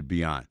that should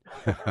be on.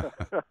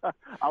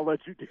 I'll let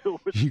you deal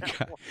with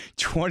that one.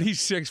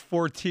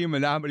 26-14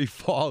 Menomonee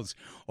Falls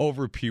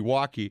over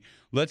Pewaukee.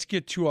 Let's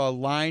get to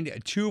line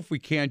 2 if we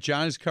can.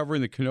 John is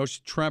covering the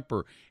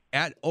Kenosha-Tremper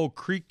at Oak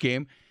Creek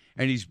game,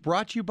 and he's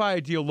brought to you by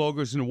Ideal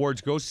Logos and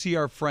Awards. Go see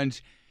our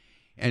friends,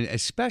 and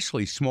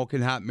especially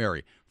Smokin' Hot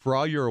Mary, for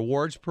all your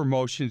awards,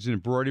 promotions, and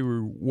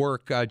embroidery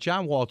work.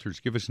 John Walters,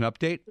 give us an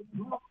update.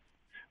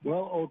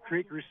 Well, Oak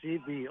Creek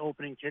received the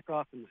opening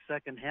kickoff in the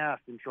second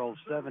half and drove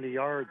 70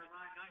 yards,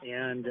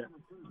 and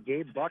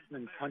Gabe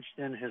Buckman punched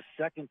in his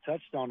second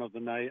touchdown of the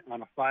night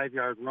on a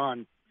 5-yard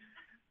run.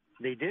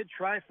 They did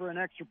try for an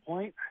extra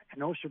point.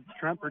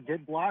 Kenosha-Tremper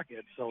did block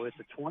it, so it's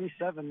a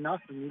 27-0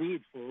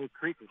 lead for Oak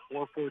Creek with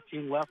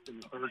 4:14 left in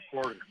the third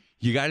quarter.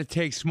 You got to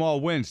take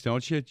small wins,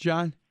 don't you,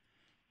 John?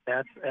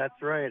 That's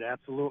right,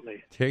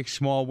 absolutely. Take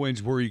small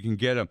wins where you can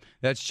get them.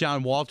 That's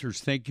John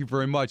Walters. Thank you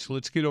very much.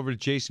 Let's get over to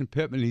Jason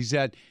Pittman. He's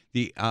at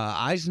the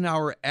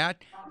Eisenhower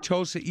at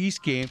Tosa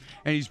East game,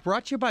 and he's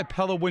brought to you by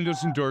Pella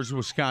Windows and Doors of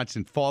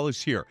Wisconsin. Fall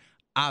is here,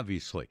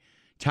 obviously.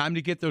 Time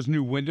to get those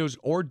new windows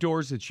or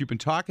doors that you've been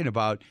talking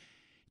about.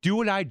 Do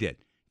what I did.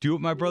 Do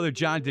what my brother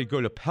John did.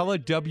 Go to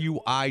PellaWI.com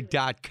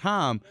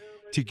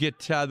to get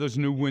those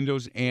new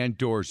windows and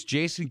doors.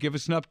 Jason, give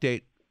us an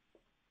update.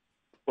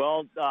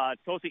 Well,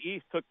 Tosa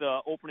East took the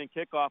opening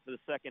kickoff of the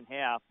second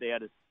half. They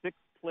had a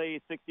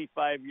 6-play,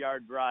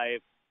 65-yard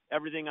drive,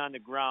 everything on the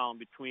ground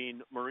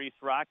between Maurice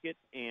Rocket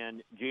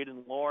and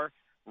Jaden Lohr.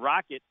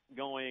 rocket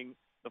going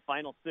the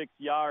final 6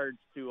 yards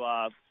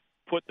to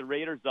put the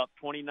Raiders up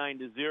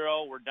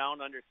 29-0. We're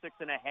down under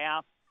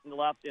 6.5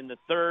 left in the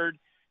third,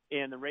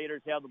 and the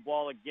Raiders have the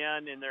ball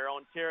again in their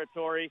own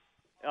territory.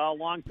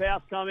 Long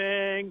pass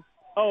coming.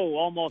 Oh,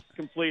 almost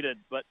completed,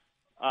 but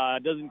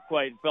doesn't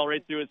quite. Fell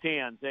right through his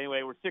hands.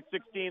 Anyway, we're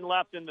 6:16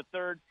 left in the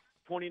third,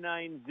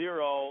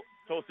 29-0,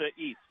 Tulsa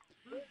East.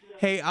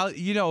 Hey, are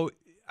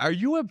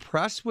you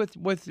impressed with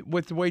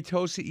the way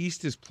Tulsa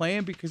East is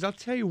playing? Because I'll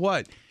tell you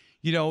what,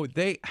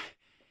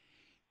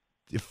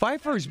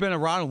 Pfeiffer has been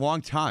around a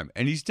long time,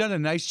 and he's done a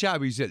nice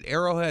job. He's at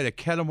Arrowhead, at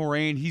Kettle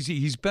Moraine.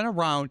 He's been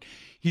around.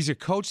 He's a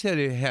coach that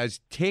has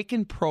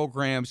taken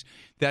programs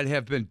that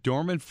have been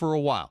dormant for a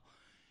while,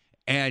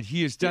 and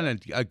he has done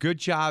a good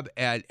job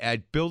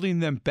at building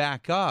them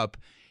back up,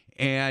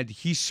 and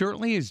he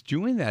certainly is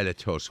doing that at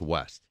Tulsa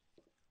West.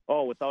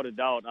 Oh, without a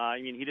doubt.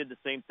 He did the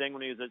same thing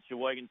when he was at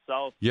Sheboygan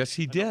South. Yes,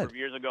 he did. A number of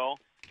years ago.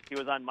 He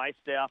was on my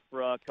staff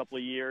for a couple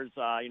of years.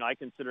 I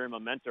consider him a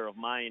mentor of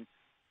mine.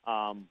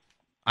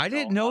 I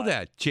didn't know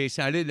that,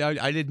 Jason.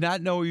 I did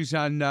not know he was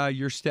on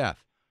your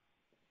staff.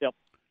 Yep.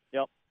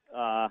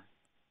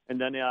 And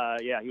then,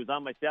 he was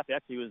on my staff.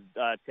 Actually, he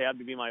was tabbed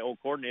to be my old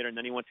coordinator, and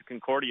then he went to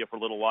Concordia for a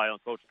little while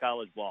and coached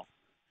college ball.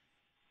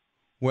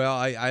 Well,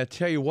 I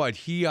tell you what,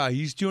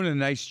 he's doing a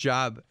nice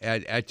job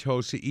at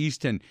Tulsa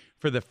East, and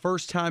for the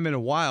first time in a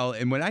while.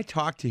 And when I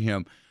talked to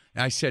him,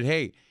 I said,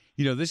 hey,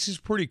 this is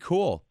pretty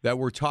cool that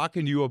we're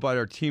talking to you about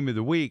our team of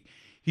the week.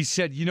 He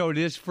said, it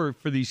is for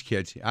these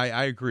kids.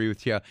 I agree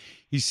with you.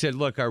 He said,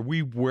 look, are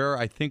we where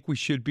I think we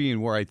should be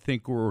and where I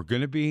think we're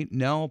going to be?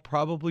 No,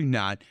 probably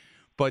not.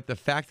 But the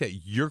fact that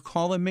you're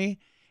calling me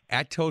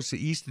at Tulsa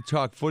East to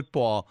talk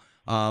football,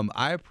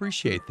 I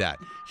appreciate that.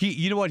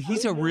 You know what?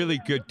 He's a really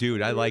good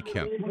dude. I like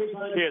him.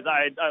 He is.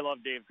 I love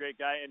Dave. Great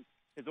guy. And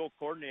his old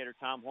coordinator,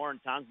 Tom Horn.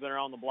 Tom's been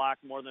around the block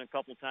more than a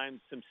couple times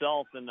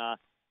himself and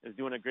is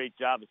doing a great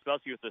job,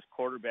 especially with this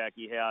quarterback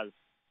he has.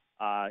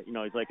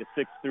 He's like a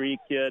 6'3"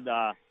 kid.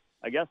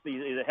 I guess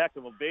he's a heck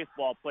of a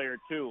baseball player,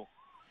 too.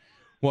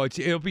 Well,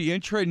 it'll be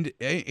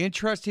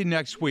interesting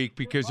next week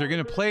because they're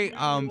going to play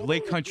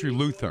Lake Country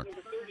Lutheran.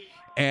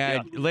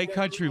 And Lake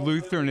Country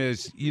Lutheran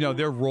is,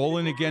 they're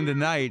rolling again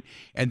tonight,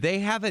 and they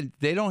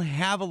don't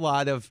have a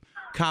lot of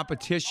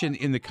competition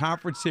in the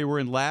conference they were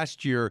in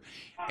last year,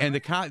 and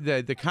the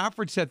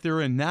conference that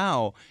they're in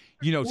now.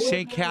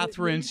 St.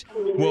 Catherine's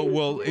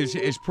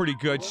is pretty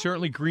good.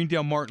 Certainly,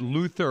 Greendale Martin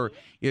Luther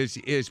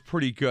is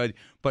pretty good.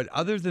 But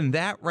other than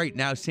that, right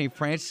now, St.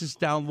 Francis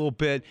down a little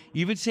bit.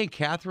 Even St.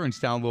 Catherine's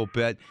down a little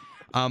bit.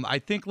 I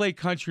think Lake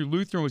Country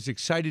Lutheran was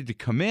excited to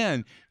come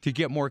in to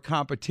get more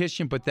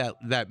competition, but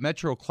that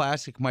Metro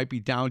Classic might be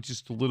down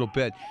just a little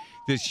bit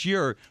this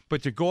year.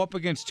 But to go up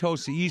against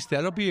Tulsa East,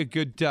 that'll be a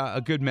good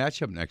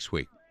matchup next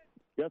week.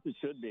 Yes, it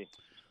should be.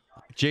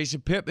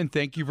 Jason Pittman,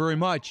 thank you very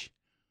much.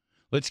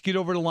 Let's get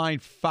over to line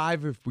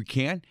 5 if we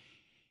can.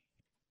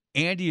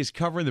 Andy is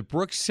covering the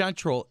Brooks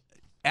Central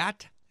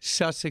at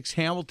Sussex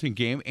Hamilton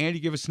game.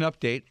 Andy, give us an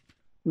update.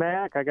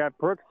 Mac, I got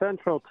Brooks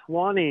Central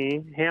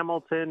 20,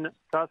 Hamilton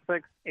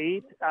Sussex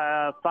 8.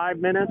 5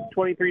 minutes,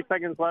 23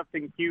 seconds left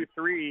in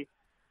Q3.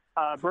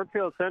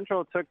 Brookfield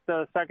Central took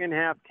the second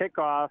half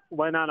kickoff,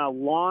 went on a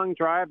long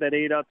drive that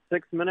ate up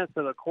 6 minutes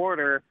of the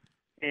quarter,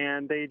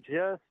 and they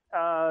just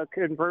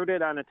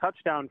converted on a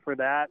touchdown for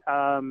that.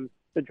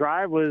 The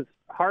drive was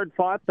hard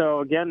fought,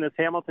 though. Again, this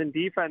Hamilton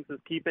defense is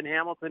keeping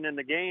Hamilton in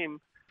the game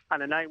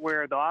on a night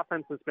where the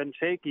offense has been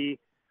shaky.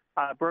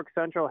 Brooks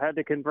Central had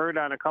to convert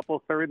on a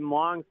couple third and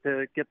longs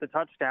to get the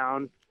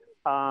touchdown.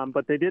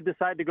 But they did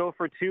decide to go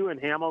for 2, and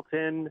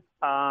Hamilton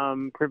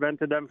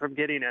prevented them from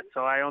getting it.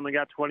 So I only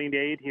got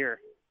 20-8 here.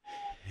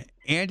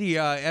 Andy,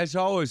 as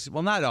always,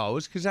 well, not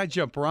always because I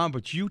jump around,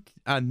 but you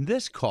on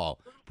this call,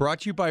 brought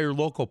to you by your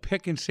local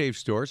Pick and Save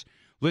stores.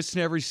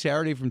 Listen every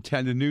Saturday from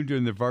 10 to noon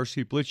during the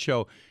Varsity Blitz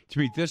Show to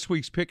meet this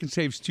week's Pick and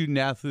Save Student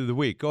Athlete of the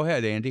Week. Go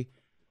ahead, Andy.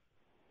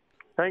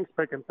 Thanks,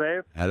 Pick and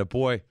Save.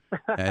 Attaboy.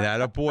 And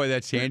attaboy,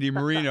 that's Andy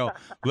Marino.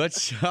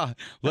 Let's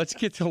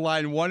get to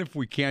line 1 if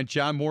we can.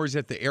 John Moore's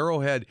at the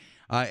Arrowhead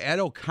at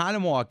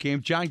Oconomowoc game.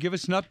 John, give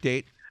us an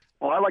update.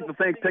 Well, I like to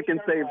thank Pick and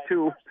Save,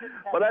 too.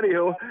 But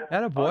anywho,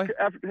 attaboy.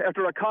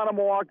 After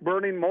Oconomowoc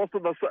burning most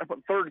of the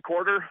third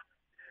quarter,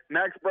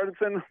 Max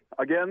Bredesen,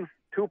 again,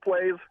 2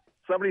 plays,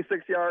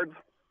 76 yards,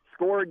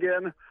 score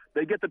again.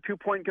 They get the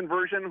 2-point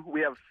conversion. We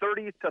have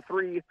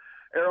 30-3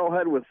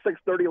 Arrowhead with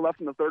 6:30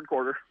 left in the third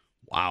quarter.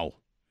 Wow.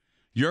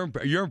 You're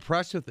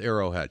impressed with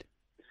Arrowhead.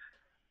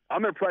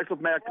 I'm impressed with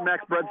Max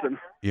Bredesen.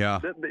 Yeah.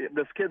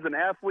 This kid's an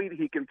athlete.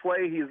 He can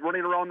play. He's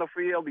running around the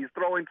field. He's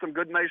throwing some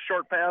good, nice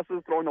short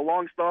passes, throwing the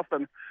long stuff.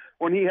 And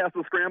when he has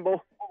to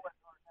scramble,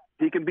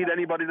 he can beat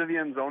anybody to the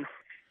end zone.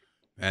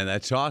 And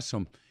that's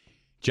awesome.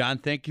 John,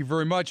 thank you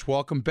very much.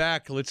 Welcome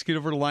back. Let's get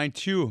over to line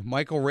 2.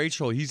 Michael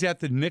Rachel. He's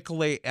at the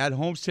Nicolay at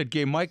Homestead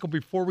game. Michael,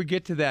 before we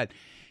get to that,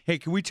 hey,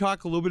 can we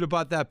talk a little bit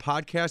about that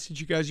podcast that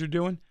you guys are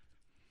doing?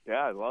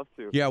 Yeah, I'd love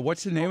to. Yeah,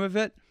 what's the name of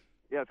it?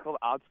 Yeah, it's called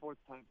Odd Sports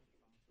Topics.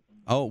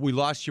 Oh, we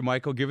lost you,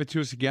 Michael. Give it to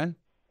us again.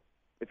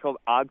 It's called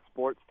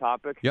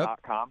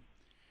oddsportstopics.com.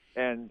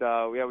 And,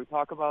 we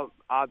talk about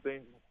odd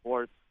things in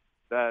sports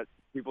that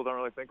people don't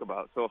really think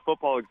about. So a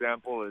football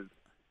example is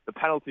the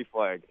penalty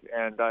flag.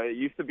 And it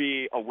used to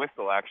be a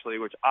whistle, actually,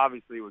 which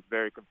obviously was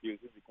very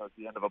confusing because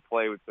the end of a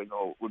play would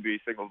be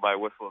signaled by a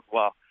whistle as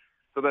well.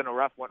 So then a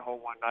ref went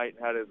home one night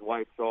and had his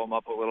wife throw him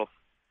up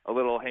a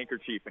little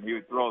handkerchief, and he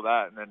would throw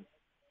that. And then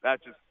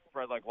that just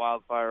spread like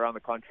wildfire around the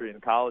country in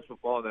college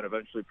football, and then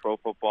eventually pro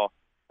football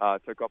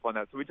took up on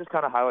that. So we just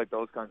kind of highlight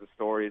those kinds of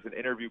stories and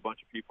interview a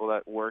bunch of people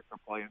that work or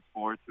play in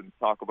sports and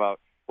talk about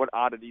what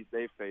oddities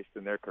they've faced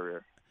in their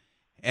career.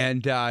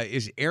 And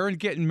is Aaron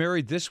getting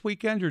married this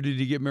weekend, or did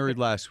he get married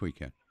last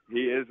weekend?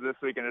 He is this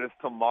weekend. It is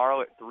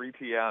tomorrow at 3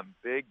 p.m.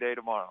 Big day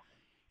tomorrow.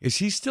 Is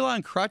he still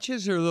on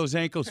crutches, or are those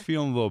ankles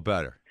feeling a little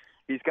better?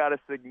 He's got a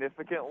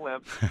significant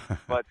limp,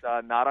 but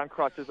not on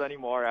crutches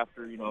anymore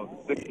after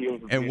 6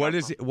 years. And what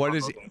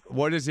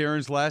is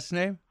Aaron's last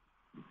name?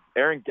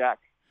 Aaron Geck.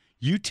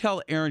 You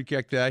tell Aaron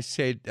Geck that I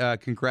say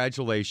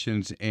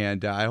congratulations,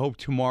 and I hope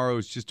tomorrow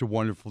is just a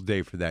wonderful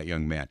day for that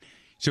young man.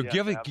 So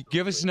give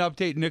us an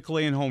update,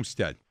 Nicolay and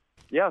Homestead.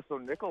 Yeah, so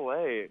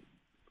Nicolay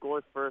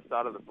scores first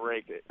out of the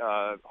break.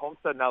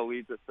 Homestead now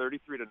leads at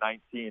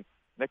 33-19.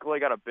 Nicolay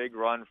got a big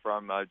run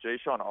from Jay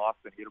Sean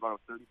Austin. He had about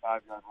a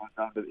 35-yard run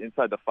down to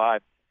inside the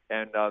 5,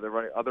 and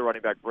the other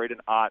running back, Braden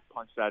Ott,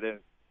 punched that in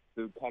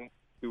to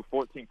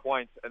 14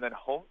 points. And then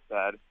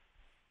Homestead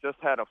just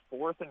had a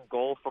 4th and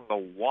goal from the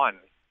 1,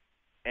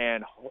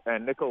 and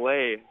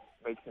Nicolay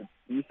makes a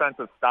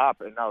defensive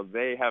stop, and now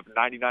they have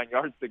 99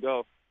 yards to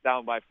go,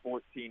 down by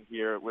 14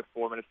 here with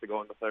 4 minutes to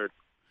go in the third.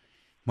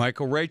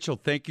 Michael Rachel,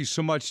 thank you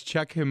so much.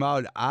 Check him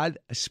out,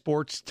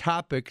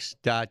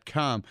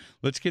 oddsportstopics.com.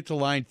 Let's get to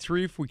line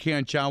 3 if we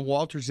can. John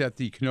Walters at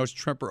the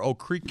Kenosha-Tremper Oak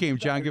Creek game.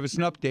 John, give us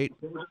an update.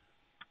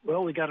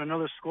 Well, we got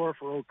another score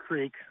for Oak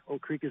Creek.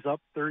 Oak Creek is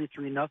up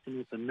 33-0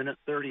 with a minute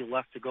 30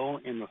 left to go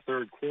in the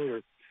third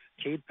quarter.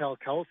 Cade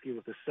Palkowski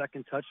with the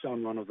second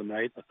touchdown run of the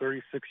night, a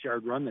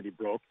 36-yard run that he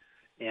broke.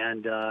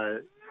 And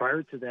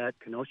prior to that,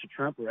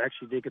 Kenosha-Tremper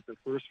actually did get the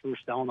first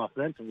down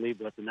offensively,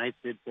 but the Knights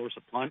did force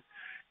a punt.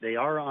 They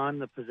are on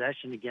the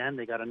possession again.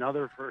 They got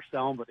another first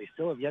down, but they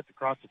still have yet to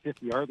cross the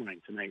 50-yard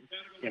line tonight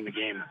in the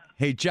game.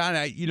 Hey, John,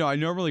 I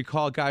normally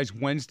call guys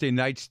Wednesday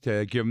nights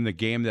to give them the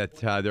game that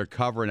they're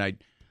covering.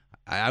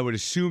 I would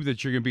assume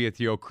that you're going to be at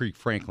the Oak Creek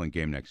Franklin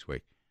game next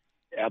week.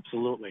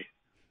 Absolutely.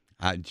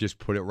 I just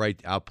put it right.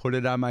 I'll put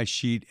it on my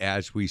sheet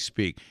as we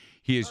speak.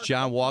 He is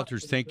John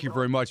Walters. Thank you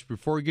very much.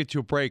 Before we get to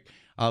a break,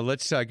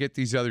 let's get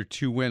these other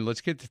two in.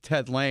 Let's get to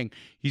Ted Lang.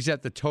 He's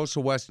at the Tosa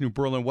West New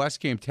Berlin West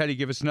game. Teddy,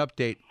 give us an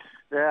update.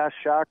 Yeah,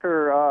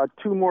 shocker.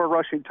 2 more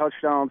rushing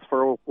touchdowns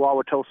for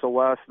Wauwatosa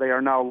West. They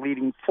are now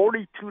leading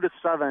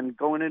 42-7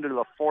 going into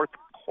the fourth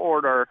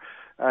quarter,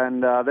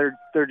 and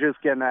they're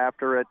just getting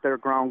after it. Their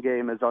ground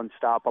game is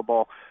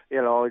unstoppable.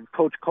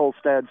 Coach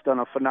Kolstad's done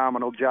a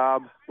phenomenal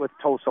job with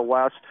Tosa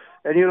West,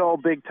 and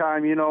big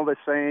time. The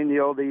saying,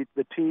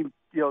 the team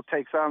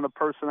takes on the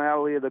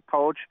personality of the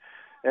coach,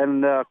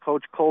 and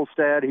Coach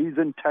Kolstad, he's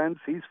intense,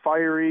 he's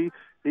fiery.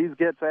 He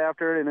gets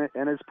after it,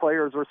 and his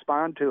players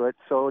respond to it.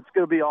 So it's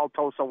going to be all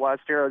Tosa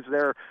West here as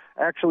they're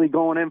actually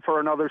going in for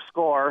another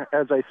score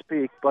as I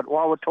speak. But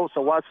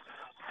Wauwatosa West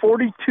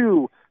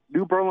 42,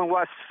 New Berlin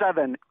West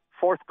 7,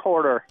 fourth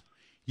quarter.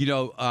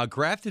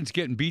 Grafton's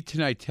getting beat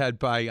tonight, Ted,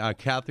 by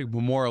Catholic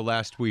Memorial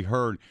last we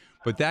heard.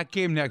 But that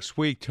game next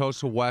week,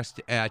 Tosa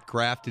West at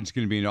Grafton's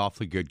going to be an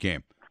awfully good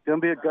game. It's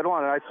going to be a good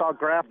one. I saw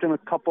Grafton a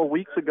couple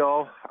weeks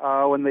ago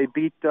when they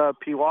beat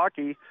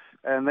Pewaukee.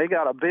 And they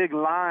got a big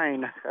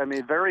line,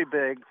 very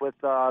big, with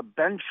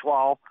Ben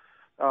Schwal,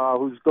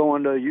 who's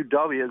going to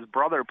UW. His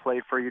brother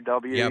played for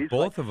UW. Yeah,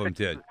 both of them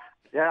did.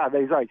 Yeah,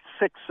 he's like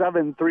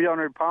 6'7",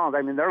 300 pounds.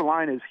 Their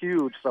line is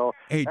huge, so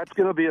that's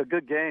going to be a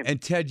good game.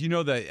 And, Ted,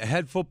 the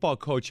head football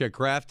coach at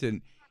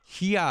Grafton,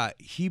 he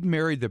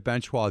married the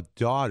Ben Schwal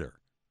daughter.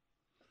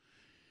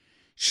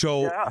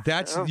 So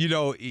that's, I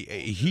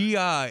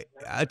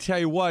tell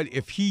you what,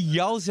 if he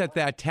yells at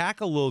that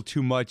tackle a little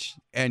too much,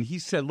 and he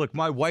said, look,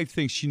 my wife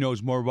thinks she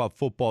knows more about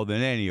football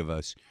than any of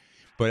us,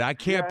 but I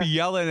can't be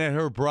yelling at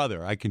her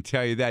brother. I can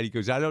tell you that. He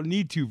goes, I don't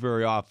need to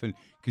very often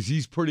because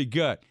he's pretty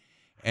good.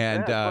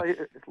 And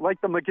like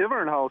the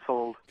McGivern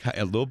household.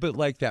 A little bit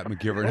like that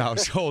McGivern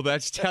household.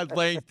 That's Ted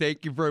Lang.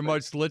 Thank you very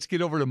much. Let's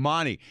get over to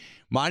Monty.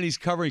 Monty's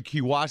covering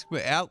Kewaskum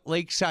at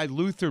Lakeside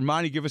Lutheran.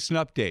 Monty, give us an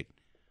update.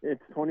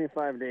 It's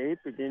 25-8,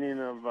 beginning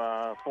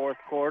of fourth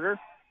quarter.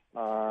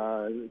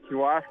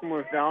 Kewaskum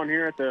was down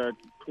here at the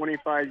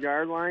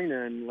 25-yard line,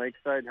 and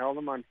Lakeside held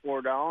them on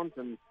 4 downs,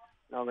 and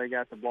now they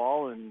got the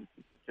ball and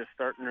just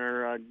starting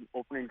their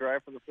opening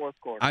drive for the fourth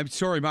quarter. I'm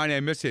sorry, Monty, I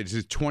missed it. Is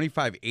it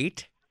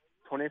 25-8?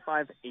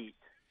 25-8.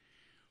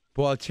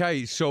 Well, I'll tell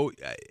you, so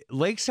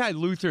Lakeside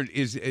Lutheran,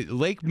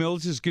 Lake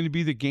Mills is going to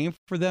be the game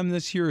for them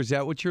this year? Is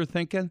that what you're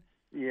thinking?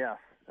 Yes,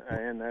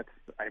 and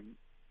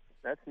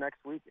that's next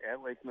week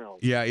at Lake Mills.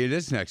 Yeah, it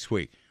is next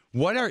week.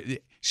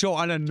 So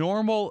on a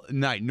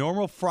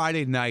normal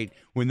Friday night,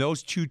 when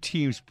those two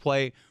teams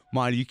play,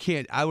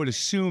 Monty, I would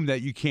assume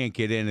that you can't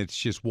get in. It's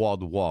just wall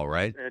to wall,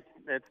 right?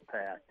 It's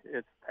packed.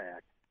 It's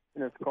packed.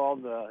 and it's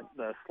called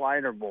the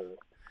Slider Bowl.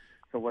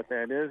 So what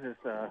that is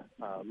the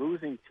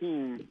losing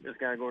team is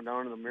going to go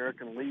down to the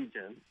American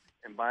Legion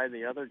and buy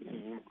the other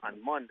team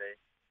on Monday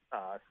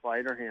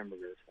Slider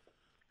hamburgers.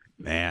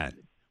 Man,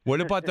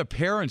 what about the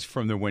parents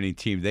from the winning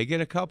team? They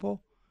get a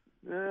couple?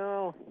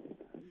 No,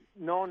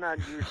 not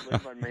usually,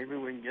 but maybe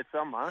we can get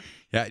some, huh?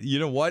 Yeah, you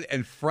know what?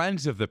 And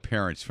friends of the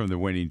parents from the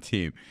winning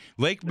team.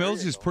 Lake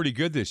Mills is pretty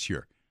good this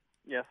year.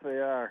 Yes, they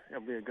are.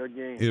 It'll be a good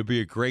game. It'll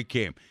be a great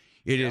game.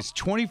 It is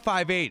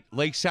 25-8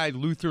 Lakeside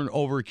Lutheran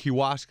over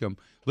Kewaskum.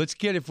 Let's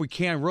get, if we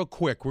can, real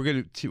quick. We're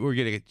gonna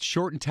get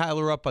Short and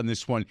Tyler up on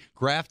this one.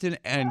 Grafton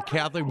and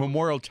Catholic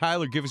Memorial.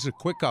 Tyler, give us a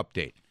quick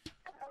update.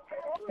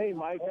 Hey,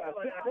 Mike.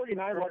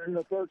 6:49 left in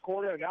the third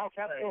quarter, and now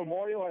Catholic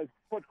Memorial has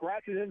put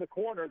Grafton in the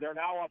corner. They're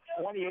now up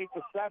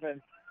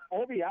 28-7.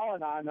 Obi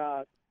Allen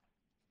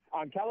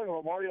on Catholic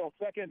Memorial's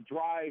second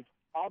drive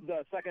of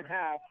the second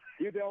half.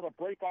 He was able to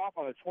break off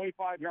on a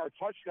 25-yard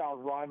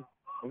touchdown run.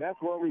 And that's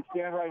where we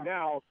stand right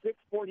now.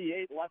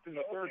 6:48 left in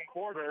the third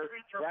quarter.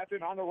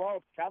 Grafton on the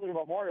ropes. Catholic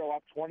Memorial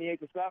up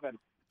 28-7.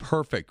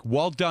 Perfect.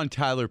 Well done,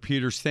 Tyler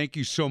Peters. Thank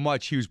you so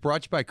much. He was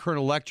brought to you by Current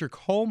Electric,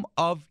 home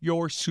of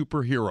your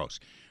superheroes.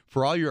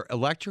 For all your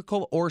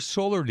electrical or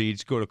solar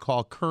needs, go to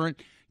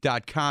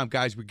callcurrent.com.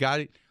 Guys, we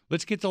got it.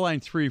 Let's get to line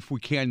 3 if we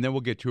can, and then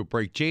we'll get to a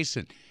break.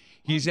 Jason,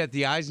 he's at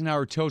the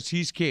Eisenhower Toast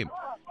East game.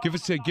 Give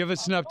us an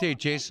update,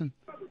 Jason.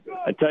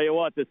 I tell you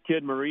what, this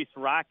kid, Maurice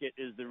Rocket,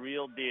 is the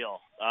real deal.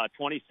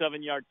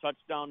 27-yard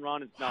touchdown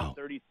run. It's now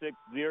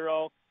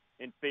 36-0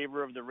 in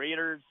favor of the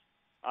Raiders.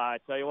 I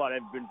tell you what,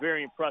 I've been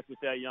very impressed with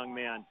that young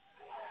man.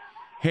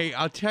 Hey,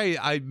 I'll tell you,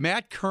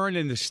 Matt Kern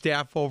and the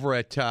staff over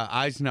at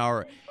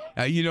Eisenhower,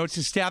 it's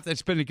a staff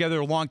that's been together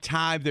a long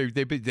time.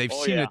 They've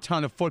seen a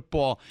ton of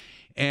football,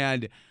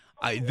 and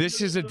this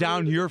is a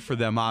down year for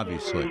them,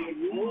 obviously.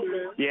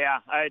 Yeah,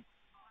 I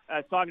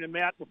was talking to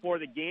Matt before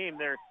the game.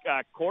 Their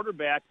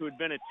quarterback, who had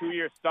been a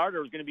 2-year starter,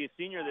 was going to be a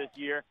senior this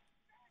year,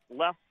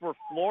 left for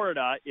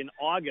Florida in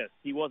August.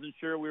 He wasn't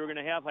sure we were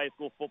going to have high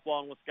school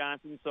football in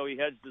Wisconsin, so he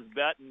hedged his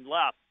bet and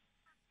left.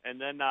 And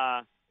then,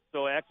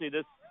 so actually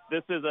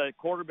this is a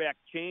quarterback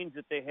change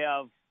that they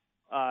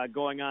have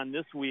going on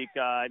this week.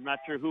 I'm not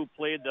sure who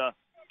played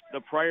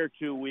the prior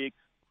 2 weeks,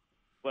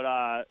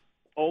 but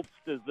Opes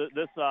is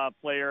this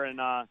player and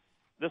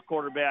this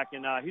quarterback,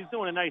 and he's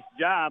doing a nice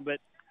job, but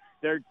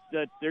they're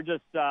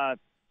just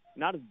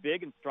not as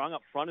big and strong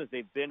up front as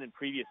they've been in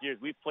previous years.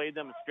 We've played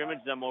them and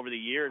scrimmaged them over the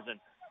years, and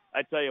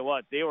I tell you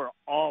what, they were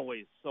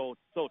always so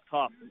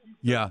tough.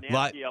 Yeah,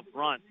 nasty up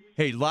front.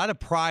 Hey, a lot of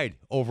pride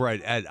over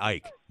at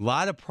Ike. A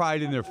lot of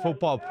pride in their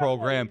football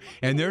program,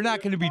 and they're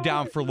not going to be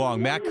down for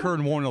long. Matt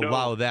Kern won't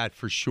allow that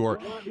for sure.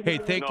 Hey,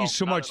 thank you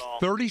so much.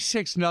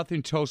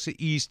 36-0 Tosa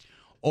East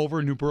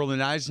over New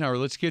Berlin Eisenhower.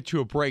 Let's get to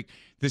a break.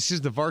 This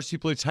is the Varsity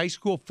Blitz High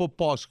School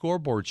Football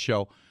Scoreboard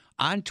Show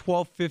on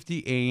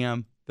 1250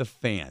 AM, The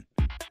Fan.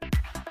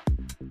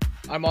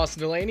 I'm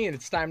Austin Delaney, and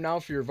it's time now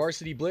for your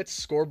Varsity Blitz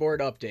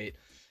Scoreboard Update.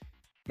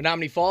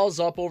 Menominee Falls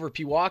up over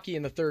Pewaukee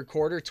in the third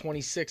quarter,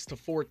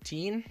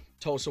 26-14.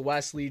 Tosa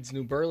West leads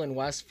New Berlin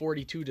West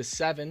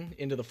 42-7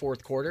 into the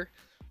fourth quarter.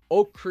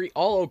 Oak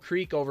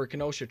Creek over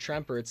Kenosha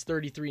Tremper. It's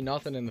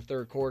 33-0 in the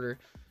third quarter.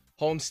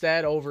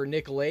 Homestead over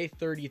Nicolay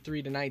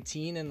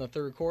 33-19 in the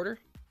third quarter.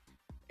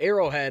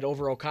 Arrowhead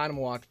over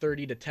Oconomowoc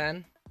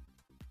 30-10.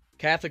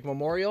 Catholic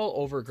Memorial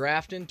over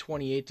Grafton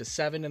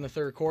 28-7 in the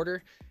third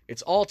quarter.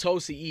 It's all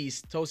Tosa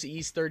East. Tosa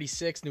East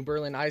 36, New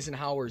Berlin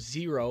Eisenhower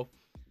 0.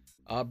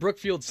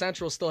 Brookfield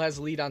Central still has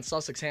the lead on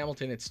Sussex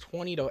Hamilton. It's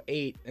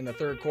 20-8 in the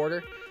third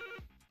quarter.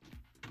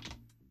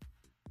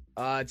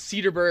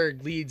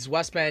 Cedarburg leads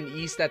West Bend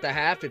East at the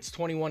half. It's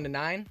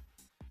 21-9.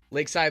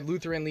 Lakeside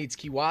Lutheran leads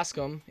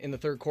Kewaskum in the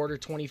third quarter,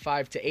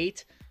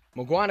 25-8.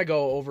 Mugwanago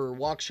over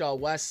Waukesha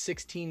West,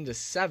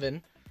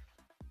 16-7.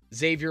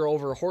 Xavier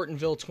over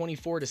Hortonville,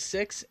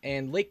 24-6,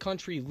 and Lake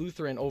Country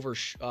Lutheran over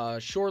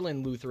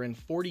Shoreland Lutheran,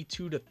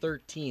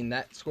 42-13.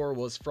 That score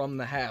was from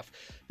the half.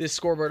 This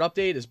scoreboard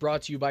update is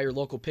brought to you by your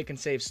local Pick and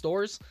Save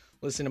stores.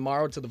 Listen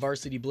tomorrow to the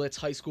Varsity Blitz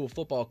High School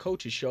Football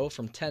Coaches Show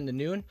from 10 to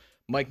noon.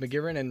 Mike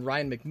McGivern and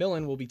Ryan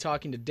McMillan will be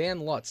talking to Dan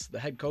Lutz, the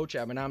head coach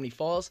at Menominee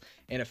Falls,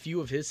 and a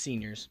few of his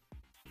seniors.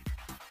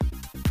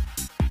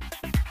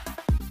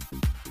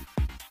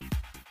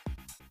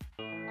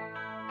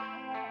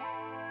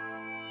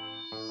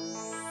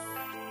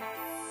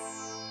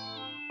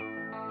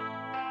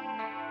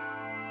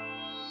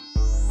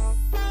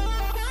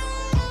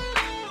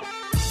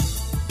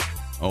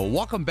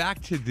 Welcome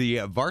back to the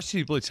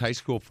Varsity Blitz High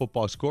School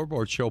Football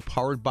Scoreboard Show,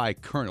 powered by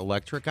Current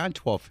Electric on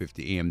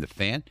 1250 AM The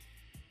Fan,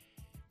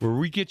 where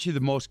we get you the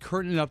most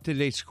current and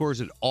up-to-date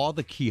scores at all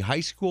the key high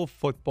school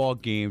football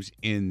games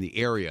in the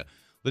area.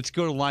 Let's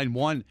go to line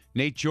 1.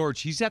 Nate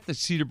George, he's at the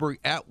Cedarburg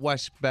at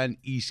West Bend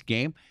East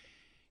game.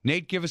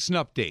 Nate, give us an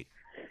update.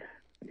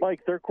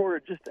 Mike, third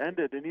quarter just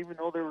ended, and even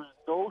though there was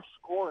no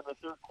score in the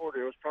third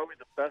quarter, it was probably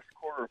the best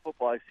quarter of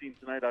football I've seen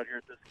tonight out here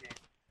at this game.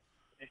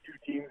 These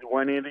two teams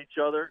went at each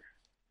other.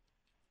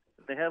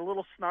 They had a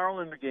little snarl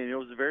in the game. It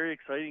was a very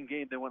exciting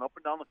game. They went up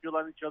and down the field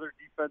on each other.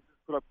 Defenses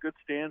put up good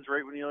stands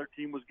right when the other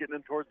team was getting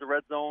in towards the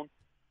red zone.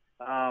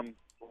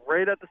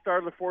 Right at the start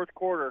of the fourth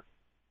quarter,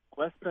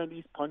 West Bend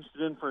East punched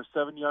it in for a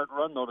 7-yard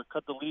run, though, to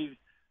cut the lead.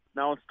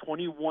 Now it's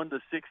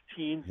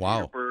 21-16.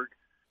 Wow.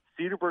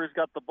 Cedarburg's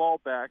got the ball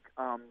back.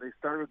 They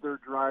started their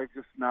drive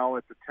just now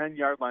at the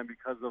 10-yard line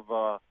because of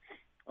a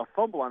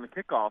fumble on the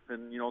kickoff,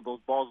 and those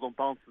balls don't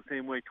bounce the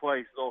same way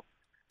twice. So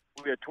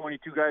we had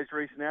 22 guys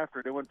racing after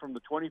it. They went from the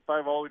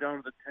 25 all the way down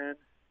to the 10.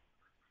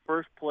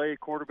 First play,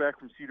 quarterback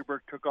from Cedarburg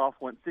took off,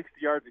 went 60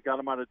 yards, and got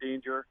him out of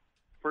danger.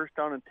 First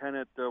down and 10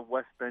 at the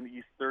West Bend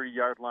East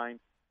 30-yard line.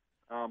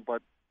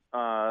 But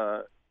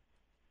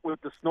with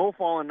the snow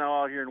falling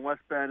now out here in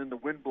West Bend and the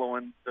wind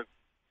blowing,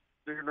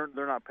 they're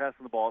not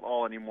passing the ball at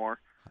all anymore.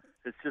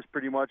 It's just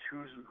pretty much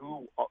whose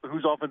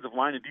offensive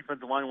line and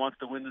defensive line wants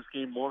to win this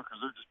game more, because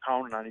they're just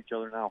pounding on each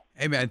other now.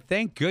 Hey, man,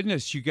 thank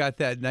goodness you got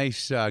that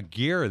nice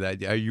gear.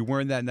 Are you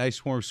wearing that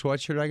nice warm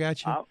sweatshirt I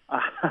got you?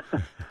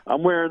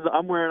 I'm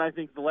wearing, I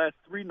think, the last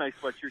 3 nice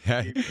sweatshirts you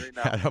gave me right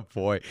now.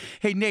 Attaboy.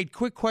 Hey, Nate,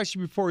 quick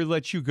question before we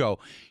let you go.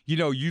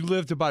 You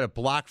lived about a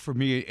block from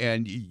me,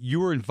 and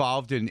you were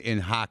involved in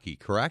hockey,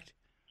 correct?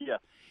 Yeah.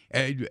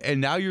 And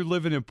now you're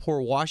living in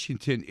Port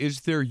Washington.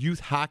 Is there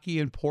youth hockey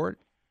in Port?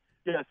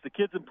 Yes, the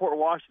kids in Port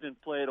Washington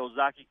play at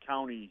Ozaukee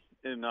County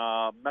in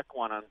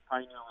Mequon on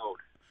Pioneer Road.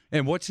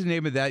 And what's the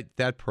name of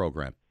that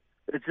program?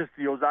 It's just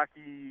the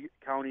Ozaukee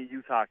County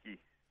Youth Hockey.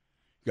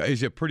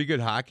 Is it pretty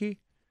good hockey?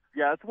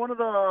 Yeah, it's one of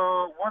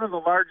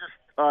the largest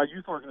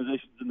youth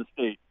organizations in the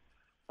state.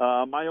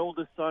 My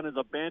oldest son is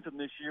a Bantam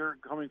this year,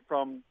 coming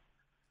from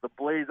the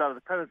Blaze out of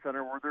the Tennis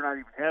Center, where they're not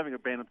even having a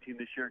Bantam team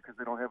this year because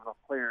they don't have enough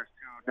players.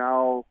 To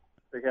now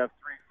they have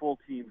 3 full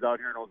teams out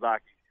here in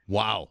Ozaukee.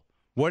 Wow,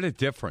 what a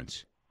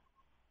difference!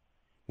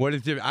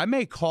 I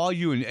may call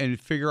you and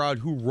figure out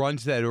who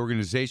runs that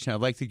organization. I'd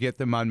like to get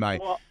them on my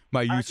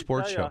youth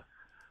sports show.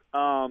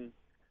 The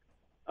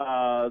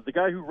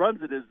guy who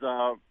runs it is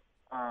on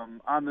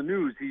the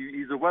news.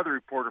 He's a weather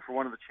reporter for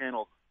one of the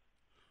channels.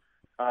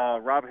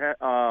 Rob.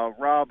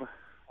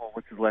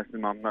 What's his last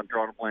name? I'm not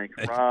drawing a blank.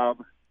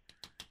 Rob.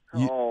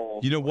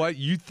 You know what?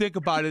 You think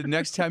about it.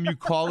 Next time you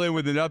call in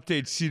with an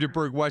update,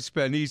 Cedarburg, West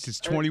Bend East,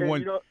 it's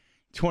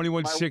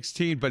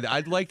 21-16. But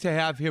I'd like to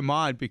have him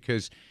on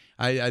because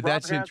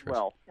that's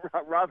interesting.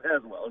 Rob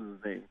Haswell is his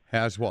name.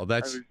 Haswell.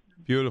 That's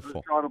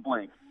beautiful. Drawing a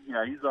blank.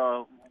 Yeah, he's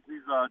a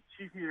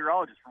chief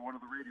meteorologist for one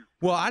of the radios.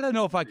 Well, I don't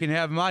know if I can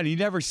have him on. He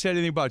never said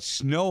anything about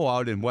snow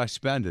out in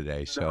West Bend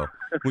today, so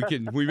I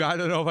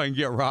don't know if I can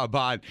get Rob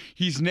on.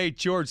 He's Nate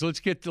George. Let's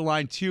get to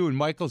line 2, and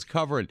Michael's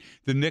covering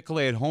the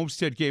Nicolet at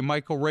Homestead game.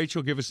 Michael,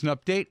 Rachel, give us an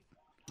update.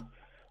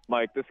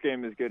 Mike, this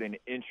game is getting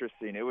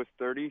interesting. It was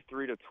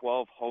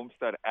 33-12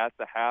 Homestead at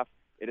the half.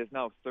 It is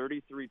now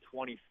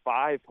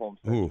 33-25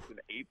 Homestead. Ooh. It's an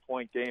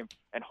 8-point game,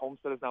 and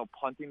Homestead is now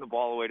punting the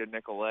ball away to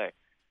Nicolet.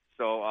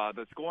 So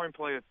the scoring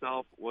play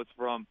itself was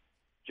from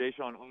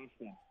Jay-Sean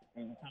Austin, a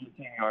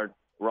 17-yard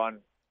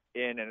run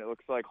in, and it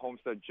looks like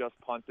Homestead just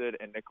punted,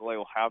 and Nicolet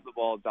will have the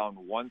ball down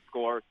 1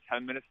 score,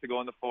 10 minutes to go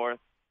in the fourth.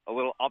 A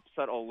little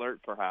upset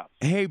alert, perhaps.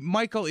 Hey,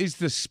 Michael, is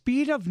the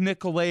speed of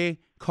Nicolet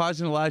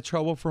causing a lot of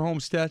trouble for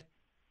Homestead?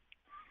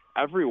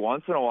 Every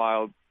once in a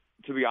while.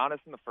 To be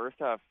honest, in the first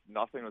half,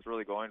 nothing was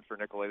really going for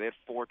Nicolet. They had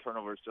 4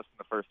 turnovers just in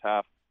the first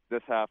half.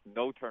 This half,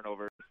 no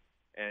turnovers.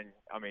 And,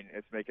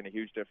 it's making a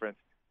huge difference.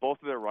 Both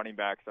of their running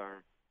backs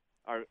are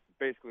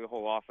basically the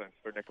whole offense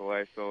for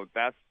Nicolet. So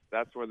that's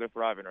where they're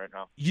thriving right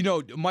now.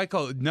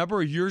 Michael, a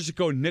number of years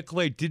ago,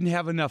 Nicolet didn't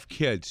have enough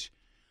kids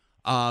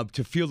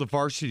to field a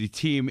varsity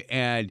team,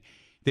 and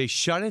they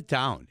shut it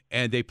down.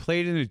 And they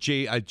played in a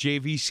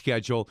JV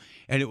schedule,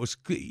 and it was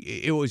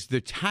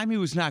the timing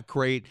was not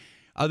great.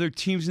 Other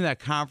teams in that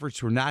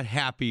conference were not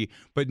happy,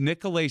 but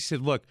Nicolet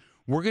said, look,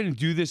 we're going to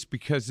do this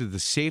because of the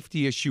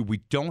safety issue. We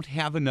don't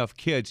have enough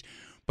kids,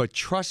 but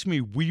trust me,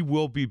 we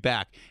will be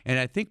back. And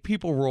I think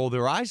people roll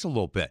their eyes a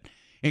little bit,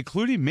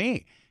 including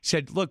me.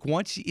 Said, look,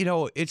 once,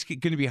 it's going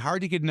to be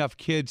hard to get enough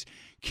kids.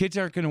 Kids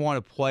aren't going to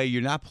want to play.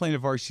 You're not playing a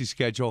varsity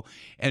schedule.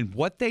 And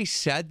what they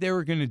said they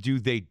were going to do,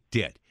 they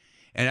did.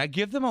 And I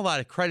give them a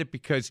lot of credit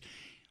because –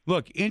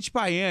 look, inch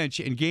by inch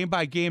and game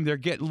by game, they're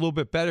getting a little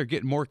bit better,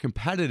 getting more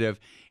competitive.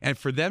 And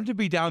for them to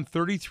be down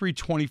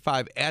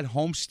 33-25 at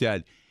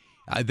Homestead,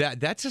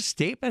 that's a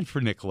statement for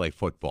Nicolet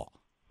football.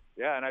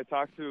 Yeah, and I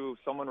talked to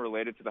someone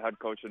related to the head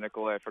coach of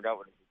Nicolet. I forgot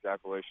what his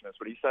exact relation is,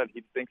 but he said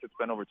he thinks it's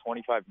been over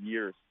 25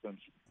 years since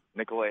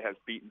Nicolet has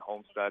beaten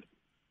Homestead.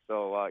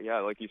 So,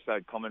 like you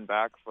said, coming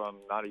back from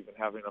not even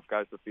having enough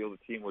guys to field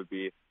the team would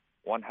be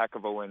one heck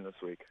of a win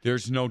this week.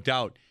 There's no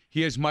doubt.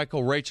 He is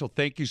Michael. Rachel,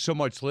 thank you so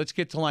much. Let's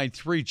get to line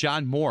 3.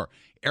 John Moore,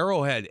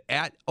 Arrowhead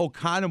at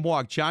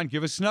Oconomowoc. John,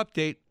 give us an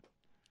update.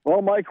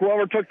 Well, Mike,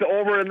 whoever took the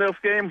over in this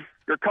game,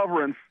 you're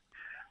covering.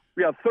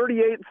 We have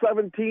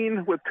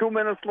 38-17 with 2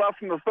 minutes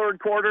left in the third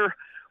quarter.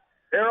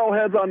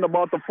 Arrowhead's on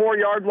about the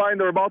 4-yard line.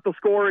 They're about to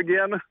score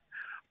again.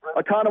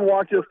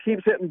 Oconomowoc just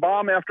keeps hitting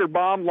bomb after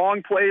bomb,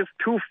 long plays,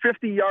 2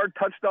 50-yard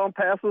touchdown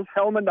passes,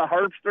 Hellman to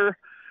Harpster.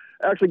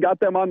 actually got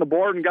them on the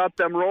board and got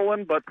them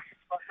rolling. But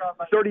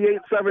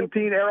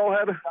 38-17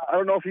 Arrowhead, I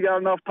don't know if you got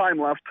enough time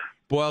left.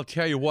 Well, I'll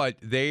tell you what,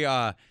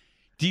 they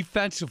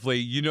defensively,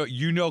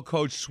 you know,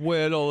 Coach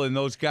Swiddle and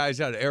those guys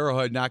out of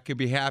Arrowhead not going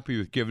to be happy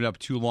with giving up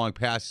 2 long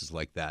passes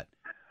like that.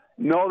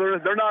 No,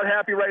 they're not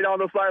happy right on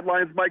the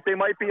sidelines, Mike. They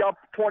might be up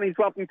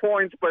 20-something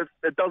points, but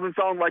it doesn't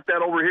sound like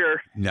that over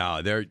here. No,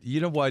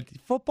 you know what?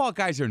 Football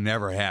guys are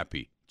never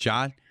happy,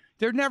 John.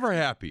 They're never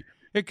happy.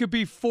 It could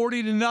be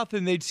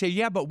 40-0. They'd say,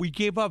 yeah, but we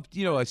gave up, a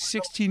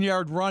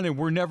 16-yard run, and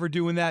we're never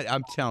doing that.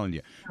 I'm telling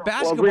you.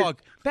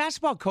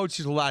 Basketball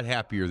coaches are a lot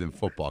happier than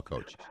football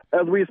coaches.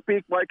 As we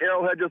speak, Mike,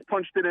 Arrowhead just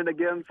punched it in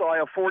again, so I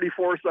have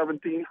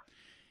 44-17.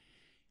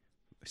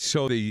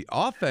 So the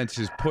offense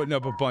is putting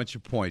up a bunch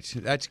of points.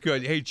 That's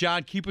good. Hey,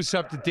 John, keep us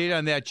up to date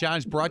on that.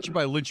 John's brought to you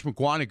by Lynch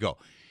McGuanago.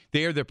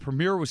 They are the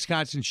premier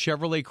Wisconsin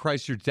Chevrolet,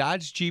 Chrysler,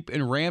 Dodge, Jeep,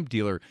 and Ram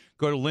dealer.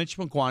 Go to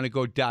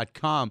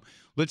lynchmcguanago.com.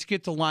 Let's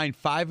get to line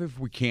 5 if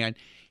we can.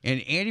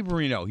 And Andy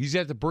Marino, he's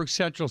at the Berks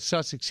Central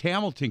Sussex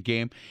Hamilton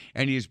game,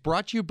 and he is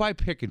brought to you by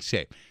Pick and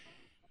Save.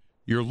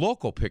 Your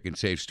local Pick and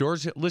Save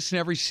stores that listen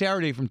every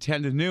Saturday from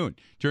 10 to noon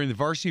during the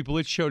Varsity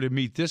Blitz Show to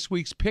meet this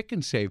week's Pick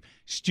and Save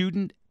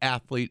Student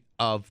Athlete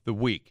of the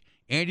Week.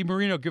 Andy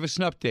Marino, give us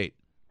an update.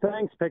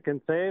 Thanks, Pick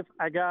and Save.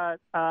 I got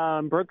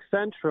Brooks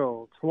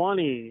Central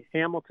 20,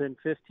 Hamilton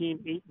 15,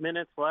 8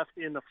 minutes left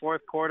in the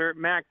fourth quarter.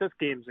 Mac, this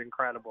game's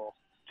incredible.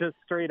 Just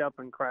straight up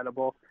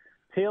incredible.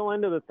 Tail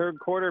end of the third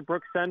quarter,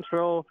 Brooks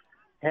Central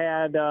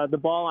had the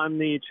ball on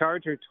the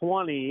Charger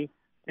 20.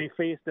 They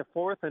faced a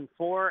 4th and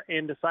 4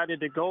 and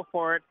decided to go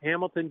for it.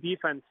 Hamilton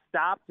defense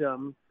stopped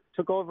them,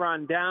 took over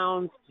on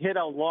downs, hit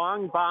a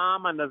long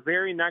bomb on the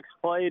very next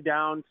play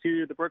down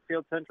to the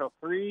Brookfield Central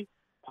 3,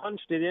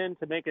 punched it in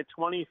to make it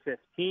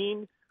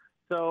 20-15.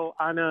 So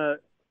on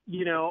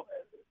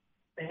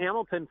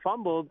Hamilton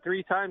fumbled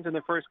 3 times in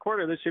the first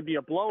quarter. This should be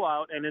a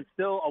blowout, and it's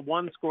still a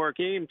 1-score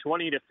game,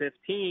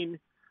 20-15.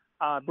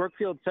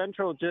 Brookfield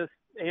Central just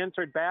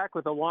answered back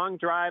with a long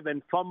drive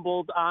and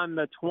fumbled on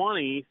the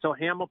 20, so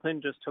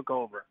Hamilton just took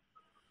over.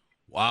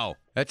 Wow,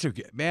 that's a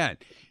man.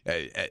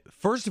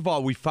 First of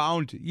all, we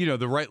found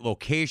the right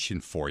location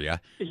for you,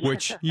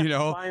 which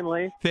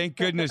finally, thank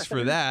goodness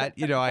for that.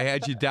 I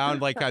had you down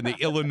like on the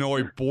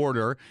Illinois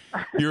border.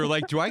 You were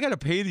like, "Do I got to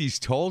pay these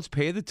tolls?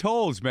 Pay the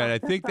tolls, man." I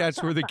think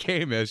that's where the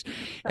game is,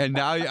 and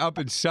now you're up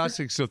in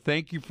Sussex. So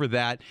thank you for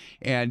that,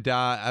 and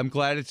I'm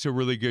glad it's a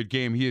really good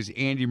game. He is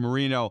Andy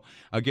Marino,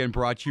 again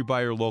brought to you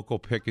by your local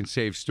Pick and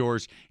Save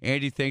stores.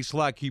 Andy, thanks a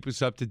lot. Keep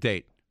us up to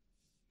date.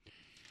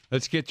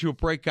 Let's get to a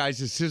break, guys.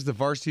 This is the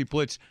Varsity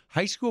Blitz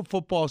High School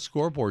Football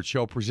Scoreboard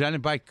Show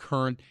presented by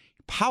Current,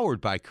 powered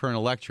by Current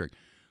Electric.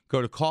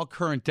 Go to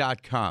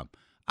callcurrent.com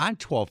on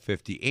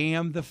 1250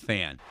 AM The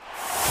Fan.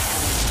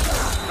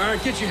 All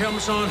right, get your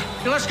helmets on.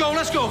 Let's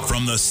go.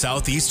 From the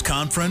Southeast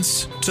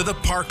Conference to the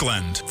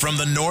Parkland, from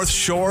the North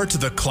Shore to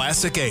the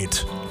Classic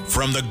 8,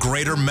 from the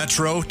Greater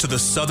Metro to the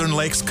Southern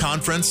Lakes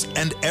Conference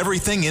and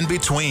everything in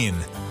between.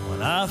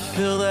 When I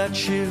feel that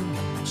chill,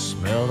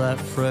 smell that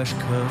fresh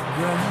cut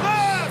grass.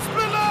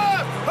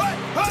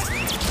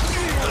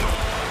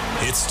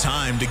 It's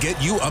time to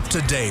get you up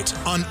to date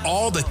on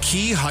all the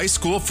key high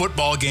school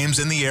football games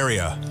in the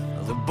area.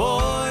 The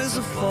boys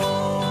are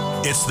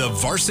fall. It's the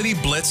Varsity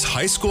Blitz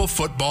High School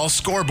Football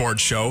Scoreboard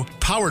Show,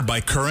 powered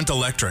by Current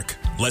Electric.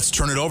 Let's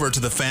turn it over to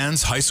the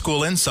fans' high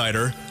school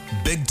insider,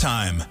 big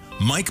time,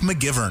 Mike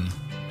McGivern.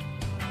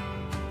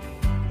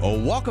 Oh,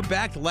 welcome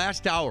back to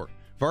last hour.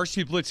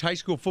 Varsity Blitz High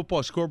School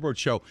Football Scoreboard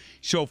Show.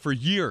 So for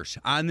years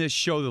on this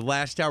show, the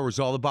last hour was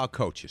all about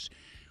coaches.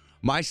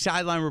 My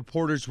sideline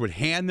reporters would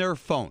hand their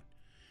phone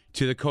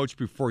to the coach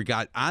before he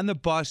got on the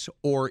bus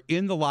or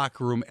in the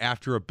locker room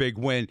after a big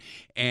win,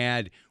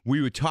 and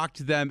we would talk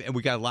to them, and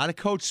we got a lot of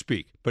coach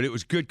speak, but it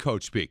was good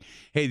coach speak.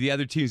 Hey, the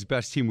other team's the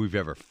best team we've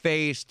ever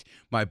faced.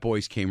 My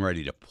boys came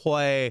ready to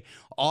play.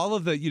 All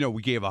of the,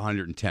 we gave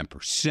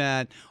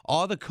 110%.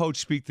 All the coach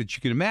speak that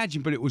you can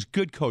imagine, but it was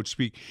good coach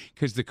speak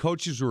because the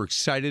coaches were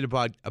excited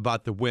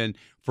about the win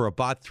for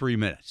about 3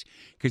 minutes.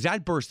 Because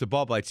I'd burst the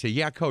bubble. I'd say,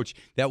 yeah, coach,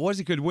 that was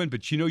a good win,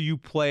 but you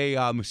play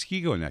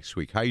Muskego next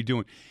week. How you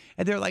doing?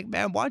 And they're like,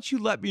 man, why don't you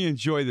let me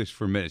enjoy this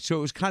for a minute? So it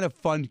was kind of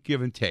fun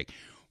give and take.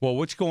 Well,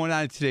 what's going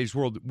on in today's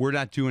world? We're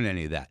not doing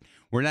any of that.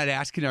 We're not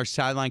asking our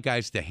sideline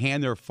guys to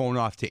hand their phone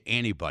off to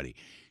anybody.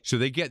 So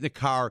they get in the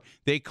car,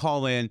 they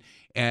call in,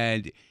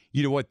 and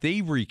you know what?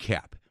 They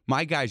recap.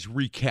 My guys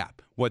recap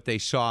what they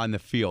saw on the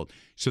field.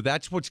 So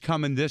that's what's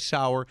coming this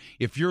hour.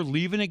 If you're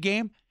leaving a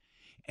game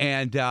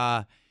and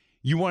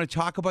you want to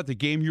talk about the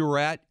game you were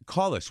at,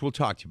 call us. We'll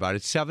talk to you about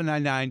it.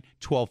 799-1250.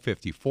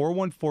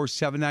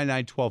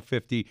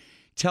 414-799-1250.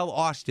 Tell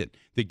Austin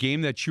the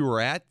game that you were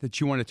at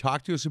that you want to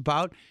talk to us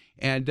about,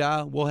 and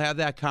we'll have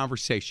that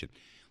conversation.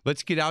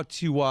 Let's get out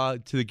to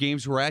the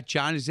games we're at.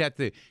 John is at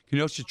the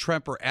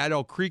Kenosha-Tremper at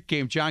Oak Creek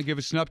game. John, give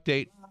us an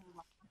update.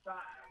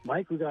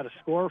 Mike, we got a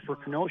score for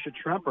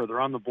Kenosha-Tremper. They're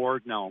on the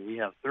board now. We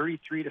have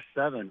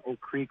 33-7 Oak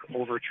Creek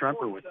over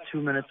Tremper with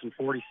 2 minutes and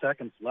 40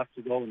 seconds left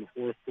to go in the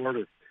fourth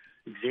quarter.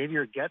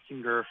 Xavier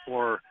Getzinger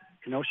for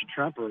Kenosha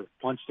Tremper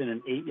punched in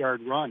an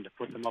 8-yard run to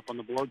put them up on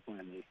the board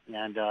finally.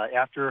 And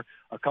after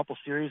a couple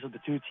series of the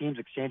two teams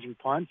exchanging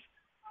punts,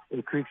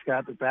 Oak Creek's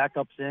got the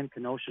backups in.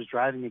 Kenosha's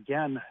driving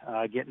again,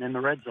 getting in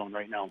the red zone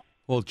right now.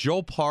 Well,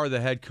 Joe Parr,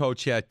 the head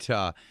coach at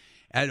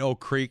Oak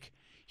Creek,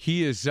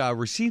 he is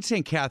Racine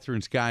St.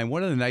 Catherine's guy and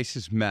one of the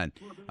nicest men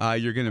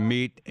you're going to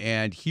meet.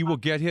 And he will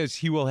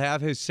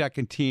have his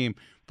second team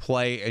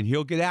play, and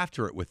he'll get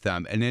after it with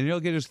them. And then he'll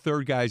get his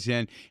third guys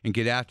in and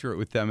get after it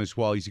with them as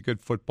well. He's a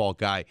good football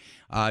guy.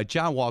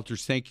 John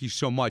Walters, thank you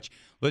so much.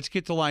 Let's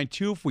get to line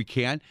 2 if we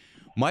can.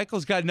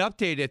 Michael's got an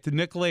update at the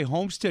Nicolay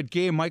Homestead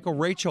game. Michael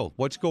Rachel,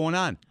 what's going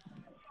on?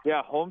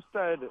 Yeah,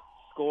 Homestead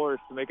scores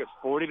to make it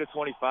 40-25.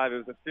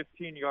 It was a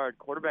 15-yard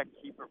quarterback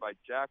keeper by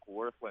Jack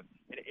Worthland.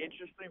 An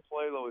interesting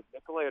play, though, is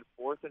Nicolay had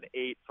 4th and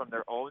 8 from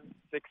their own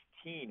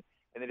 16,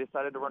 and they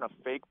decided to run a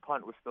fake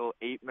punt with still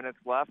 8 minutes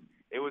left.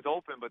 It was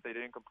open, but they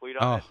didn't complete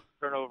on it.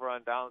 Turnover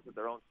on downs at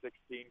their own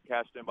 16,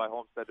 cashed in by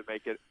Homestead to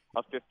make it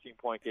a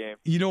 15-point game.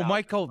 You know,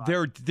 Michael,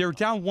 they're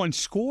down one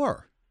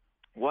score.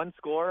 One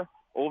score,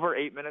 over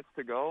 8 minutes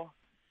to go.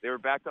 They were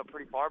backed up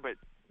pretty far, but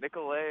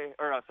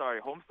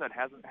Homestead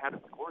hasn't had a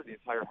score the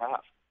entire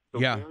half. So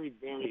very,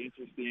 very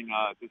interesting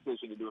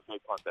decision to do a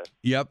fake punt there.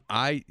 Yep.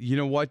 You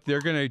know what? They're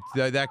going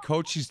to, that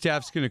coaching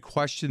staff's going to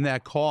question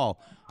that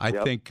call. I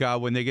think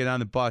when they get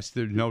on the bus,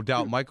 there's no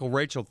doubt. Michael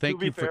Rachel,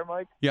 thank you for. To be fair,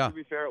 Mike. Yeah. To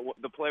be fair,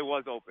 the play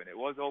was open. It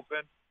was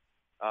open.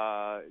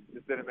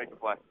 Just didn't make the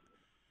play.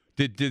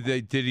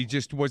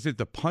 Was it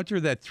the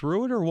punter that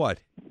threw it or what?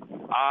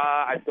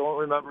 I don't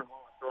remember.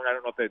 I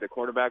don't know if they had the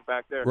quarterback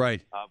back there.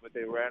 Right. But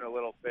they ran a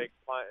little fake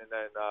punt and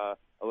then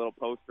a little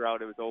post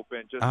route. It was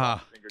open, just Ah.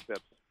 on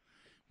fingertips.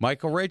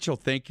 Michael Rachel,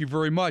 thank you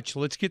very much.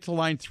 Let's get to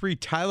line 3.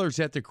 Tyler's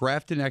at the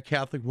Grafton at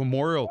Catholic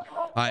Memorial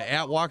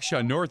at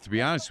Waukesha North, to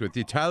be honest with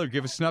you. Tyler,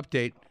 give us an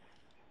update.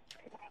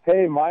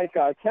 Hey, Mike,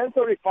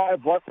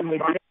 10:35 left in the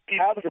game.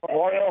 Catholic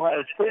Memorial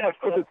has pretty much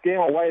put this game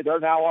away.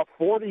 They're now up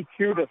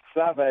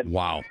 42-7.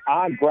 Wow.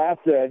 On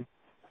Grafton.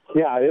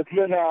 Yeah, it's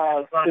been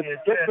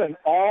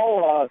all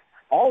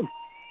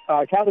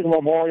Catholic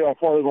Memorial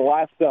for the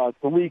last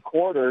 3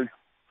 quarters.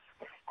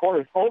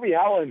 Obi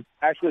Allen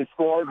actually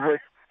scored a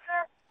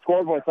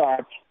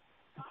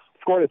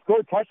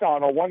good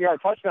touchdown, a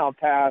 1-yard touchdown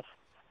pass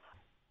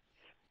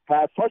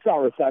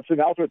touchdown reception.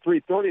 That was with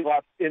 3:30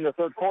 left in the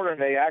third quarter,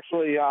 and they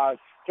actually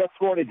just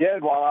scored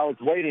again while I was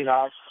waiting.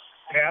 Alex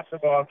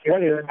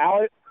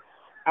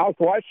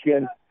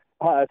Weshkin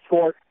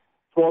scored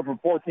from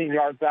 14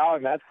 yards out,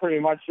 and that's pretty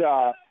much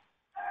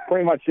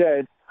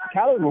it.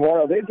 Catholic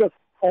Memorial, they just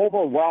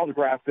overwhelmed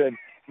Grafton,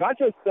 not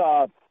just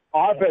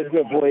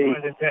offensively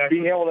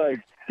being able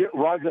to get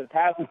runs and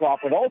passes off,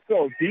 but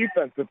also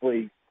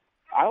defensively.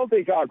 I don't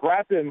think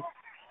Grafton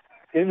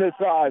in this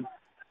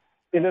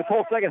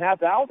whole second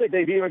half, I don't think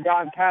they've even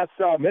gotten past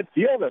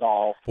midfield at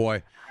all.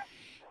 Boy.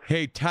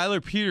 Hey,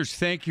 Tyler Peters,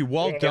 thank you.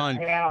 Well done.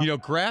 You know,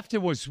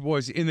 Grafton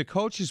was in the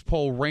coaches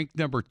poll ranked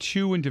number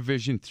 2 in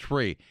Division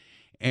III.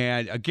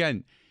 And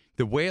again,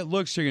 the way it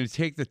looks, they're going to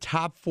take the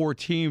top 4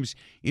 teams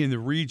in the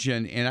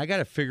region, and I got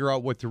to figure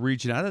out what the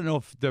region. I don't know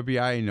if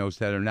WIA knows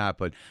that or not,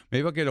 but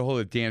maybe I'll get a hold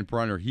of Dan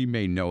Brunner. He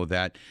may know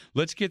that.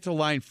 Let's get to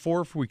line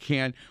 4 if we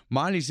can.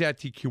 Monty's at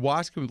the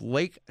Kewaskum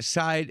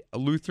Lakeside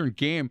Lutheran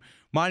game.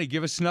 Monty,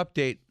 give us an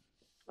update.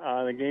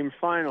 The game's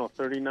final,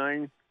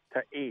 39-8,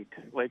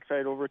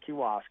 Lakeside over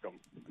Kewaskum.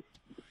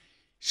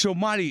 So,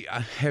 Monty,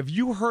 have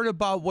you heard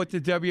about what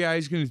the WIA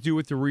is going to do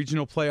with the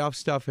regional playoff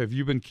stuff? Have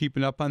you been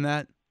keeping up on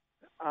that?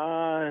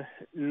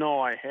 No,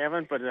 I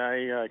haven't, but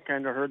I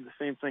kind of heard the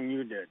same thing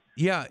you did.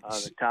 Yeah.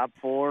 The top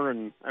 4,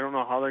 and I don't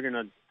know how they're going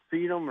to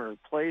seed them or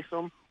place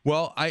them.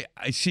 Well, I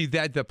see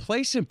that the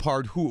placing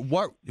part,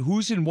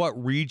 who's in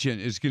what region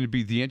is going to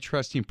be the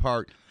interesting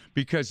part,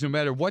 because no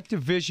matter what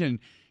division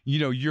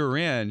you're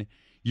in,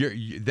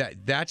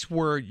 that's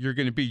where you're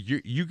going to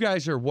be. You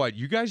guys are what?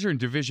 You guys are in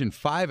Division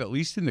 5, at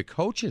least in the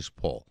coaches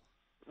poll.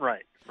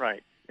 Right.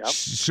 Yep.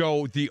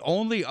 So the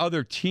only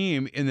other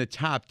team in the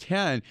top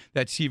 10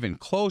 that's even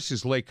close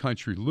is Lake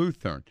Country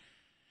Lutheran.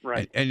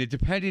 Right. And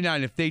depending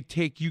on if they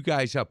take you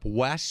guys up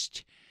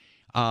west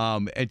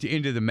and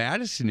into the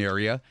Madison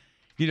area,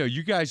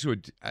 you guys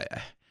would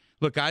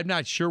look. I'm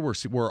not sure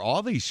where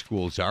all these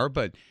schools are,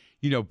 but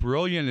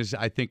Brilliant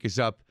is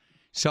up.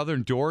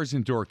 Southern Doors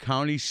in Door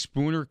County,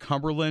 Spooner,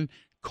 Cumberland,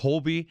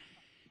 Colby.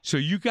 So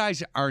you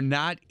guys are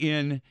not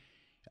in.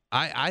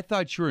 I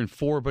thought you were in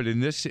 4, but in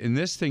this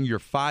thing you're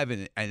 5,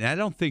 and I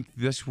don't think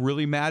this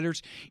really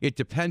matters. It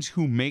depends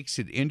who makes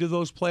it into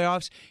those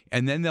playoffs,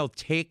 and then they'll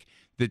take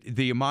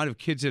the amount of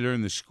kids that are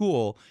in the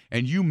school,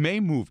 and you may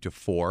move to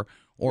 4,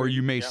 or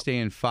you may stay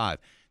in 5.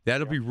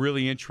 That'll be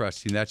really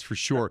interesting, that's for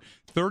sure.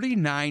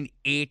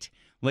 39-8,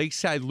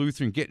 Lakeside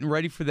Lutheran getting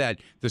ready for the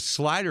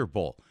Slider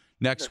Bowl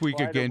next week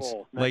against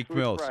Lake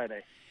Mills.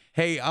 Friday.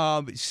 Hey,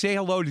 say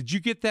hello. Did you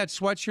get that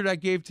sweatshirt I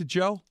gave to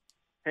Joe?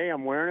 Hey,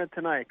 I'm wearing it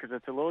tonight because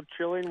it's a little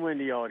chilly and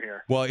windy out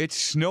here. Well, it's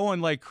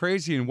snowing like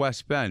crazy in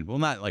West Bend. Well,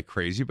 not like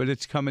crazy, but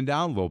it's coming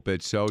down a little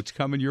bit, so it's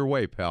coming your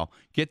way, pal.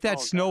 Get that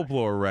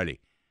snowblower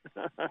ready.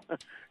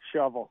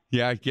 shovel.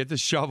 Yeah, get the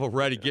shovel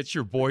ready. Get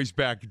your boys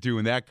back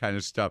doing that kind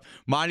of stuff.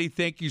 Monty,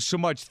 thank you so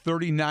much.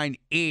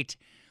 39-8,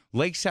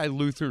 Lakeside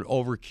Lutheran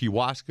over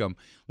Kewaskum.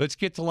 Let's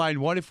get to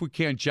line one if we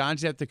can.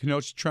 John's at the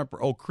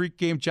Kenosha-Tremper Oak Creek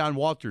game. John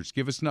Walters,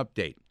 give us an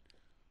update.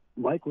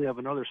 Mike, we have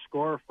another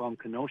score from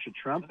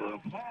Kenosha-Tremper,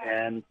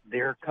 and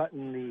they're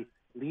cutting the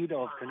lead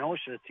of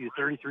Kenosha to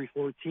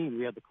 33-14.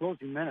 We have the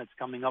closing minutes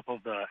coming up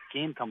of the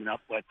game coming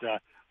up, but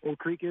Oak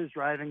Creek is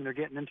driving. They're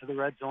getting into the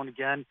red zone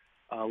again,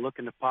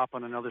 looking to pop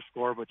on another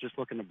score, but just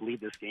looking to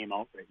bleed this game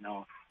out right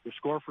now. The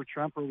score for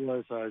Tremper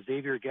was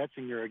Xavier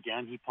Getzinger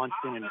again. He punched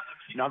in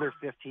another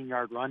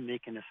 15-yard run,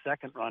 making his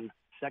second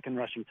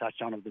rushing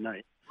touchdown of the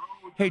night.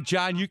 Hey,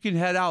 John, you can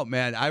head out,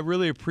 man. I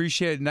really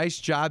appreciate it. Nice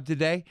job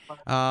today.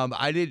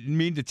 I didn't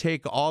mean to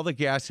take all the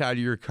gas out of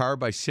your car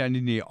by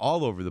sending you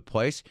all over the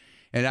place,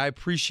 and I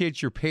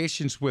appreciate your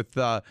patience with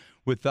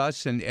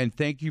us, and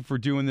thank you for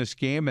doing this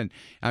game. And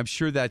I'm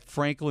sure that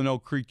Franklin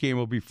Oak Creek game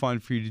will be fun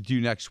for you to do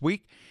next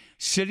week.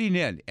 Sitting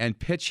in and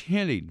pitch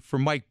hitting for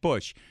Mike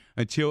Bush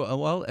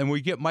until, and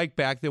we get Mike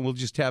back, then we'll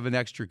just have an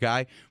extra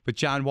guy. But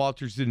John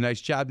Walters did a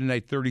nice job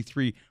tonight,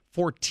 33-14,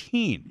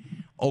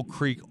 Oak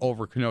Creek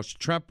over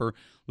Kenosha-Tremper.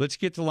 Let's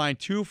get to line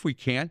two if we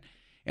can.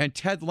 And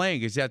Ted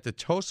Lang is at the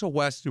Tosa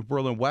West New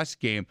Berlin West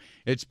game.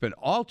 It's been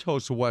all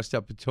Tosa West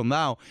up until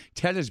now.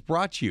 Ted is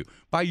brought to you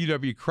by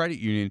UW Credit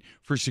Union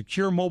for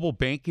secure mobile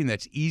banking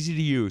that's easy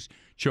to use.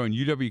 Join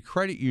UW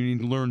Credit Union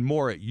to learn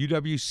more at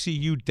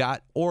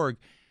uwcu.org.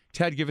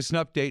 Ted, give us an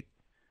update.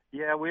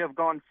 Yeah, we have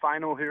gone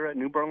final here at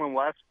New Berlin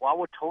West.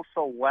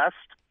 Wauwatosa West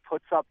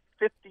puts up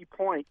 50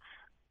 points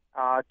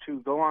to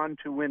go on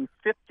to win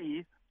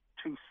 50-7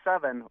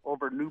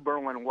 over New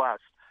Berlin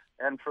West.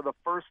 And for the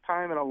first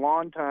time in a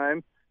long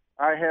time,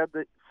 I had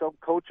some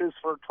coaches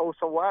for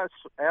Tosa West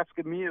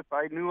asking me if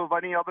I knew of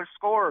any other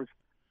scores,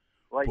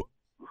 like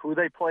who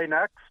they play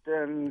next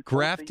and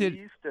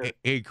Grafton.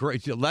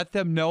 Let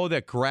them know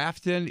that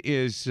Grafton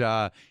is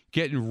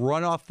getting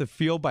run off the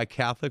field by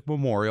Catholic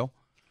Memorial.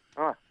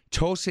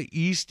 Tosa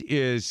East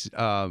is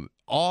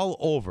all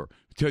over.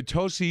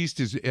 Tosa East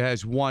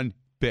has won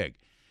big.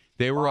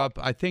 They were up,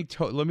 I think,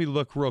 let me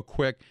look real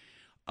quick.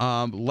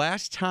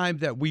 Last time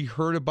that we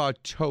heard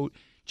about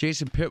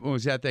Jason Pittman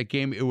was at that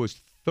game, it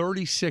was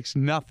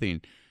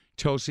 36-0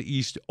 Tosa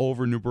East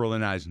over New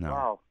Berlin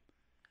Eisenhower.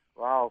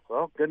 Wow.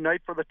 Well, good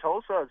night for the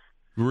Tosas.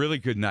 Really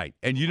good night.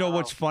 And you know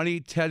what's funny,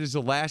 Ted, is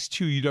the last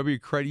two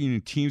UW Credit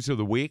Union teams of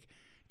the week,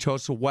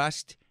 Tosa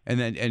West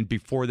and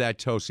before that,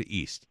 Tosa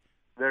East.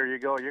 There you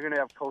go. You're going to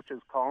have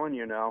coaches calling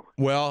you now.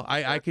 Well,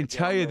 I can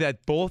tell you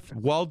that both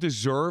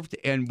well-deserved,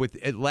 and with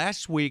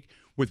last week,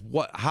 with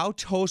how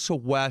Tosa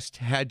West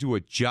had to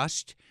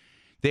adjust,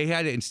 they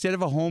had to, instead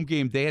of a home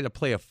game, they had to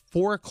play a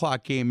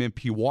 4:00 game in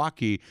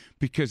Pewaukee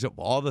because of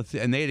all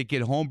and they had to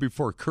get home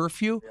before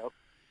curfew.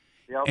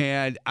 Yep.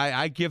 And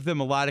I give them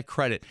a lot of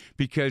credit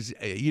because,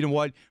 you know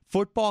what,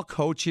 football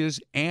coaches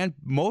and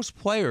most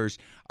players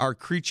are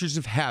creatures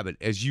of habit,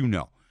 as you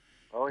know.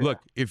 Oh, yeah. Look,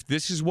 if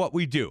this is what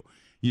we do,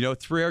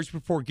 3 hours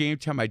before game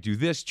time, I do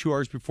this. 2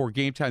 hours before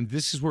game time,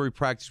 this is where we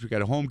practice. We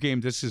got a home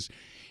game. This is,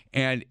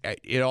 and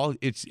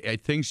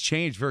things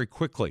change very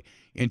quickly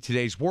in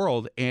today's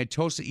world. And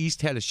Tosa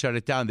East had to shut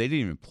it down. They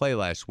didn't even play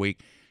last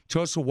week.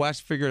 Tosa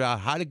West figured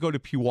out how to go to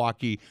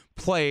Pewaukee,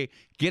 play,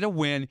 get a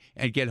win,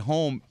 and get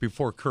home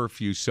before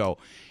curfew. So,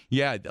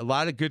 yeah, a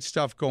lot of good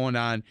stuff going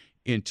on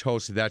in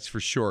Tosa, that's for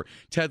sure.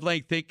 Ted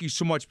Lang, thank you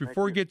so much.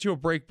 Before we get to a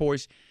break,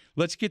 boys,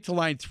 let's get to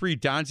line 3.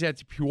 Don's at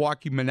the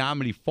Pewaukee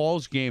Menominee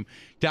Falls game.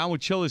 Don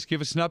with Chillis,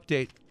 give us an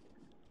update.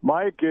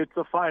 Mike, it's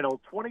a final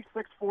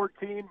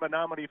 26-14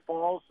 Menominee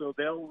Falls, so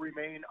they'll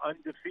remain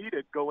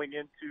undefeated going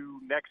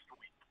into next week.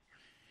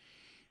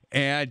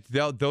 And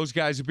those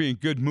guys will be in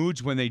good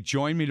moods when they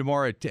join me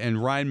tomorrow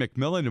and Ryan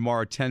McMillan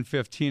tomorrow at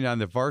 10:15 on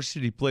the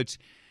Varsity Blitz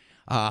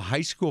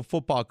High School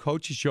Football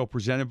Coaches Show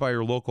presented by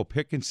your local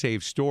Pick and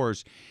Save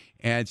stores.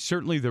 And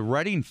certainly the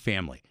Redding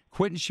family.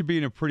 Quentin should be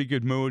in a pretty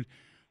good mood.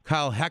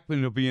 Kyle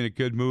Heckman will be in a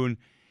good mood.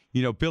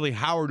 Billy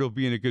Howard will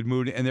be in a good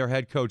mood, and their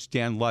head coach,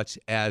 Dan Lutz,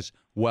 as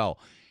well.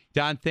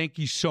 Don, thank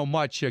you so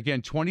much.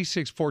 Again,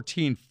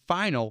 26-14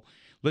 final.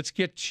 Let's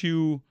get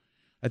to,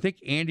 I think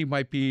Andy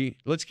might be,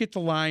 let's get to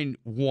line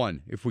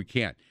 1 if we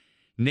can.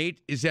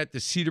 Nate is at the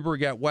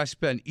Cedarburg at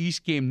West Bend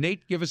East game.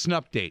 Nate, give us an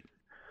update.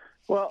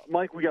 Well,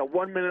 Mike, we got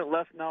 1 minute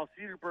left now.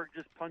 Cedarburg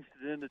just punched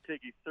it in to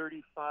take a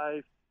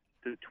 35-22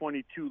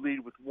 lead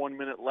with 1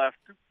 minute left.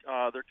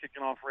 They're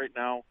kicking off right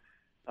now.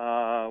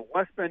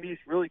 West Bend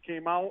East really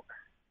came out,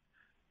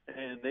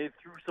 and they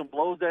threw some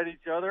blows at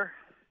each other.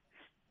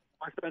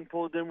 West Bend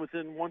pulled in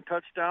within 1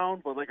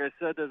 touchdown, but like I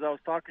said, as I was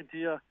talking to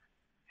you,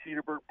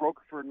 Cedarburg broke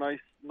for a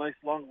nice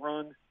long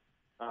run.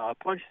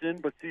 Punched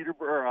in, but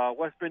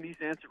West Bend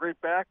East answered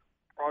right back,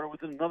 brought it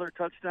within another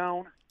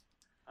touchdown.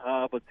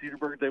 But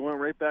Cedarburg, they went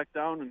right back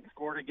down and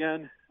scored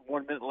again.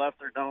 1 minute left,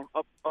 they're down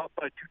up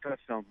by 2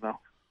 touchdowns now.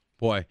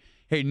 Boy.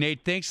 Hey,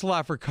 Nate, thanks a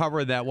lot for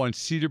covering that one.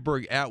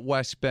 Cedarburg at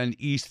West Bend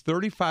East,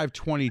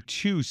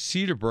 35-22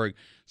 Cedarburg.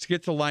 Let's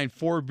get to line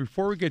 4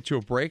 before we get to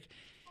a break.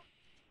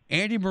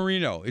 Andy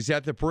Marino is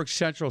at the Brooks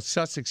Central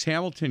Sussex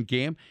Hamilton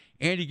game.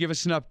 Andy, give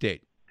us an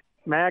update.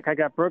 Mac, I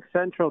got Brooks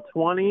Central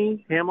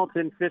 20,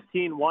 Hamilton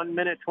 15, 1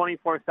 minute,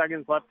 24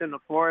 seconds left in the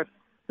fourth.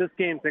 This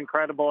game's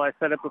incredible. I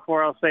said it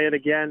before, I'll say it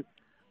again.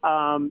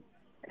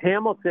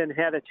 Hamilton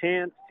had a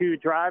chance to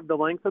drive the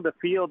length of the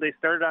field. They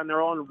started on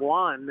their own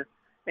 1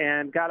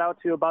 and got out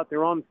to about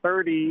their own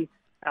 30,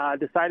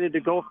 decided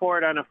to go for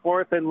it on a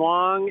 4th and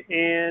long,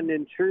 and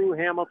in true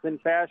Hamilton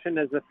fashion,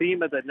 as the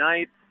theme of the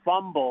night,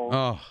 fumble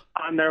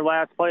on their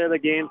last play of the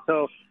game.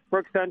 So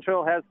Brooks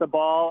Central has the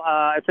ball.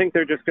 I think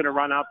they're just going to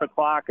run out the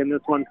clock, and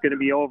this one's going to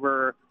be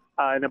over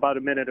in about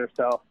a minute or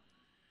so.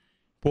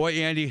 Boy,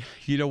 Andy,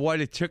 you know what?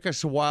 It took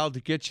us a while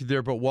to get you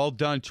there, but well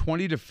done.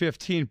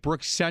 20-15,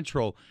 Brooks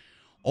Central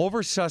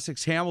over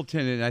Sussex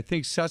Hamilton, and I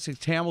think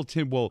Sussex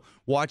Hamilton will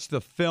watch the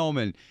film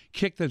and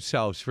kick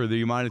themselves for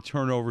the amount of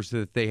turnovers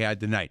that they had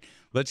tonight.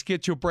 Let's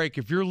get to a break.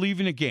 If you're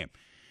leaving a game,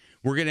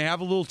 we're going to have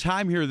a little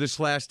time here this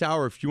last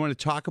hour. If you want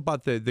to talk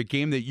about the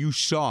game that you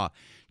saw,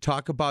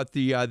 talk about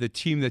the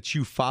team that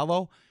you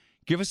follow,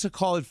 give us a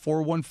call at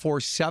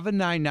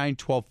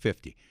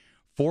 414-799-1250.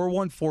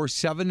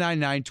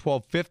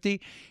 414-799-1250.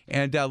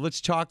 And let's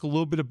talk a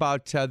little bit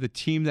about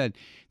the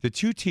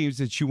two teams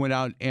that you went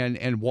out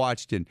and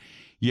watched. And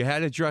you had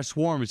to dress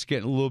warm. It's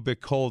getting a little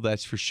bit cold,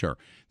 that's for sure.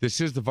 This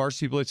is the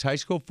Varsity Blitz High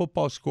School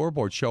Football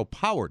Scoreboard Show,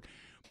 powered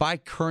by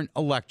Current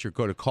Electric.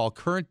 Go to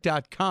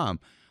callcurrent.com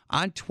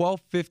on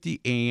 1250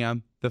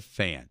 AM, The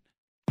Fan.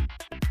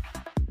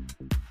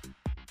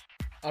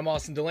 I'm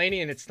Austin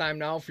Delaney, and it's time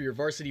now for your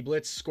Varsity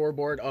Blitz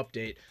scoreboard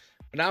update.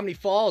 Menominee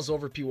Falls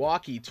over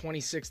Pewaukee,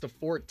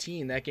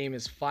 26-14. That game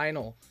is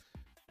final.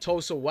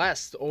 Tosa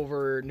West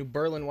over New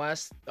Berlin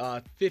West,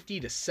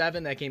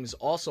 50-7. That game is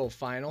also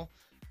final.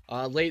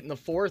 Late in the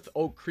fourth,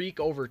 Oak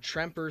Creek over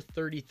Tremper,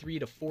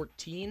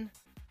 33-14.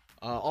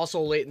 Also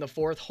late in the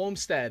fourth,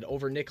 Homestead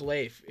over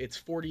Nicolay. It's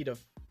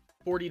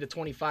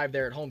 40-25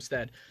 there at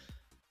Homestead.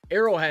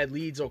 Arrowhead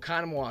leads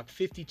Oconomowoc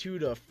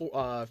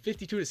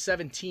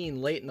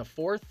 52-17 late in the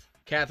fourth.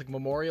 Catholic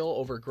Memorial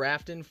over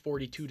Grafton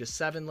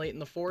 42-7 late in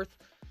the fourth.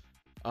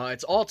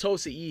 It's all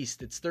Tosa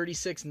East. It's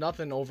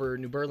 36-0 over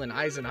New Berlin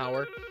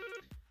Eisenhower.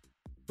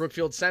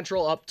 Brookfield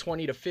Central up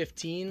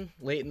 20-15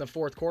 late in the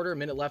fourth quarter. A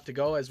minute left to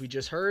go, as we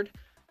just heard,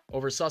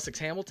 over Sussex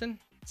Hamilton.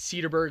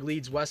 Cedarburg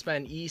leads West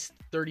Bend East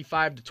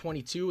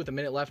 35-22 with a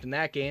minute left in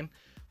that game.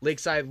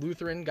 Lakeside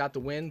Lutheran got the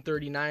win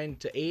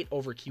 39-8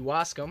 over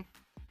Kewaskum.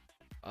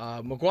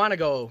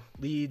 Mukwonago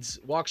leads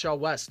Waukesha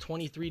West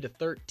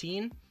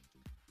 23-13.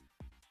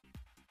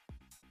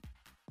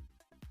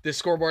 This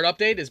scoreboard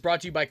update is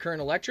brought to you by Current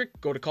Electric.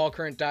 Go to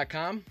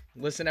callcurrent.com.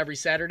 Listen every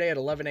Saturday at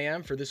 11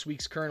 a.m. for this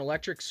week's Current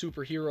Electric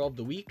Superhero of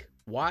the Week.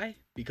 Why?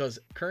 Because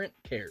Current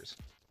cares.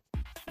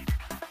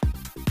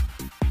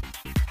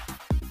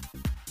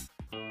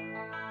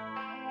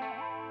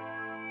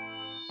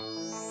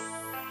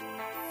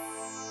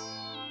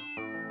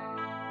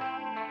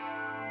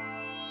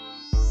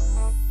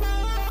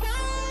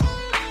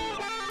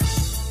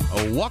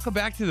 Welcome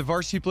back to the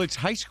Varsity Blitz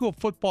High School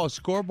Football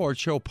Scoreboard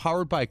Show,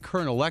 powered by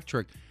Current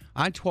Electric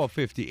on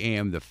 1250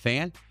 AM, The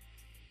Fan.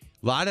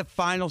 A lot of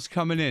finals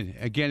coming in.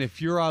 Again, if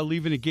you're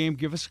leaving a game,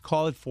 give us a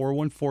call at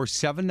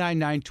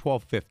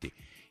 414-799-1250.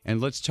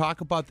 And let's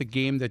talk about the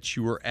game that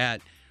you were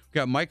at. We've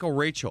got Michael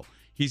Rachel.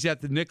 He's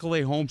at the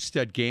Nicolay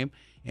Homestead game,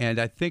 and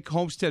I think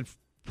Homestead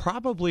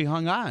probably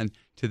hung on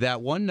to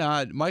that one.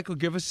 Michael,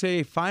 give us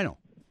a final.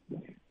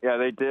 Yeah,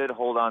 they did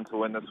hold on to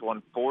win this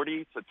one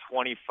 40-25.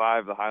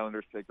 The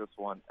Highlanders take this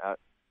one at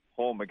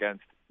home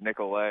against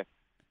Nicolay.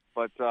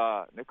 But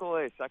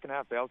Nicolay, second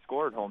half, they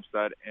outscored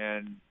Homestead,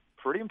 and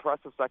pretty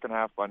impressive second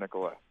half by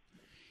Nicolay.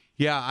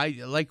 Yeah,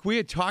 like we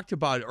had talked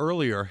about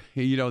earlier,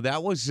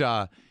 that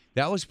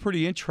was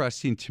pretty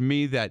interesting to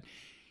me that,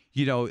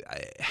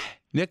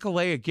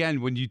 Nicolay, again,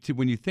 when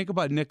you think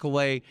about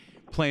Nicolay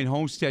playing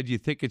Homestead, you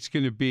think it's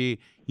going to be,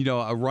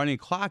 a running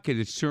clock, and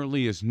it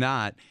certainly is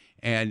not.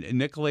 And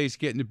Nicolay's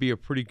getting to be a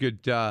pretty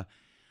good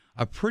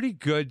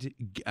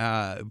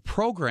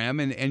program,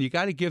 and you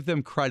got to give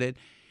them credit.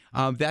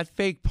 That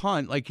fake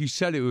punt, like you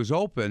said, it was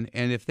open,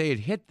 and if they had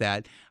hit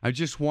that, I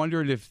just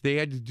wondered if they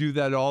had to do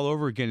that all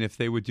over again, if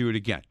they would do it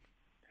again.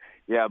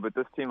 Yeah, but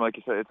this team, like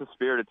you said, it's a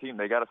spirited team.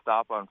 They got to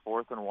stop on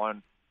 4th and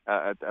 1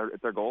 at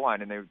their goal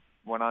line, and they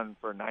went on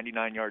for a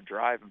 99-yard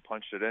drive and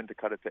punched it in to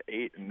cut it to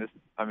 8. And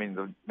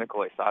the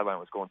Nicolay sideline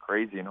was going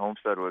crazy, and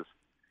Homestead was,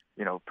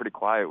 pretty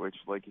quiet, which,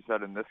 like you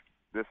said, in this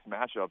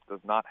matchup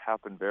does not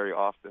happen very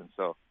often.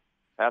 So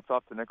hats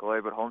off to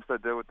Nicolay, but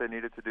Homestead did what they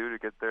needed to do to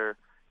get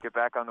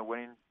back on the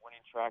winning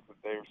track that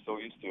they're so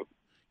used to.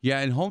 Yeah,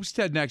 and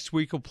Homestead next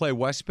week will play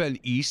West Bend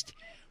East,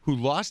 who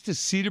lost to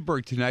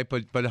Cedarburg tonight,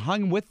 but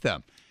hung with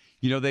them.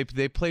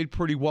 They played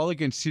pretty well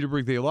against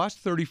Cedarburg. They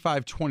lost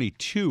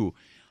 35-22.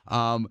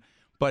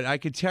 But I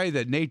can tell you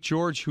that Nate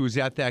George, who was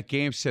at that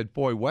game, said,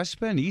 boy, West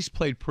Bend East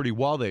played pretty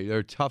well. They're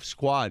a tough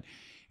squad.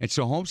 And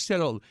so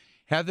Homestead will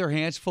have their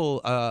hands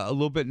full a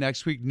little bit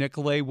next week.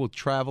 Nicolay will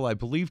travel, I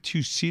believe, to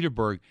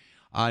Cedarburg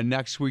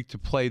next week to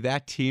play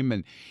that team,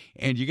 and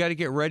you got to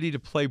get ready to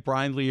play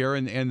Brian Lear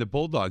and the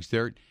Bulldogs.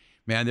 They're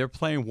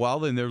playing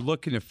well, and they're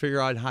looking to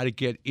figure out how to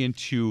get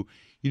into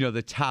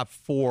the top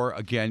 4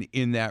 again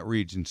in that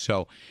region.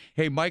 So,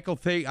 hey, Michael,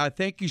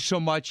 thank you so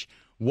much.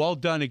 Well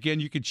done. Again,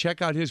 you can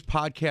check out his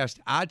podcast,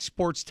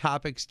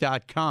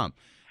 oddsportstopics.com.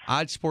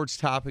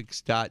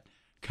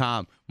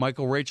 oddsportstopics.com.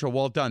 Michael, Rachel,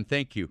 well done.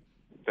 Thank you.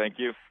 Thank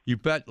you. You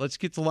bet. Let's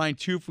get to line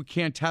 2 if we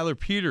can. Tyler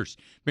Peters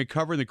been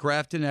covering the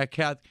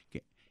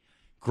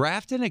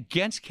Grafton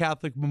against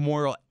Catholic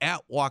Memorial at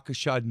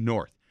Waukesha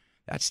North.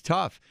 That's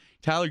tough.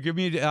 Tyler, give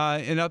me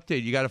an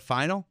update. You got a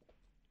final?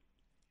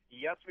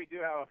 Yes, we do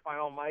have a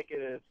final, Mike.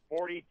 It is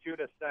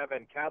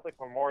 42-7, Catholic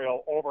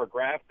Memorial over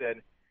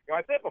Grafton.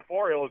 I said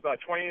before it was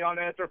 20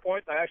 unanswered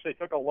points. I actually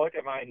took a look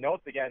at my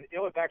notes again. It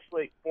was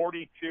actually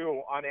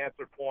 42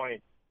 unanswered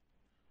points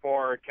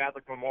for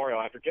Catholic Memorial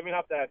after giving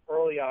up that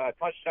early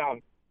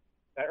touchdown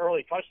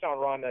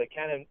run to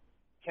Cannon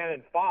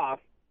Foss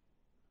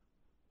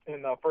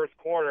in the first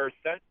quarter.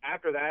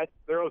 After that,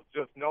 there was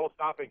just no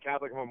stopping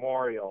Catholic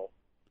Memorial.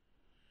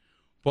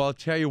 Well, I'll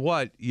tell you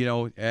what,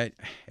 and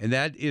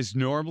that is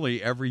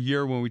normally every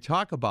year when we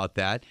talk about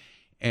that.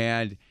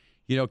 And,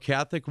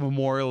 Catholic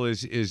Memorial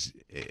is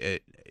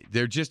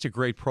they're just a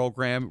great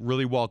program,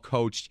 really well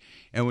coached.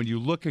 And when you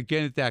look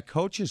again at that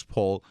coaches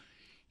poll,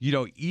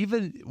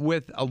 even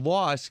with a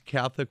loss,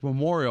 Catholic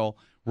Memorial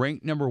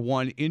ranked number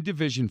 1 in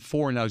Division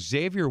 4. Now,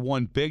 Xavier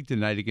won big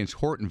tonight against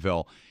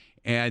Hortonville,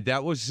 and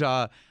that was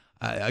a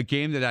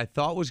game that I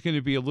thought was going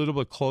to be a little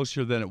bit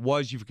closer than it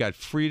was. You've got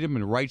Freedom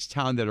and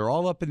Wrightstown that are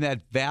all up in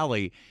that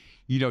valley,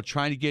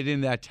 trying to get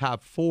in that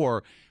top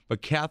 4,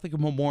 but Catholic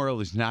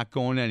Memorial is not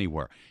going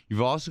anywhere.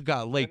 You've also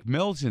got Lake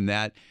Mills in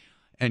that,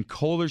 and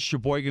Kohler,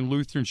 Sheboygan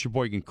Lutheran,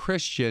 Sheboygan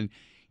Christian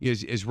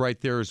is right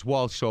there as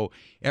well. So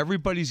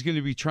everybody's going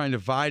to be trying to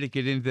vie to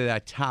get into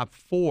that top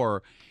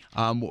 4,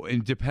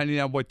 and depending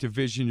on what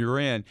division you're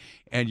in.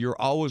 And you're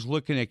always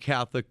looking at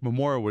Catholic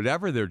Memorial,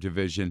 whatever their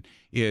division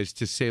is,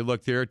 to say,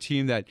 look, they're a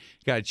team that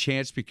got a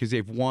chance because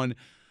they've won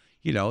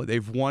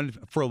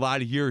for a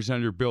lot of years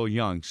under Bill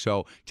Young.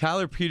 So,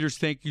 Tyler Peters,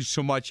 thank you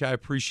so much. I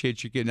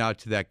appreciate you getting out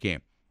to that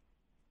game.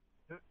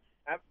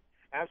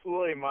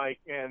 Absolutely, Mike.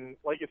 And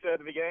like you said at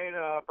the beginning,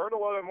 burned a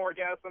little bit more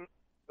gas than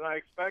I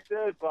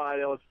expected, but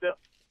it was still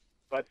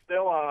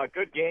a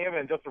good game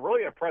and just a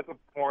really impressive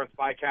performance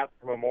by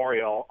Catholic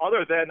Memorial.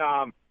 Other than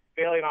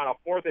failing on a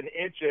 4th and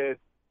inches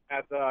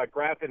at the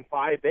Grafton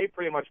 5, they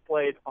pretty much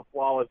played a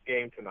flawless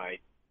game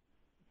tonight.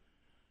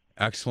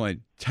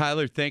 Excellent.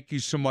 Tyler, thank you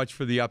so much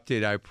for the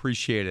update. I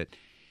appreciate it.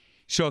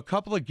 So a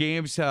couple of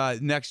games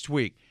next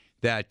week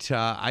that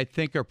I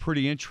think are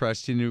pretty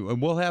interesting,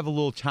 and we'll have a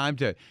little time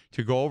to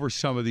go over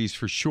some of these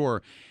for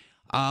sure.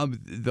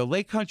 The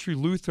Lake Country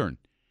Lutheran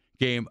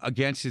game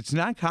against, it's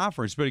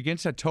non-conference, but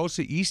against a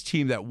Tosa East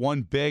team that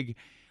won big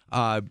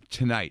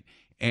tonight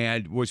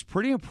and was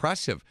pretty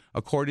impressive,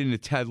 according to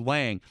Ted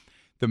Lang.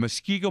 The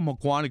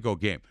Muskego-Mukwonago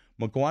game.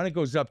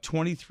 Mukwonago's up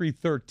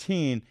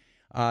 23-13.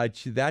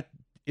 That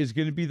is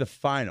going to be the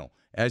final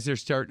as they're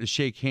starting to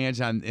shake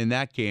hands in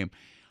that game.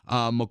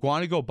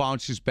 Mukwonago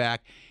bounces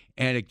back,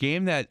 and a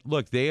game that,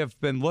 look, they have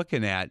been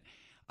looking at.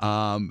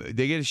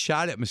 They get a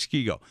shot at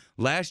Muskego.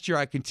 Last year,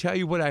 I can tell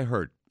you what I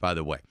heard, by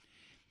the way.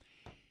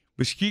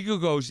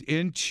 Muskego goes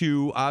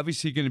into,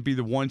 obviously going to be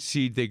the 1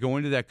 seed. They go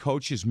into that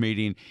coaches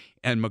meeting,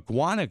 and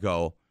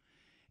Mukwonago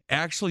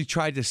actually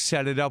tried to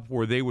set it up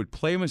where they would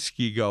play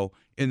Muskego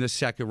in the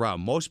second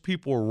round. Most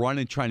people were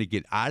running, trying to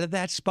get out of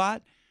that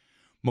spot.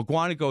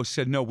 Mukwonago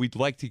said, no, we'd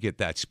like to get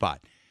that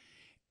spot.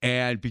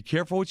 And be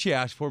careful what you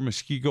ask for.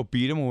 Muskego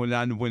beat them and went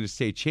on to win the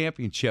state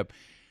championship.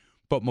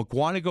 But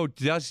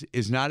Mukwonago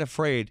is not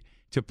afraid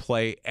to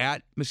play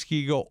at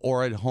Muskego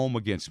or at home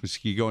against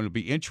Muskego. And it'll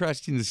be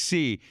interesting to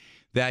see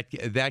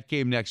that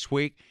game next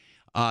week.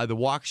 The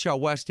Waukesha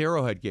West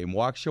Arrowhead game.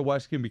 Waukesha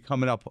West can be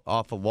coming up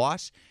off a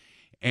loss.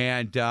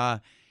 And, I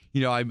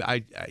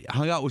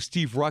hung out with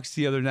Steve Rux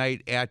the other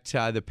night at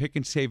the Pick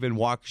and Save in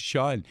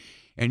Waukesha,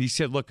 and he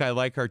said, look, I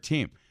like our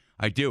team.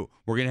 I do.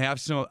 We're going to have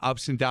some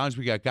ups and downs.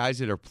 We got guys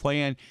that are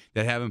playing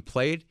that haven't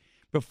played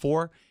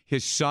before.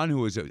 His son,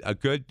 who is a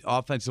good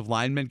offensive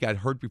lineman, got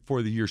hurt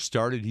before the year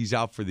started. He's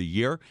out for the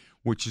year,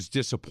 which is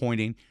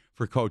disappointing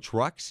for Coach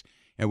Rux.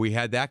 And we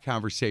had that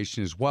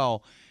conversation as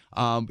well.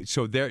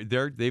 So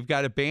they've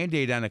got a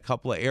Band-Aid on a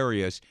couple of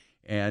areas,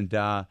 and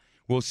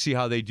we'll see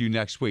how they do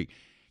next week.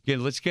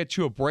 Again, let's get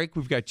to a break.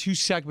 We've got 2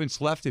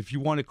 segments left. If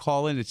you want to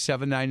call in, it's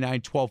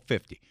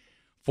 799-1250.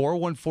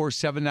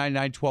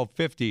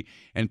 414-799-1250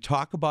 and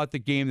talk about the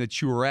game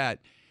that you were at.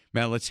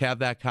 Man, let's have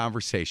that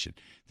conversation.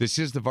 This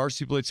is the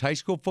Varsity Blitz High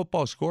School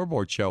Football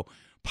Scoreboard Show,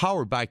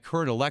 powered by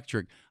Current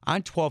Electric on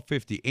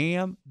 1250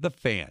 AM The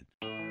Fan.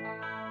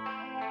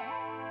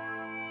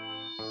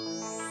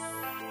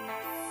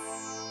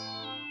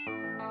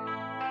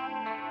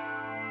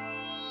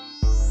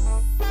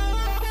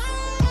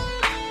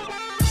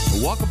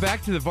 Welcome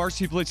back to the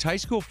Varsity Blitz High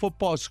School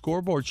Football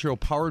Scoreboard Show,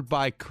 powered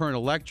by Current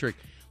Electric.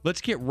 Let's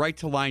get right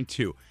to line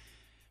 2.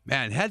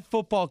 Man, head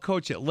football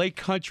coach at Lake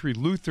Country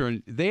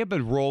Lutheran. They have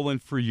been rolling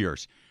for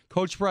years.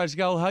 Coach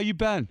Brasgell, how you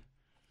been?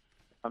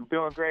 I'm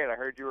doing great. I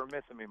heard you were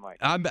missing me, Mike.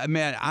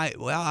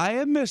 I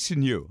am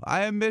missing you.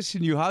 I am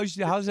missing you. How's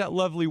that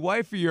lovely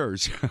wife of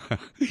yours?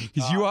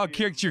 Because you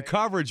outkicked your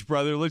coverage,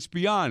 brother. Let's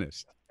be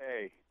honest.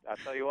 Hey, I'll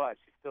tell you what,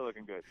 she's still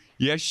looking good.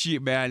 Yes,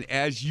 man,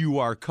 as you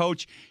are,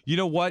 Coach. You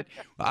know what?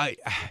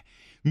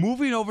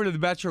 Moving over to the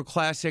Metro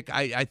Classic,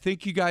 I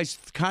think you guys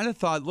kind of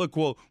thought, look,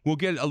 we'll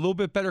get a little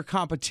bit better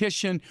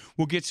competition.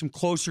 We'll get some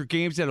closer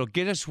games that'll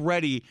get us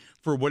ready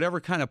for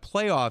whatever kind of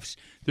playoffs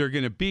they're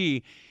going to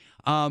be.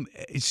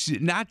 It's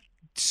not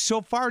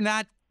so far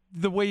not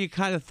the way you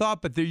kind of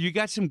thought, but you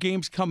got some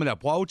games coming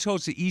up.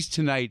 Wauwatosa East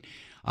tonight,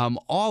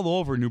 all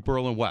over New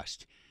Berlin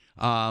West.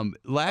 I'm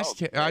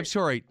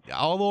sorry,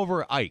 all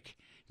over Ike.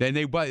 Then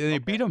they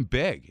beat them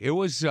big. It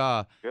was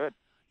good.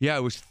 Yeah,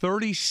 it was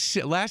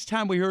 36. Last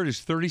time we heard it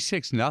was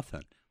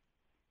 36-0.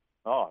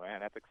 Oh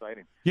man, that's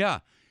exciting. Yeah.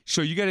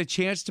 So you got a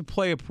chance to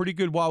play a pretty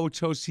good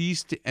Wauwatosa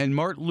East, and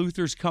Martin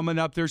Luther's coming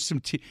up. There's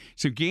some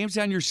games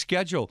on your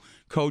schedule,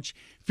 Coach.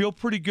 Feel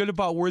pretty good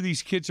about where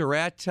these kids are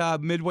at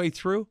midway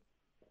through?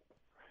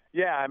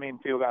 Yeah, I mean,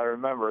 people got to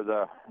remember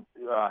the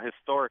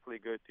historically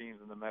good teams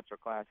in the Metro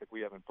Classic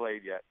we haven't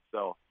played yet.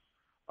 So,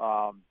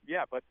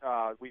 but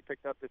we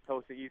picked up the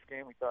Tosa East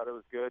game. We thought it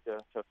was good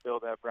to fill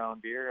that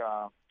brown deer.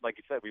 Like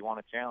you said, we want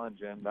a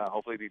challenge, and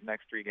hopefully these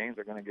next 3 games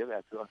are going to give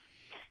that to us.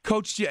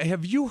 Coach,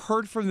 have you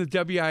heard from the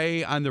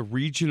WIA on the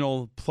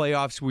regional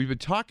playoffs? We've been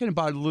talking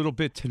about it a little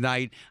bit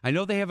tonight. I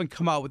know they haven't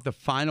come out with the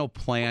final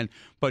plan,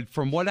 but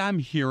from what I'm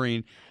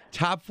hearing,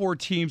 top 4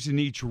 teams in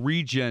each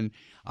region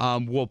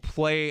will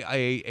play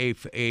a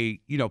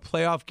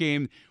playoff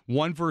game,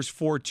 1 versus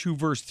 4, 2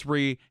 versus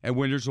 3, and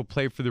winners will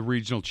play for the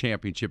regional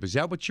championship. Is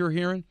that what you're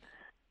hearing?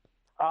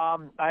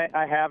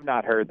 I have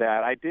not heard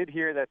that. I did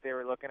hear that they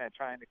were looking at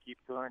trying to keep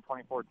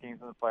 224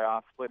 teams in the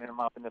playoffs, splitting them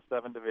up into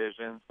 7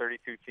 divisions,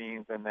 32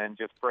 teams, and then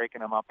just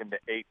breaking them up into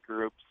 8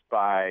 groups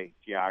by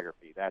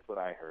geography. That's what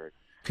I heard.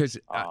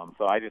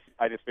 So I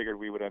just figured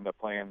we would end up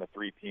playing the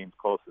 3 teams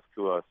closest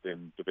to us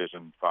in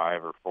Division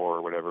 5 or 4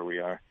 or whatever we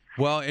are.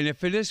 Well, and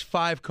if it is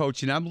 5,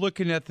 Coach, and I'm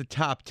looking at the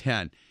top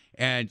 10,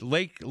 and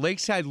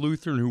Lakeside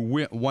Lutheran,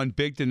 who won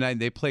big tonight,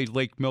 they played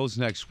Lake Mills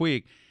next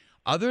week.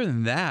 Other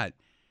than that,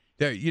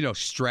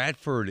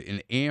 Stratford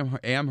and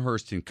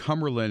Amherst and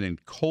Cumberland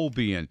and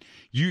Colby, and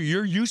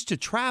you're used to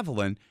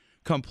traveling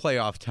come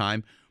playoff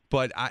time,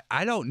 but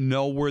I don't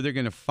know where they're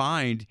going to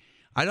find.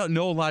 I don't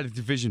know a lot of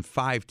Division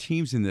 5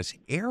 teams in this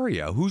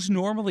area. Who's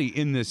normally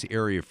in this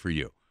area for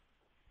you?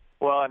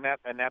 Well, and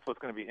that's what's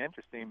going to be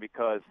interesting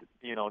because,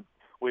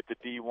 with the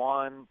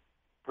D1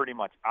 pretty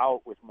much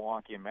out, with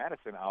Milwaukee and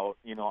Madison out,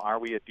 are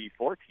we a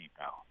D4 team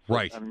now?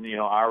 Right. And,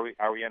 are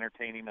we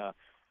entertaining a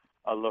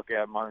look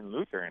at Martin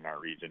Luther in our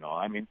regional?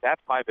 I mean,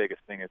 that's my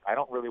biggest thing is I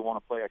don't really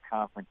want to play a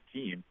conference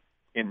team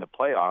in the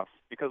playoffs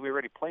because we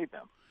already played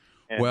them.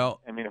 And,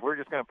 if we're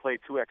just going to play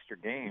 2 extra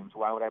games,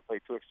 why would I play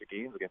 2 extra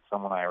games against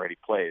someone I already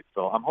played?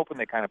 So I'm hoping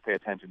they kind of pay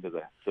attention to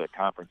the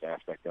conference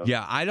aspect of it.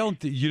 Yeah, I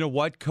don't. You know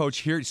what,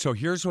 Coach? Here's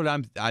what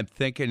I'm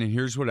thinking, and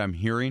here's what I'm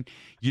hearing.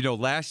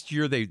 Last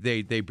year they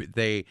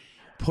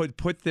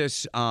put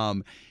this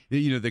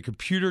the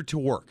computer to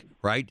work.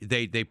 Right?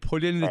 They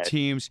put in the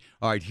teams.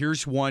 All right,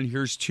 here's 1,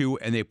 here's 2,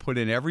 and they put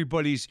in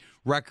everybody's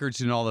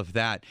records and all of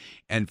that.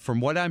 And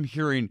from what I'm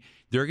hearing,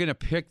 they're going to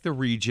pick the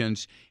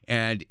regions,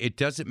 and it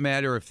doesn't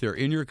matter if they're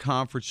in your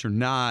conference or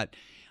not.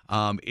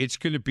 It's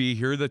going to be,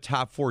 here are the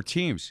top 4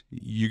 teams.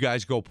 You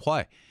guys go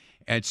play.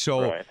 And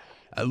so,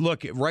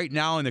 look, right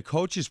now in the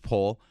coaches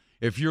poll,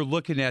 if you're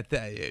looking at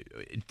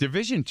that,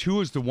 Division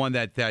 2 is the one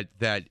that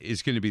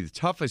is going to be the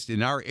toughest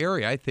in our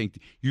area. I think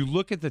you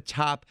look at the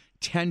top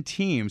 10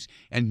 teams,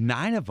 and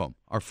 9 of them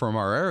are from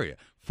our area.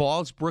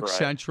 Falls, Brook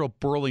Central,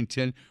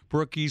 Burlington,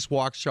 Brook East,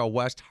 Waukesha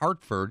West,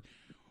 Hartford,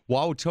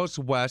 Wauwatosa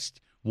West,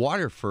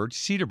 Waterford,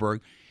 Cedarburg.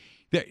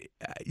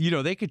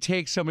 They could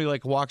take somebody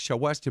like Waukesha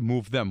West and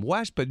move them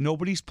west, but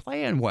nobody's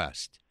playing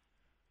west.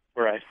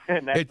 Right,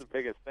 and that's the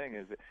biggest thing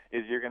is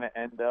you're going to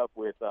end up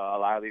with a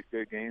lot of these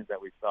good games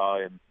that we saw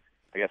in,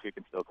 I guess we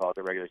can still call it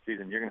the regular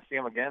season. You're going to see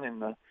them again in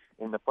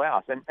the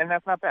playoffs, and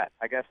that's not bad.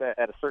 I guess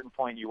at a certain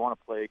point you want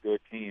to play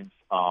good teams.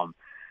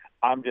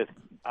 I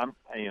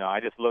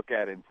just look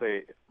at it and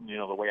say,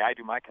 the way I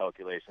do my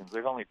calculations,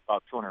 there's only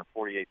about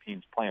 248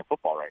 teams playing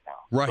football right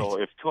now. Right. So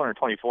if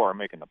 224 are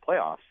making the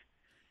playoffs,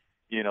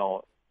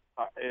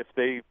 if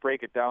they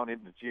break it down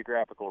into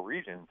geographical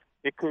regions,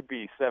 it could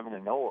be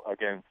 7-0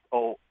 against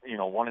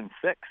 1-6.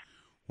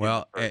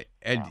 Well,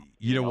 and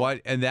you know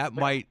what? And that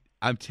might.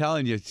 I'm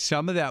telling you,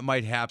 some of that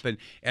might happen,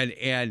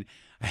 and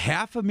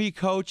half of me,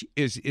 Coach,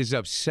 is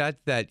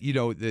upset that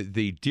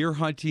the deer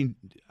hunting,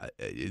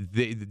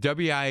 the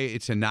WIA,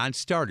 it's a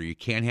non-starter. You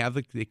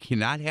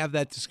cannot have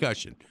that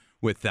discussion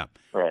with them.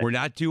 Right. We're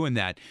not doing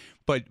that.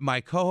 But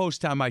my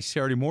co-host on my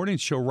Saturday morning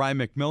show, Ryan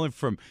McMillan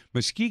from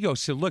Muskego,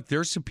 said, "Look,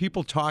 there's some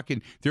people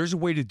talking. There's a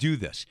way to do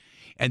this,"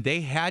 and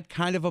they had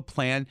kind of a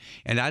plan.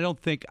 And I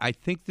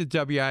think the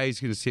WIA is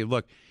going to say,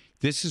 "Look,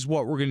 this is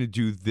what we're going to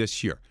do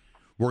this year.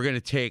 We're going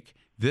to take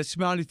this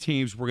amount of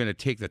teams. We're going to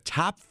take the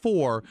top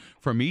 4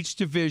 from each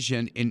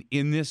division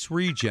in this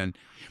region.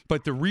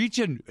 But the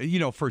region,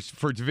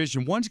 for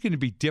Division 1 is going to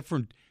be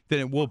different than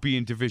it will be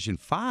in Division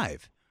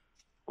 5.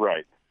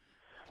 Right.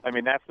 I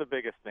mean, that's the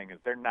biggest thing is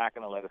they're not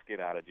going to let us get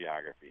out of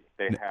geography.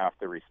 They have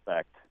to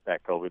respect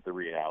that COVID's a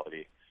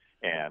reality.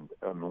 And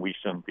we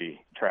shouldn't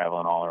be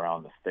traveling all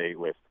around the state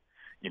with,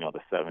 the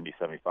 70,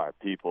 75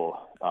 people.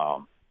 I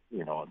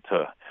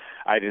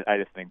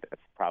just think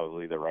that's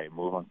probably the right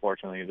move,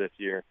 unfortunately, this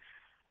year.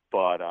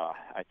 But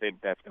I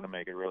think that's going to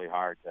make it really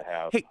hard to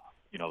have,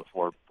 the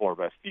four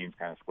best teams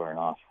kind of squaring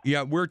off.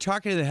 Yeah, we're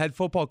talking to the head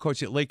football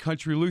coach at Lake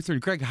Country Lutheran.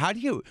 Greg,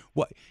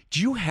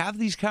 do you have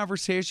these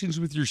conversations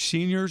with your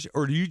seniors,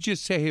 or do you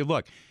just say, hey,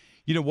 look,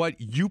 you know what?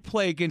 You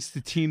play against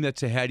the team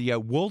that's ahead of you.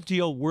 We'll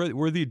deal.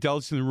 We're the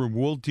adults in the room.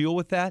 We'll deal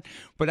with that.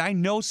 But I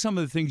know some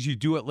of the things you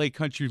do at Lake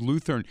Country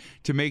Lutheran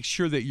to make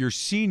sure that your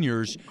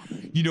seniors,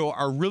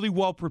 are really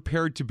well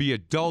prepared to be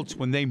adults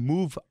when they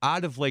move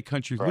out of Lake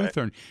Country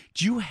Lutheran.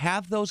 Do you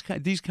have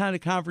these kind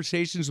of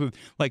conversations with,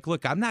 like,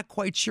 look, I'm not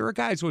quite sure,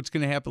 guys, what's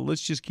going to happen.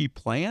 Let's just keep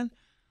playing?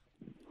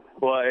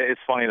 Well, it's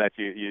funny that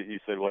you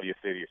said, what do you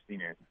say to your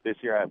seniors? This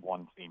year I have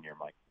one senior,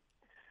 Mike.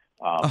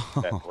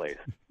 That plays.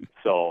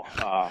 So,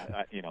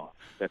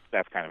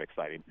 that's kind of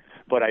exciting.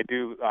 But I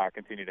do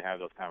continue to have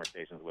those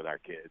conversations with our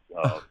kids.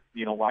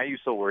 Why are you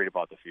so worried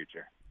about the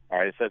future? All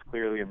right, it says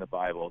clearly in the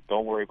Bible,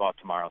 don't worry about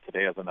tomorrow.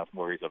 Today has enough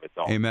worries of its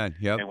own. Amen.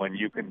 Yep. And when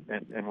you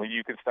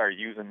can start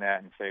using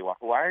that and say, well,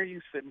 why are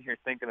you sitting here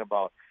thinking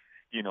about,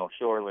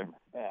 Shoreland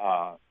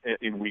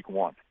in week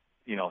 1?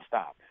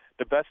 Stop.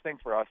 The best thing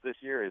for us this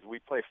year is we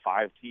play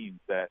 5 teams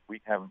that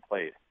we haven't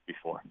played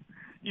before.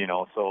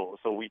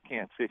 So we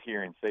can't sit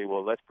here and say,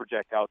 well, let's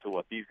project out to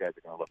what these guys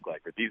are going to look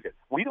like, or these guys.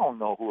 We don't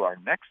know who our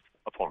next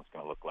opponent's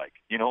going to look like.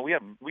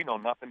 We know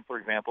nothing, for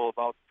example,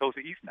 about Tosa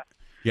East now.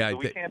 Yeah, so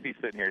we can't be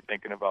sitting here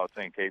thinking about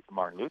St. Kate's and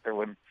Martin Luther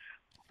when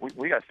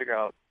we got to figure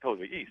out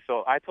Tosa East.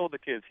 So I told the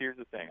kids, here's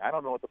the thing. I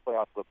don't know what the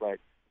playoffs look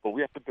like, but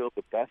we have to build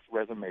the best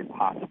resume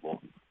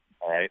possible,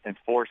 all right, and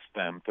force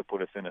them to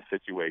put us in a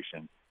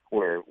situation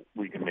where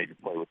we can maybe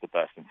play with the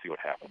best and see what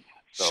happens.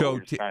 So we're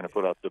just trying to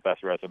put up the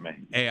best resume.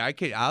 Hey,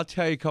 I'll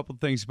tell you a couple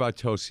things about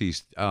Tosa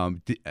East.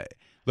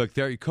 Look,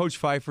 Coach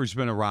Pfeiffer's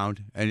been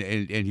around, and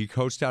he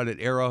coached out at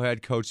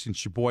Arrowhead, coached in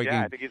Sheboygan.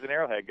 Yeah, I think he's an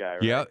Arrowhead guy,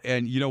 right? Yeah,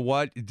 and you know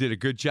what? He did a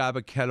good job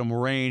at Kettle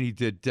Moraine.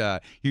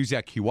 He was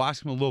at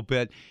Kewaskum a little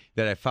bit.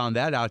 That I found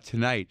that out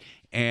tonight.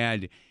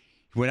 And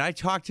when I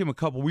talked to him a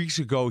couple weeks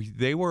ago,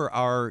 they were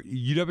our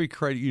UW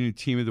Credit Union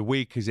Team of the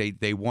Week because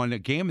they won a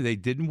game, and they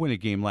didn't win a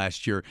game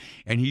last year.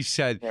 And he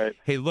said,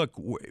 hey, look,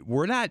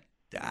 we're not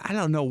 – I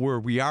don't know where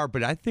we are,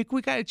 but I think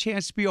we got a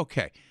chance to be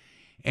okay.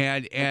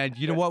 And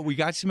you know what? We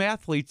got some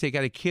athletes. They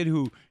got a kid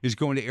who is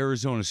going to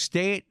Arizona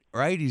State,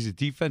 right? He's a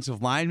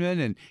defensive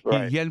lineman, and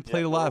he hadn't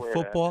played a lot of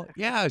football.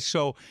 Yeah,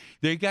 so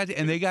they got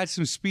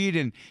some speed.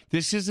 And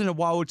this isn't a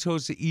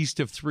Wauwatosa East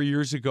of 3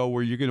 years ago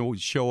where you're going to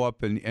show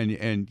up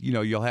and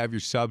you'll have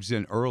your subs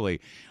in early.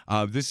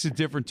 This is a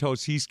different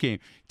Tosa East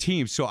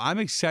team. So I'm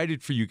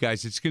excited for you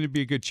guys. It's going to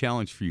be a good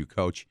challenge for you,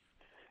 Coach.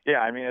 Yeah,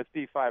 I mean, it's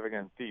D5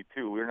 against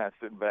D2. We're not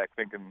sitting back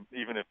thinking,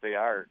 even if they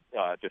are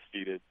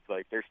defeated,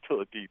 like they're still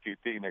a D2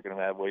 team. They're going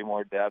to have way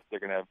more depth. They're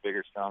going to have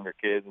bigger, stronger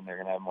kids, and they're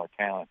going to have more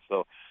talent.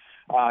 So,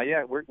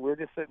 we're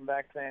just sitting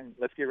back saying,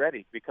 let's get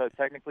ready, because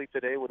technically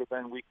today would have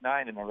been week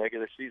 9 in the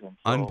regular season.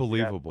 So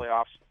unbelievable.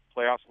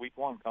 Playoffs week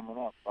 1 coming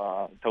up.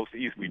 Tosa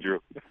East we drew.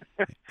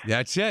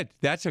 That's it.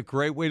 That's a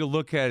great way to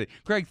look at it.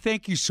 Greg,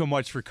 thank you so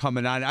much for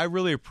coming on. I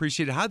really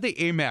appreciate it. How'd the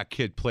AMAC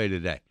kid play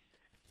today?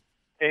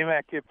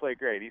 AMAC kid played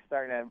great. He's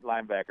starting at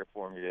linebacker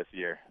for me this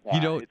year.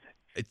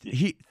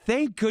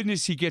 Thank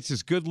goodness he gets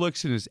his good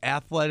looks and his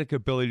athletic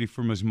ability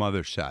from his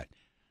mother's side.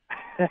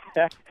 I'm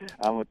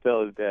going to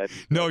tell his dad.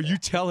 No, you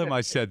tell him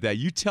I said that.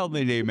 You tell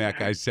Nate AMAC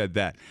I said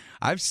that.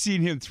 I've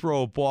seen him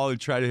throw a ball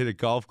and try to hit a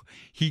golf.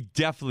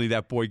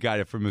 That boy got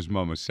it from his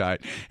mama's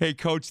side. Hey,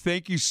 Coach,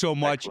 thank you so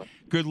much. Excellent.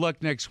 Good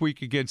luck next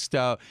week against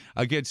a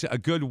good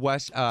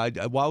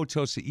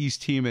Wauwatosa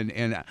East team,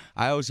 and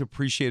I always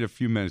appreciate a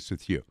few minutes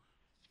with you.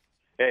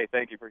 Hey,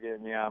 thank you for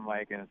getting me on,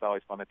 Mike, and it's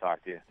always fun to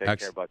talk to you. Take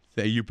care, bud.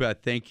 You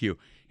bet. Thank you.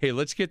 Hey,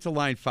 let's get to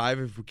line 5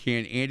 if we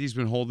can. Andy's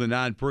been holding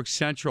on. Brooks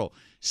Central,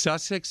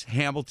 Sussex,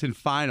 Hamilton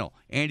final.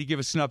 Andy, give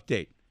us an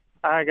update.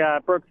 I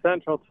got Brooks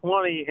Central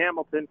 20,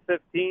 Hamilton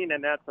 15,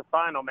 and that's the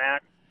final,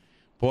 Max.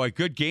 Boy,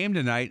 good game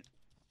tonight.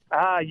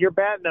 You're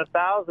batting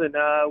 1,000.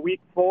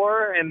 Week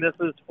 4, and this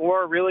is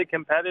 4 really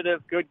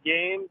competitive, good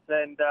games,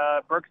 and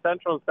Brooks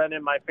Central's been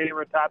in my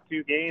favorite top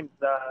 2 games.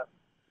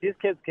 These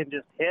kids can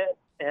just hit.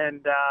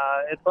 And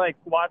it's like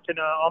watching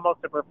almost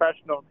a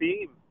professional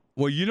team.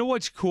 Well, you know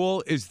what's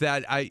cool is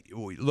that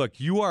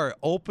you are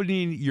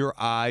opening your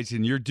eyes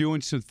and you're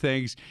doing some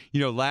things.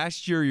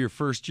 Last year, your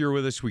first year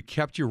with us, we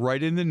kept you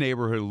right in the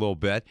neighborhood a little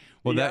bit.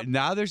 Well,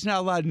 now there's not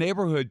a lot of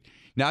neighborhood.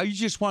 Now you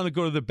just want to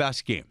go to the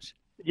best games.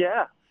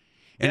 Yeah.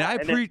 And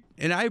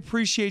I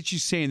appreciate you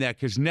saying that,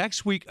 because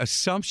next week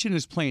Assumption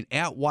is playing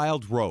at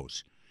Wild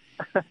Rose.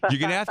 You're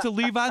going to have to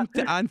leave on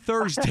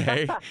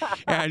Thursday,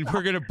 and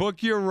we're going to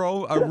book you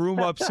a room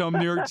up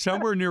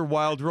somewhere near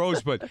Wild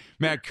Rose. But,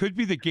 man, it could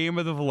be the game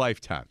of the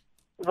lifetime.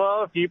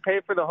 Well, if you pay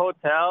for the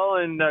hotel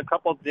and a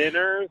couple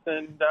dinners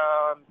and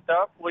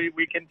stuff, we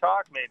can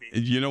talk maybe.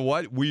 You know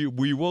what? We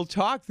will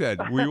talk then.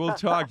 We will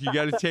talk. You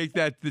got to take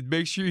that.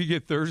 Make sure you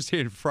get Thursday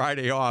and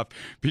Friday off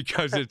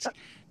because it's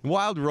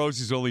Wild Rose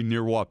is only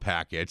near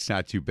Wapaka. It's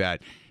not too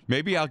bad.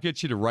 Maybe I'll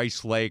get you to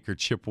Rice Lake or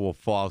Chippewa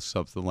Falls,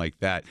 something like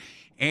that.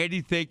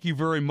 Andy, thank you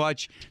very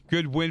much.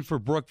 Good win for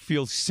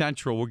Brookfield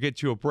Central. We'll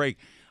get you a break.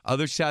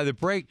 Other side of the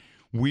break,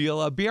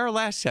 we'll be our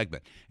last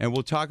segment, and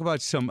we'll talk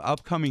about some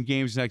upcoming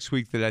games next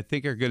week that I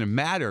think are going to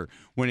matter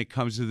when it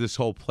comes to this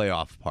whole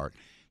playoff part.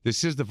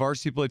 This is the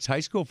Varsity Blitz High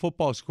School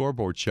Football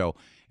Scoreboard Show,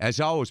 as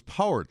always,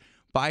 powered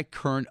by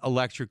Current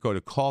Electric. Go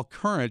to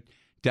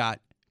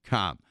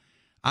callcurrent.com.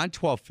 On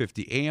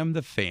 1250 AM,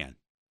 The Fan.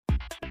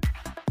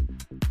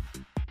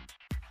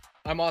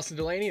 I'm Austin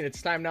Delaney, and it's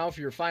time now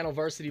for your final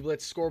Varsity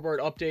Blitz scoreboard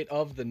update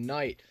of the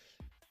night.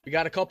 We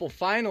got a couple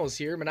finals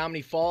here.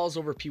 Menominee Falls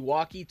over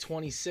Pewaukee,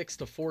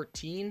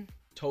 26-14.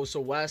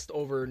 Tosa West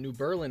over New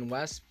Berlin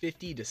West,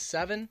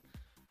 50-7.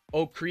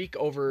 Oak Creek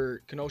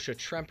over Kenosha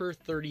Tremper,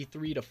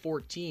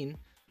 33-14.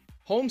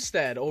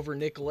 Homestead over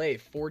Nicolay,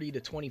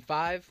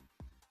 40-25.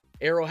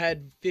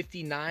 Arrowhead,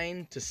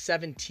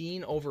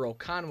 59-17 over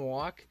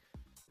Oconomowoc.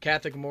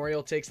 Catholic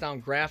Memorial takes down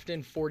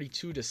Grafton,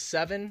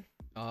 42-7.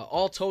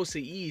 All Tosa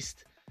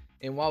East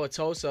in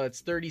Wauwatosa,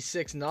 it's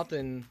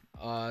 36-0.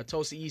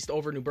 Tosa East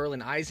over New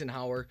Berlin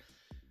Eisenhower.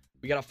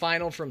 We got a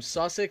final from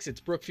Sussex. It's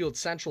Brookfield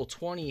Central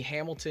 20,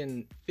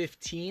 Hamilton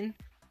 15.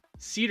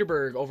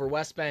 Cedarburg over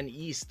West Bend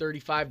East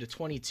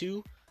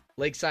 35-22.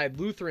 Lakeside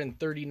Lutheran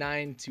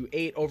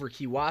 39-8 over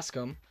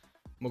Kewaskum.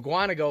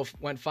 Mugwanago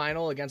went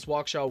final against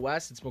Waukesha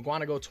West. It's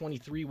Mugwanago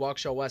 23,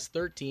 Waukesha West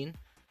 13.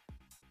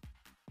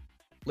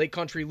 Lake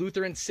Country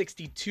Lutheran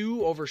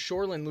 62 over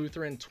Shoreland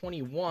Lutheran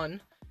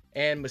 21.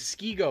 And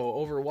Muskego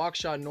over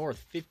Waukesha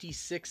North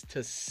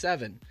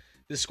 56-7.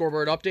 This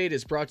scoreboard update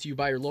is brought to you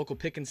by your local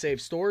Pick and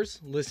Save stores.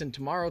 Listen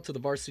tomorrow to the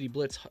Varsity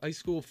Blitz High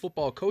School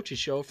Football Coaches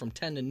Show from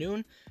 10 to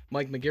noon.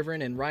 Mike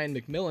McGivern and Ryan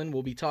McMillan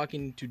will be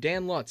talking to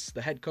Dan Lutz,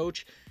 the head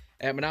coach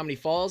at Menominee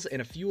Falls,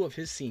 and a few of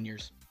his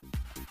seniors.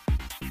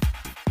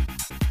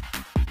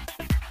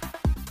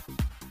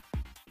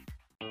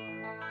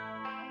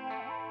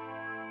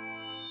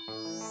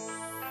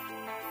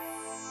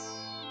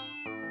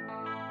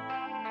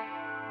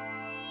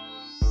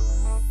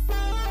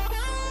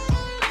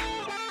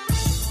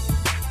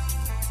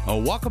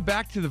 Welcome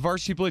back to the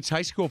Varsity Blitz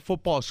High School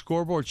Football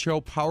Scoreboard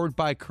Show, powered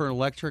by Current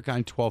Electric on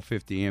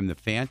 1250 AM The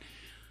Fan.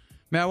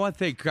 Man, I want to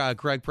thank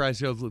Greg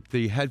Brazil,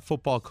 the head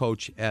football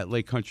coach at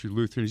Lake Country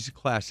Lutheran. He's a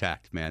class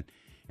act, man.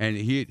 And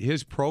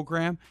his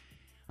program,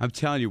 I'm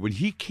telling you, when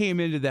he came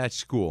into that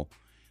school,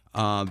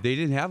 they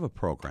didn't have a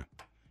program.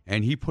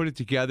 And he put it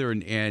together,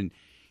 and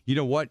you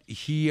know what?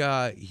 He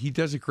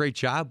does a great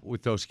job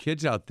with those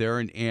kids out there,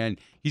 and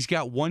he's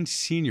got one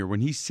senior.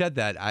 When he said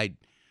that,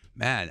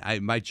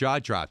 my jaw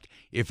dropped.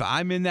 If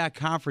I'm in that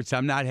conference,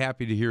 I'm not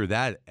happy to hear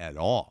that at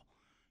all.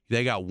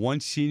 They got one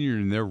senior,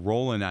 and they're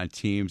rolling on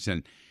teams,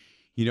 and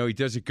he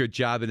does a good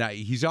job. And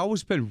he's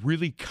always been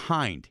really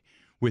kind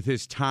with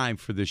his time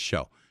for this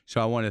show.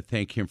 So I want to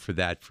thank him for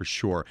that for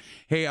sure.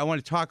 Hey, I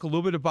want to talk a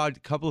little bit about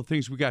a couple of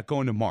things we got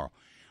going tomorrow.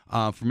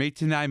 From 8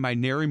 to 9, my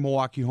Nary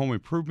Milwaukee Home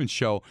Improvement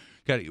Show.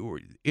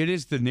 It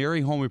is the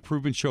Nary Home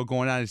Improvement Show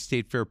going on at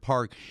State Fair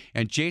Park.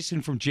 And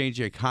Jason from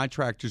J&J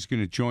Contractors is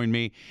going to join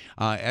me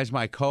as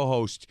my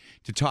co-host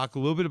to talk a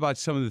little bit about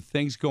some of the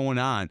things going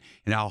on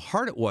and how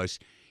hard it was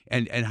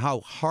and how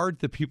hard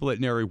the people at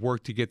Nary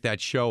worked to get that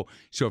show.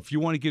 So if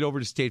you want to get over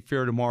to State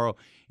Fair tomorrow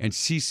and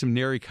see some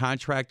Nary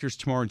contractors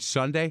tomorrow and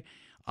Sunday,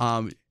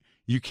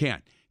 you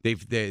can.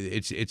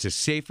 It's a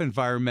safe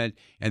environment,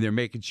 and they're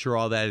making sure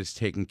all that is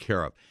taken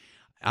care of.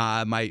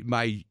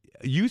 My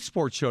youth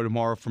sports show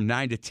tomorrow from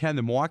 9 to 10,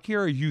 the Milwaukee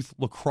Area Youth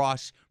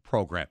Lacrosse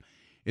Program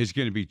is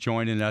going to be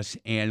joining us,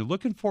 and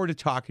looking forward to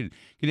talking.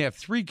 Going to have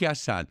 3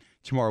 guests on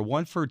tomorrow,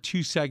 one for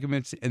 2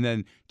 segments, and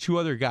then 2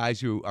 other guys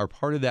who are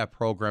part of that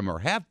program or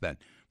have been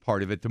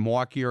part of it, the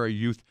Milwaukee Area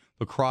Youth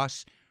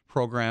Lacrosse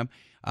Program,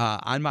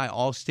 on my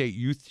All-State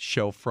Youth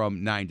show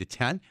from 9 to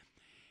 10.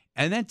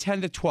 And then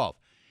 10 to 12.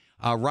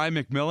 Ryan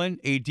McMillan,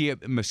 AD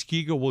at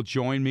Muskego, will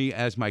join me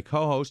as my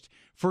co-host.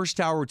 First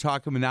hour, we're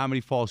talking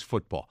Menominee Falls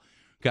football.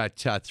 Got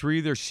 3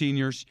 of their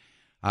seniors,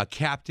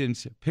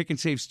 captains, Pick and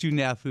Save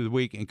Student Athlete of the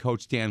Week, and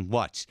Coach Dan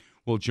Lutz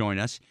will join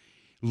us.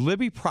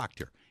 Libby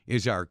Proctor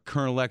is our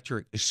Current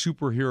Electric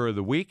Superhero of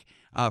the Week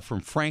from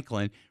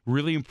Franklin.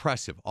 Really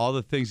impressive, all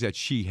the things that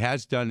she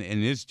has done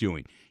and is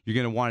doing. You're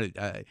going to want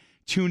to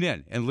tune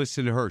in and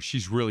listen to her.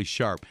 She's really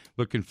sharp.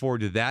 Looking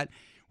forward to that.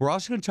 We're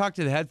also going to talk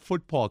to the head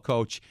football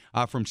coach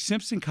from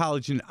Simpson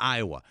College in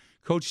Iowa.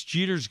 Coach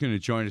Jeter is going to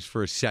join us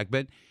for a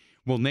segment.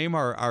 We'll name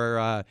our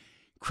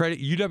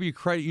UW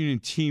Credit Union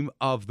Team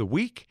of the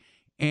Week,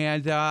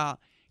 and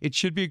it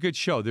should be a good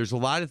show. There's a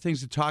lot of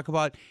things to talk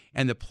about,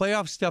 and the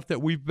playoff stuff that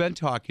we've been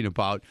talking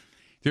about,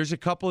 there's a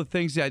couple of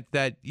things that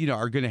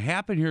are going to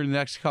happen here in the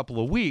next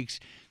couple of weeks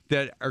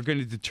that are going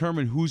to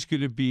determine who's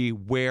going to be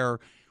where,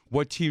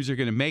 what teams are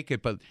going to make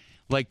it. But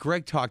like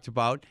Greg talked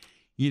about,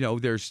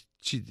 there's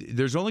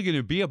only going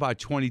to be about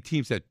 20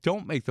 teams that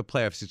don't make the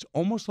playoffs. It's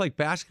almost like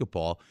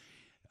basketball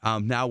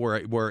now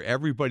where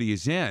everybody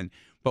is in.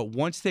 But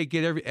once they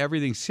get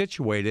everything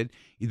situated,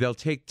 they'll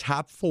take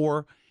top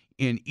 4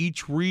 in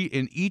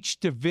each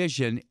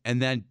division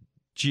and then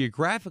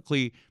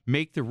geographically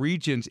make the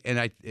regions.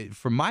 And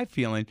from my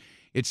feeling,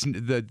 it's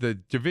the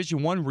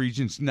Division I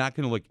region's not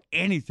going to look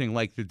anything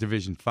like the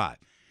Division 5.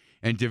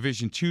 And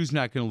Division 2 is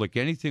not going to look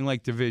anything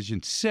like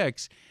Division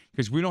 6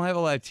 because we don't have a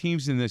lot of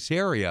teams in this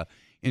area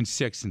in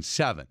 6 and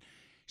 7.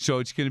 So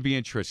it's going to be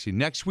interesting.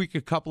 Next week,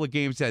 a couple of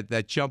games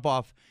that jump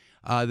off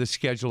the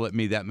schedule at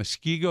me. That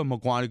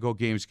Muskego-Mukwonago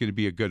game is going to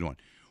be a good one.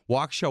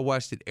 Waukesha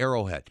West at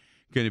Arrowhead,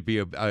 going to be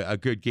a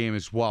good game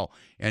as well.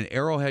 And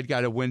Arrowhead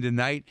got a win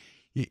tonight.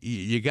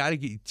 You got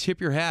to tip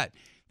your hat.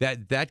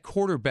 That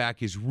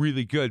quarterback is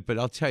really good, but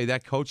I'll tell you,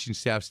 that coaching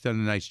staff's done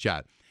a nice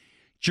job.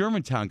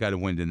 Germantown got a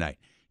win tonight.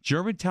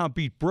 Germantown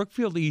beat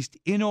Brookfield East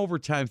in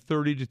overtime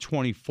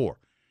 30-24.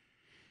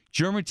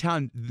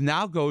 Germantown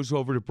now goes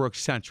over to Brook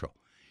Central.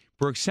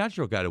 Brook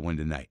Central got a win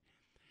tonight.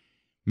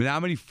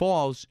 Menominee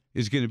Falls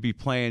is going to be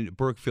playing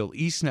Brookfield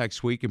East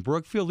next week, and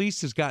Brookfield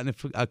East has gotten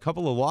a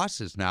couple of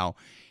losses now,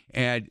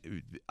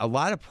 and a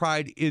lot of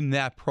pride in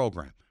that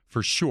program,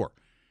 for sure.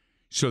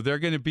 So they're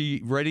going to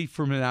be ready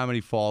for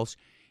Menominee Falls,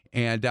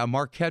 and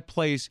Marquette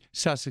plays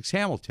Sussex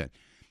Hamilton,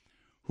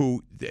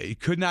 who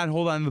could not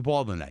hold on to the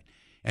ball tonight.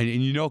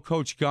 And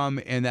Coach Gum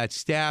and that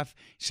staff,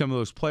 some of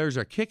those players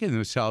are kicking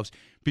themselves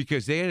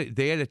because they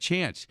had a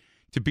chance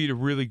to beat a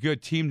really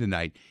good team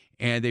tonight,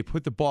 and they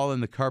put the ball in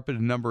the carpet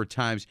a number of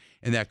times,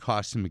 and that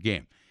cost them the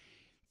game.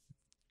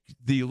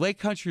 The Lake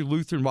Country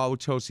Lutheran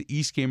Wauwatosa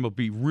East game will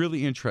be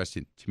really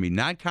interesting to me.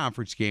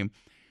 Non-conference game,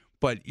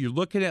 but you're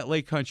looking at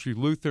Lake Country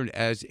Lutheran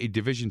as a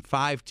Division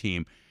 5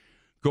 team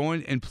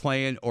going and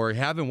playing or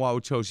having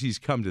Wauwatosa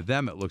East come to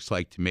them, it looks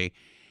like to me.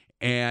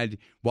 And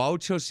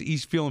Wauwatosa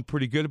East feeling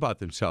pretty good about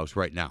themselves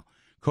right now.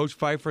 Coach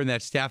Pfeiffer and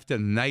that staff did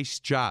a nice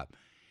job.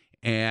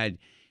 And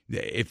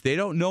if they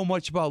don't know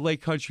much about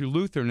Lake Country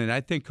Lutheran, and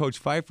I think Coach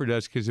Pfeiffer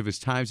does because of his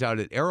times out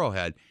at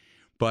Arrowhead,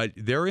 but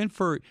they're in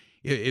for,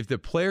 if the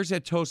players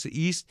at Tosa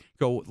East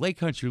go Lake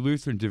Country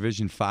Lutheran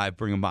Division 5,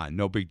 bring them on,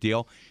 no big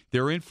deal.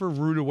 They're in for a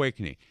rude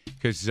awakening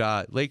because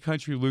Lake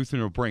Country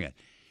Lutheran will bring it.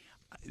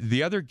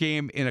 The other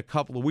game in a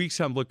couple of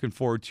weeks I'm looking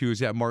forward to is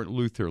that Martin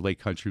Luther Lake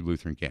Country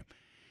Lutheran game.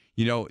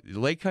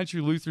 Lake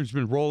Country Lutheran's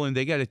been rolling.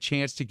 They got a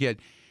chance to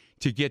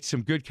get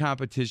some good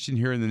competition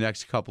here in the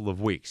next couple of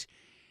weeks.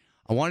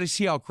 I want to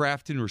see how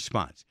Grafton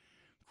responds.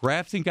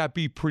 Grafton got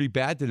beat pretty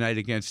bad tonight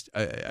against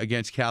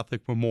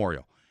Catholic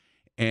Memorial.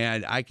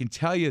 And I can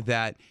tell you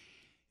that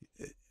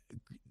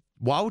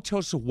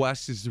Wauwatosa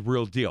West is the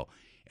real deal.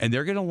 And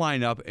they're going to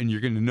line up, and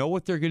you're going to know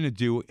what they're going to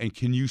do, and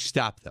can you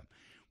stop them?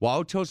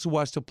 Wauwatosa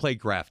West will play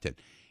Grafton.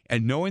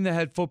 And knowing the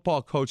head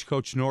football coach,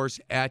 Coach Norris,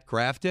 at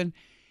Grafton,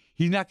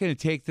 he's not going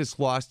to take this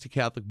loss to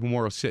Catholic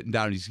Memorial sitting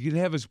down. He's going to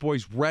have his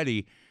boys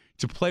ready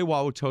to play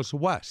Wauwatosa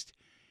West.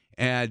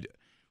 And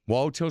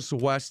Wauwatosa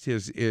West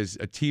is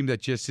a team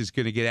that just is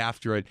going to get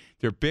after it.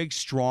 They're big,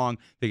 strong.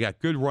 They got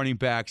good running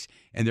backs,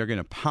 and they're going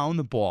to pound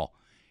the ball,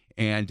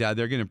 and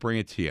they're going to bring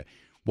it to you.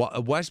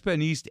 West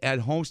Bend East at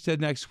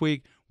Homestead next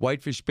week.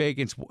 Whitefish Bay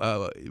against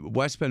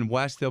West Bend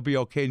West. They'll be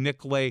okay.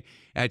 Nicolay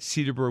at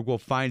Cedarburg. We'll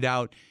find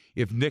out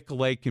if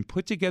Nicolay can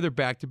put together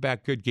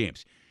back-to-back good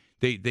games.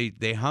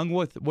 They hung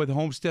with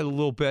Homestead a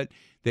little bit.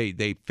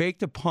 They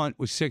faked a punt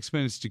with 6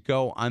 minutes to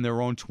go on their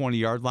own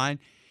 20-yard line.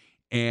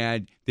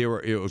 And they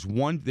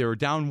were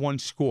down one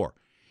score,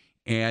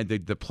 and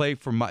the play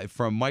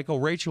from Michael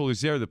Rachel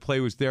was there. The play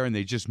was there, and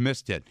they just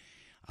missed it.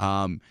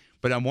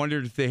 But I'm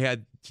wondering if they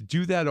had to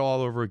do that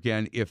all over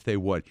again, if they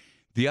would.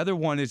 The other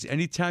one is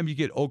anytime you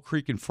get Oak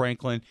Creek and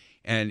Franklin,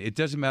 and it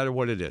doesn't matter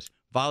what it is,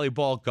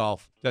 volleyball,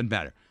 golf, doesn't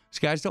matter. These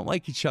guys don't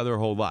like each other a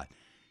whole lot.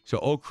 So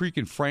Oak Creek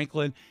and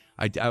Franklin,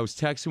 I was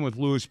texting with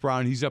Lewis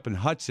Brown. He's up in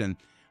Hudson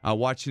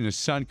watching his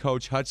son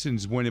coach.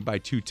 Hudson's winning by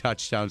 2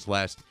 touchdowns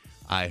last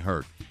I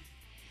heard.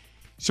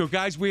 So,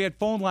 guys, we had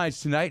phone lines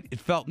tonight. It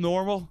felt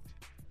normal.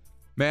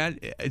 Man,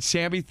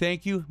 Sammy,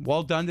 thank you.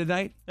 Well done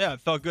tonight. Yeah,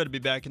 it felt good to be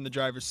back in the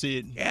driver's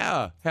seat.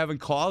 Yeah, having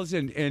calls,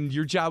 and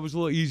your job was a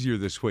little easier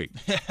this week.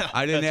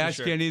 I didn't ask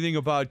you anything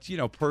about,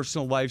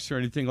 personal lives or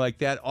anything like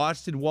that.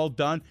 Austin, well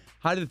done.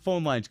 How did the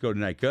phone lines go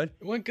tonight? Good?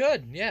 It went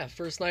good. Yeah,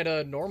 first night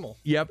normal.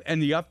 Yep,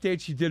 and the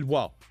updates, you did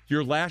well.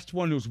 Your last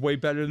one was way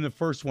better than the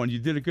first one. You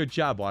did a good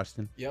job,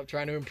 Austin. Yep,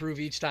 trying to improve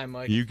each time,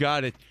 Mike. You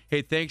got it.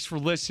 Hey, thanks for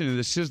listening.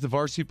 This is the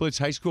Varsity Blitz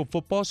High School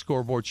Football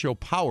Scoreboard Show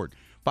powered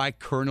by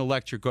Current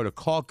Electric. Go to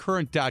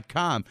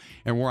callcurrent.com,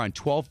 and we're on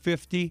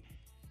 1250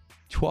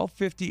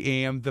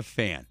 AM The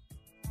Fan.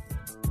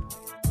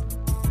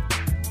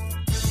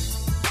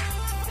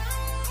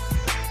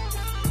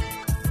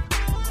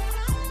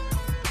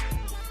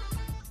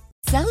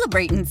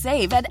 Celebrate and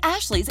save at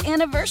Ashley's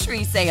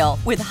Anniversary Sale.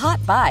 With Hot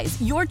Buys,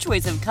 your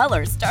choice of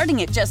colors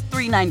starting at just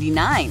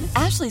 $3.99.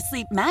 Ashley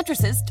Sleep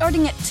mattresses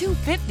starting at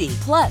 $2.50.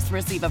 Plus,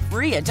 receive a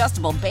free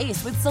adjustable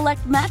base with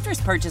select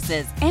mattress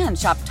purchases. And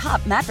shop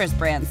top mattress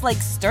brands like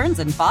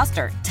Stearns &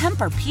 Foster,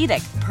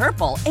 Tempur-Pedic,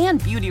 Purple,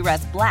 and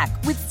Beautyrest Black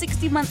with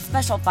 60-month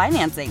special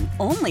financing.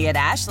 Only at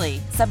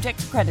Ashley. Subject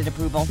to credit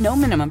approval. No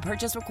minimum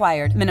purchase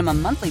required.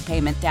 Minimum monthly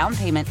payment, down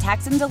payment,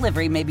 tax, and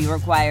delivery may be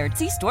required.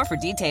 See store for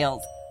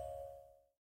details.